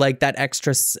basically were like that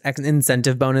extra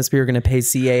incentive bonus we were going to pay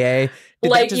CAA.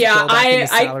 Did that just go back into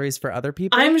salaries for other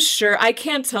people? I'm sure. I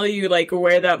can't tell you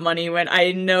where that money went.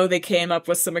 I know they came up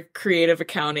with some creative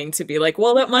accounting to be like,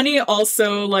 well, that money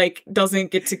also doesn't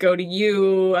get to go to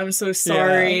you. I'm so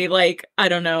sorry. Yeah. I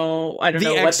don't know. I don't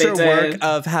know what they did. The extra work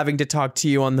of having to talk to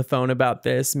you on the phone about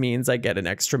this means I get an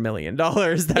extra $1 million that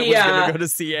was going to go to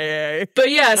CAA.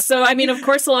 But yeah, so I mean, of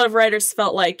course, a lot of writers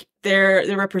felt like their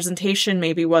representation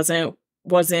maybe wasn't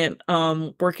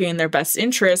working in their best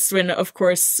interest, when of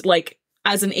course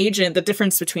as an agent, the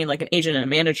difference between an agent and a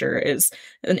manager is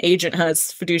an agent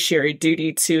has fiduciary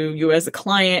duty to you as a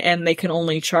client, and they can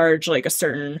only charge a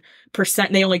certain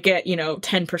percent. They only get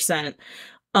 10%.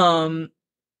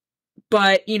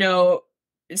 But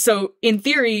so in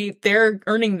theory they're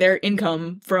earning their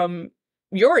income from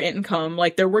your income,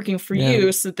 they're working for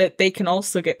you so that they can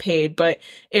also get paid. But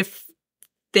if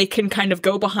they can kind of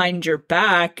go behind your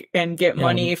back and get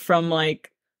money from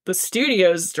the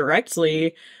studios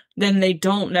directly, then they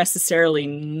don't necessarily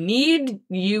need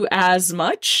you as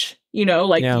much,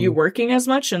 you working as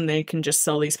much, and they can just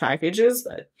sell these packages.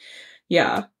 But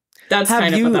yeah, that's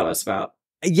kind of what that was about.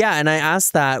 Yeah, and I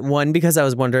asked that, one, because I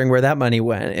was wondering where that money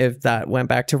went, if that went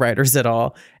back to writers at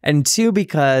all. And two,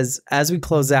 because as we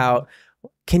close out,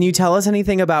 can you tell us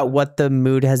anything about what the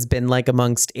mood has been like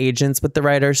amongst agents with the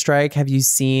writer strike? Have you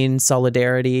seen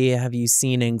solidarity? Have you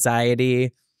seen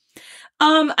anxiety?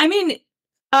 I mean,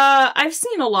 I've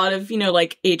seen a lot of,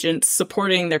 agents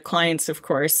supporting their clients, of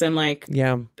course, and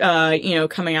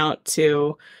coming out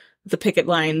to the picket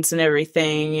lines and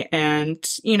everything. And,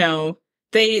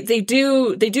 they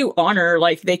do honor,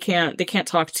 they can't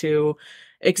talk to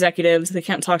executives. They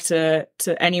can't talk to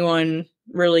anyone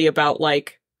really about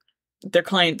their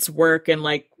clients' work and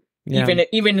like Yeah.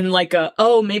 even in like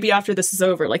maybe after this is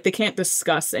over, like they can't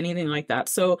discuss anything like that.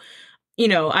 So, you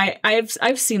know,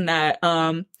 I've seen that.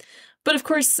 But of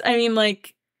course, I mean,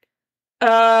 like,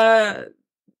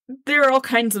 there are all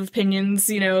kinds of opinions,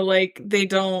 you know, like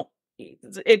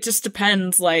it just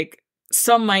depends. Like,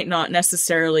 some might not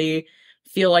necessarily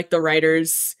feel like the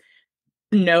writers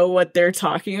know what they're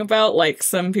talking about. Like,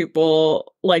 some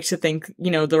people like to think,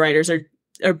 you know, the writers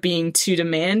are being too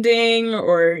demanding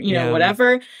or, you know,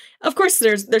 whatever. Of course,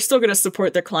 they're still going to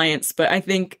support their clients, but I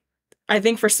think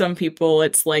for some people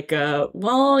it's like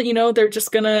well, you know, they're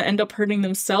just going to end up hurting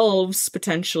themselves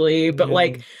potentially, but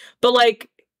like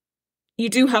you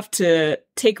do have to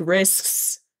take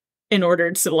risks in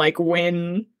order to like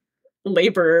win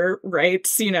labor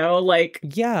rights, you know, like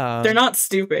they're not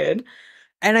stupid.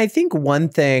 And I think one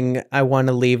thing I want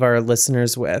to leave our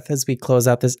listeners with as we close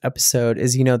out this episode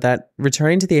is, you know, that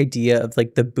returning to the idea of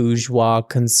like the bourgeois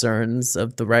concerns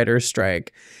of the writer's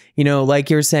strike, you know, like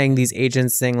you're saying, these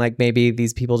agents saying like maybe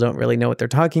these people don't really know what they're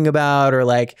talking about, or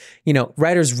like, you know,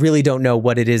 writers really don't know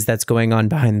what it is that's going on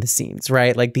behind the scenes,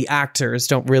 right? Like the actors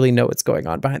don't really know what's going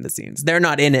on behind the scenes. They're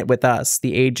not in it with us,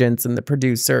 the agents and the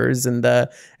producers and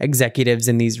the executives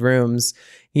in these rooms,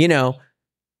 you know.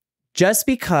 Just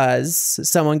because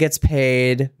someone gets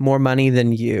paid more money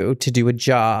than you to do a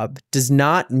job does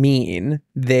not mean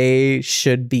they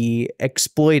should be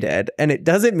exploited. And it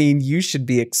doesn't mean you should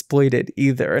be exploited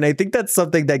either. And I think that's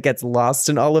something that gets lost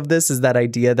in all of this, is that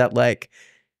idea that like,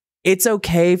 it's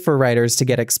okay for writers to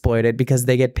get exploited because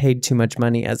they get paid too much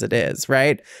money as it is,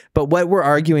 right? But what we're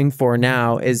arguing for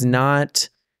now is not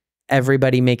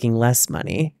everybody making less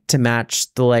money to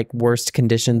match the like worst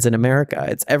conditions in America.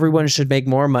 It's everyone should make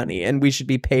more money, and we should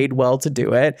be paid well to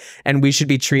do it, and we should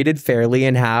be treated fairly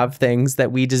and have things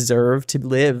that we deserve to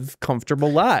live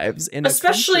comfortable lives in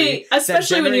especially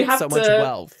when you have so to much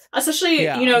wealth. Especially,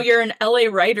 you know, you're an LA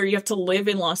writer, you have to live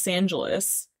in Los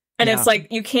Angeles. And it's like,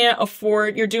 you can't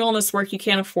afford, you're doing all this work, you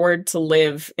can't afford to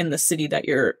live in the city that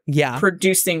you're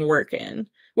producing work in.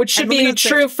 Which should be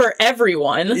true for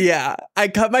everyone. Yeah. I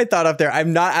cut my thought off there.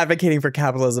 I'm not advocating for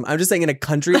capitalism. I'm just saying, in a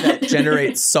country that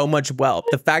generates so much wealth,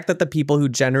 the fact that the people who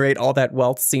generate all that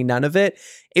wealth see none of it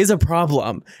is a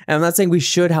problem. And I'm not saying we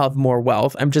should have more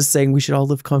wealth. I'm just saying we should all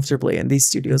live comfortably, and these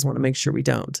studios want to make sure we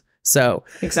don't. So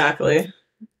exactly.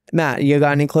 Matt, you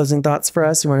got any closing thoughts for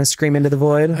us? You want to scream into the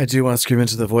void? I do want to scream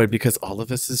into the void, because all of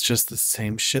this is just the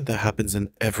same shit that happens in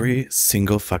every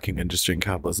single fucking industry in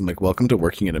capitalism. Like, welcome to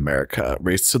working in America.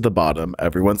 Race to the bottom.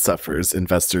 Everyone suffers.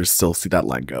 Investors still see that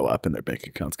line go up and their bank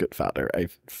accounts get fatter. I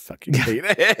fucking hate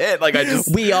it. Like,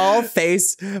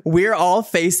 we're all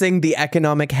facing the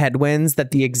economic headwinds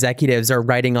that the executives are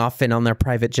riding off in on their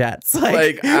private jets.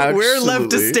 Like we're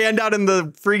left to stand out in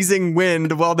the freezing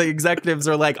wind while the executives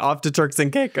are like off to Turks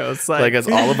and Caicos. Like as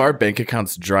all of our bank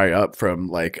accounts dry up from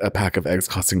like a pack of eggs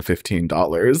costing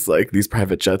 $15, like these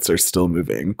private jets are still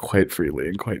moving quite freely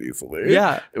and quite easily.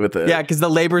 Yeah, with it. Yeah, because the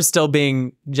labor's still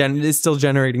being is still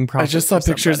generating profit. I just saw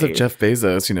pictures of Jeff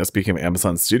Bezos. You know, speaking of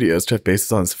Amazon Studios, Jeff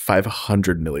Bezos on his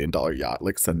 $500 million yacht,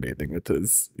 like sunbathing with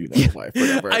his wife,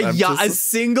 whatever. A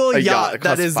single yacht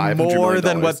that is more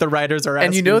than what the writers are asking.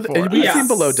 And you know, for. and we've seen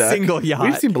Below Deck. Single yacht.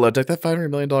 We've seen Below Deck. That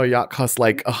 $500 million yacht costs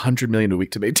like $100 million a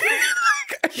week to maintain.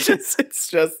 It's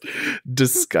just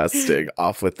disgusting.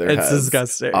 Off with their heads. It's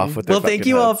disgusting. Off with their thank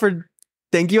you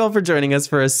all for joining us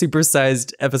for a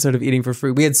supersized episode of Eating for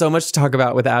Free. We had so much to talk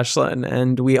about with Ashlyn,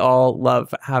 and we all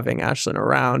love having Ashlyn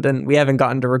around, and we haven't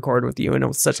gotten to record with you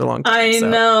in such a long time. I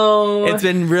know. It's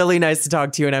been really nice to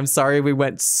talk to you, and I'm sorry we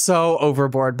went so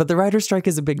overboard, but the writer's strike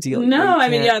is a big deal. No, I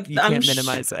mean, you can't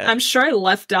minimize it. I'm sure I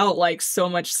left out like so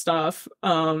much stuff.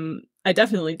 I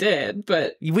definitely did,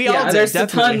 but we all did. There's a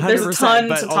ton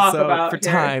to talk about for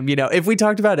time. You know, if we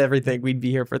talked about everything, we'd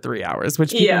be here for 3 hours,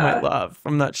 which people might love.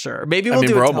 I'm not sure. Maybe we'll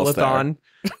do a telethon.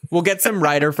 We'll get some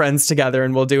writer friends together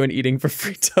and we'll do an Eating for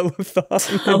Free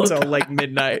telethon until like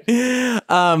midnight.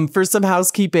 For some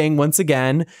housekeeping, once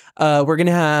again, we're going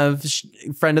to have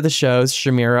friend of the show,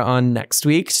 Shamira, on next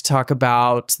week to talk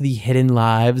about the hidden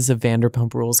lives of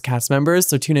Vanderpump Rules cast members.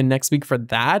 So tune in next week for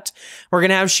that. We're going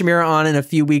to have Shamira on in a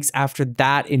few weeks after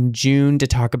that in June to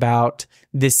talk about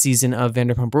this season of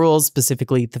Vanderpump Rules,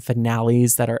 specifically the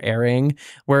finales that are airing.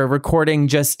 We're recording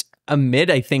just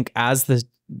amid, I think, as the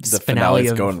The finale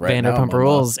finale's of going right now, Vanderpump mama.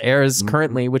 Rules airs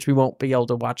currently, which we won't be able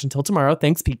to watch until tomorrow.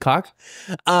 Thanks, Peacock.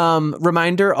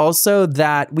 Reminder also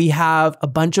that we have a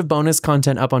bunch of bonus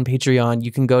content up on Patreon.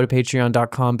 You can go to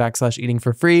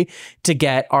patreon.com/eatingforfree to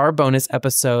get our bonus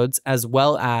episodes, as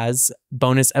well as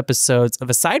bonus episodes of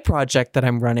a side project that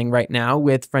I'm running right now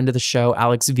with friend of the show,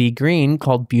 Alex V. Green,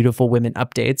 called Beautiful Women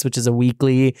Updates, which is a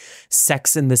weekly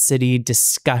Sex in the City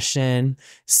discussion,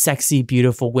 sexy,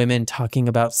 beautiful women talking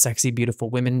about sexy, beautiful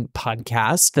women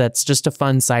podcast. That's just a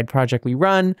fun side project we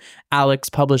run. Alex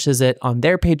publishes it on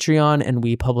their Patreon and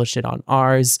we publish it on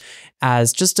ours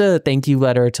as just a thank you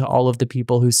letter to all of the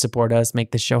people who support us,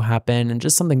 make the show happen, and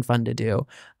just something fun to do.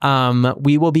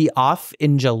 We will be off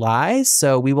in July,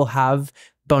 so we will have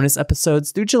bonus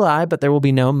episodes through July, but there will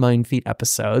be no Million Feet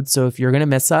episodes. So if you're going to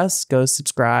miss us, go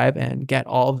subscribe and get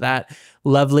all of that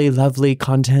lovely, lovely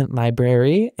content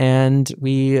library. And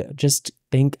we just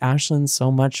thank Ashlyn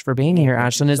so much for being here.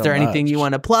 Ashlyn, is there anything you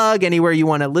want to plug? Anywhere you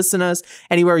want to listen us?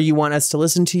 Anywhere you want us to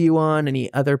listen to you on?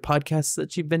 Any other podcasts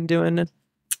that you've been doing?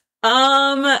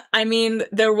 I mean,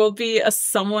 there will be a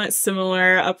somewhat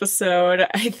similar episode,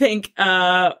 I think,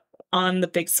 on the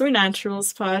Big Soy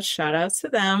Naturals pod. Shout out to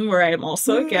them, where I'm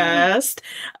also a guest.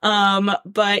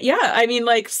 But yeah, I mean,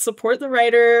 like, support the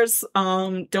writers.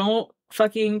 Don't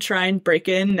fucking try and break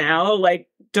in now. Like,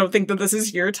 don't think that this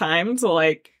is your time to,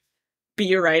 like,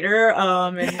 be a writer,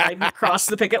 and like cross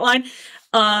the picket line.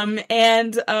 I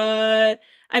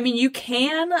mean, you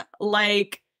can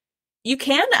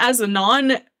as a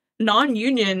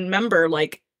non-union member,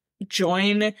 like,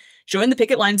 join the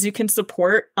picket lines. You can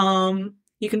support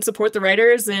the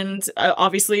writers, and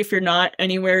obviously if you're not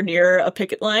anywhere near a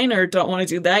picket line or don't want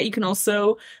to do that, you can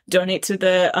also donate to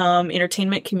the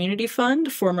Entertainment Community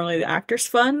Fund, formerly the Actors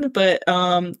Fund. But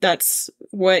that's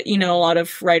what, a lot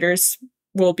of writers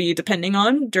will be depending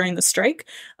on during the strike.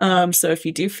 So if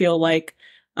you do feel like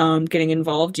getting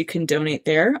involved, you can donate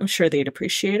there. I'm sure they'd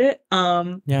appreciate it.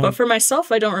 But for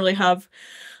myself, I don't really have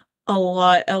a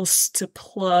lot else to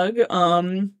plug.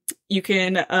 You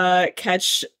can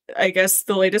catch, I guess,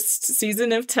 the latest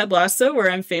season of Ted Lasso, where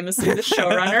I'm famously the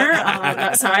showrunner.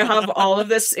 That's how I have all of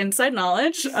this inside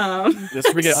knowledge.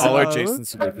 Just forget all our Jason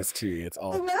Sudeikis tea. It's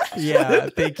all. Yeah,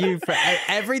 thank you for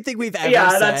everything we've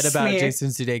ever said about me. Jason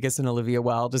Sudeikis and Olivia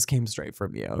Wilde just came straight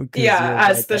from you. Yeah,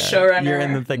 as the showrunner. You're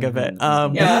in the thick of it.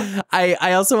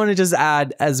 I also want to just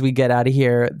add, as we get out of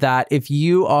here, that if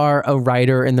you are a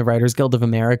writer in the Writers Guild of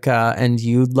America and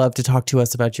you'd love to talk to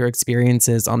us about your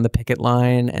experiences on the picket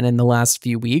line and in the last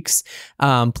few weeks,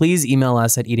 please email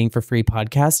us at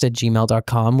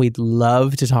eatingforfreepodcast@gmail.com. We'd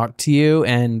love to talk to you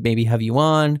and maybe have you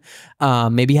on,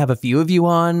 maybe have a few of you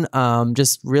on.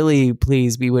 Just really,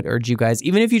 please, we would urge you guys,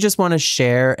 even if you just want to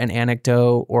share an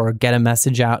anecdote or get a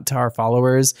message out to our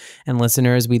followers and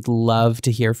listeners, we'd love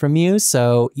to hear from you.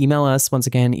 So email us once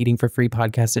again,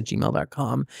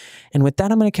 eatingforfreepodcast@gmail.com. And with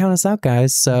that, I'm going to count us out,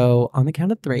 guys. So on the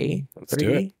count of three, Let's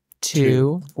do it.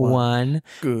 2, 1.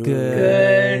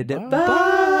 Goodbye.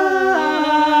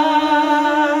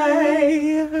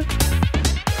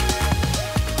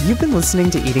 You've been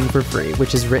listening to Eating for Free,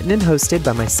 which is written and hosted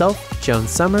by myself, Joan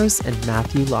Summers, and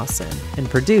Matthew Lawson, and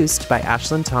produced by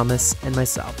Ashlyn Thomas and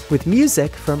myself, with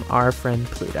music from our friend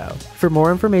Pluto. For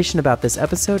more information about this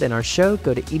episode and our show,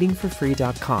 go to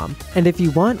eatingforfree.com. And if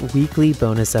you want weekly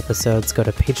bonus episodes, go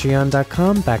to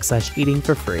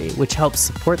patreon.com/eatingforfree, which helps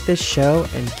support this show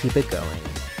and keep it going.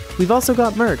 We've also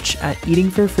got merch at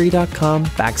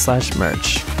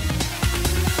eatingforfree.com/merch.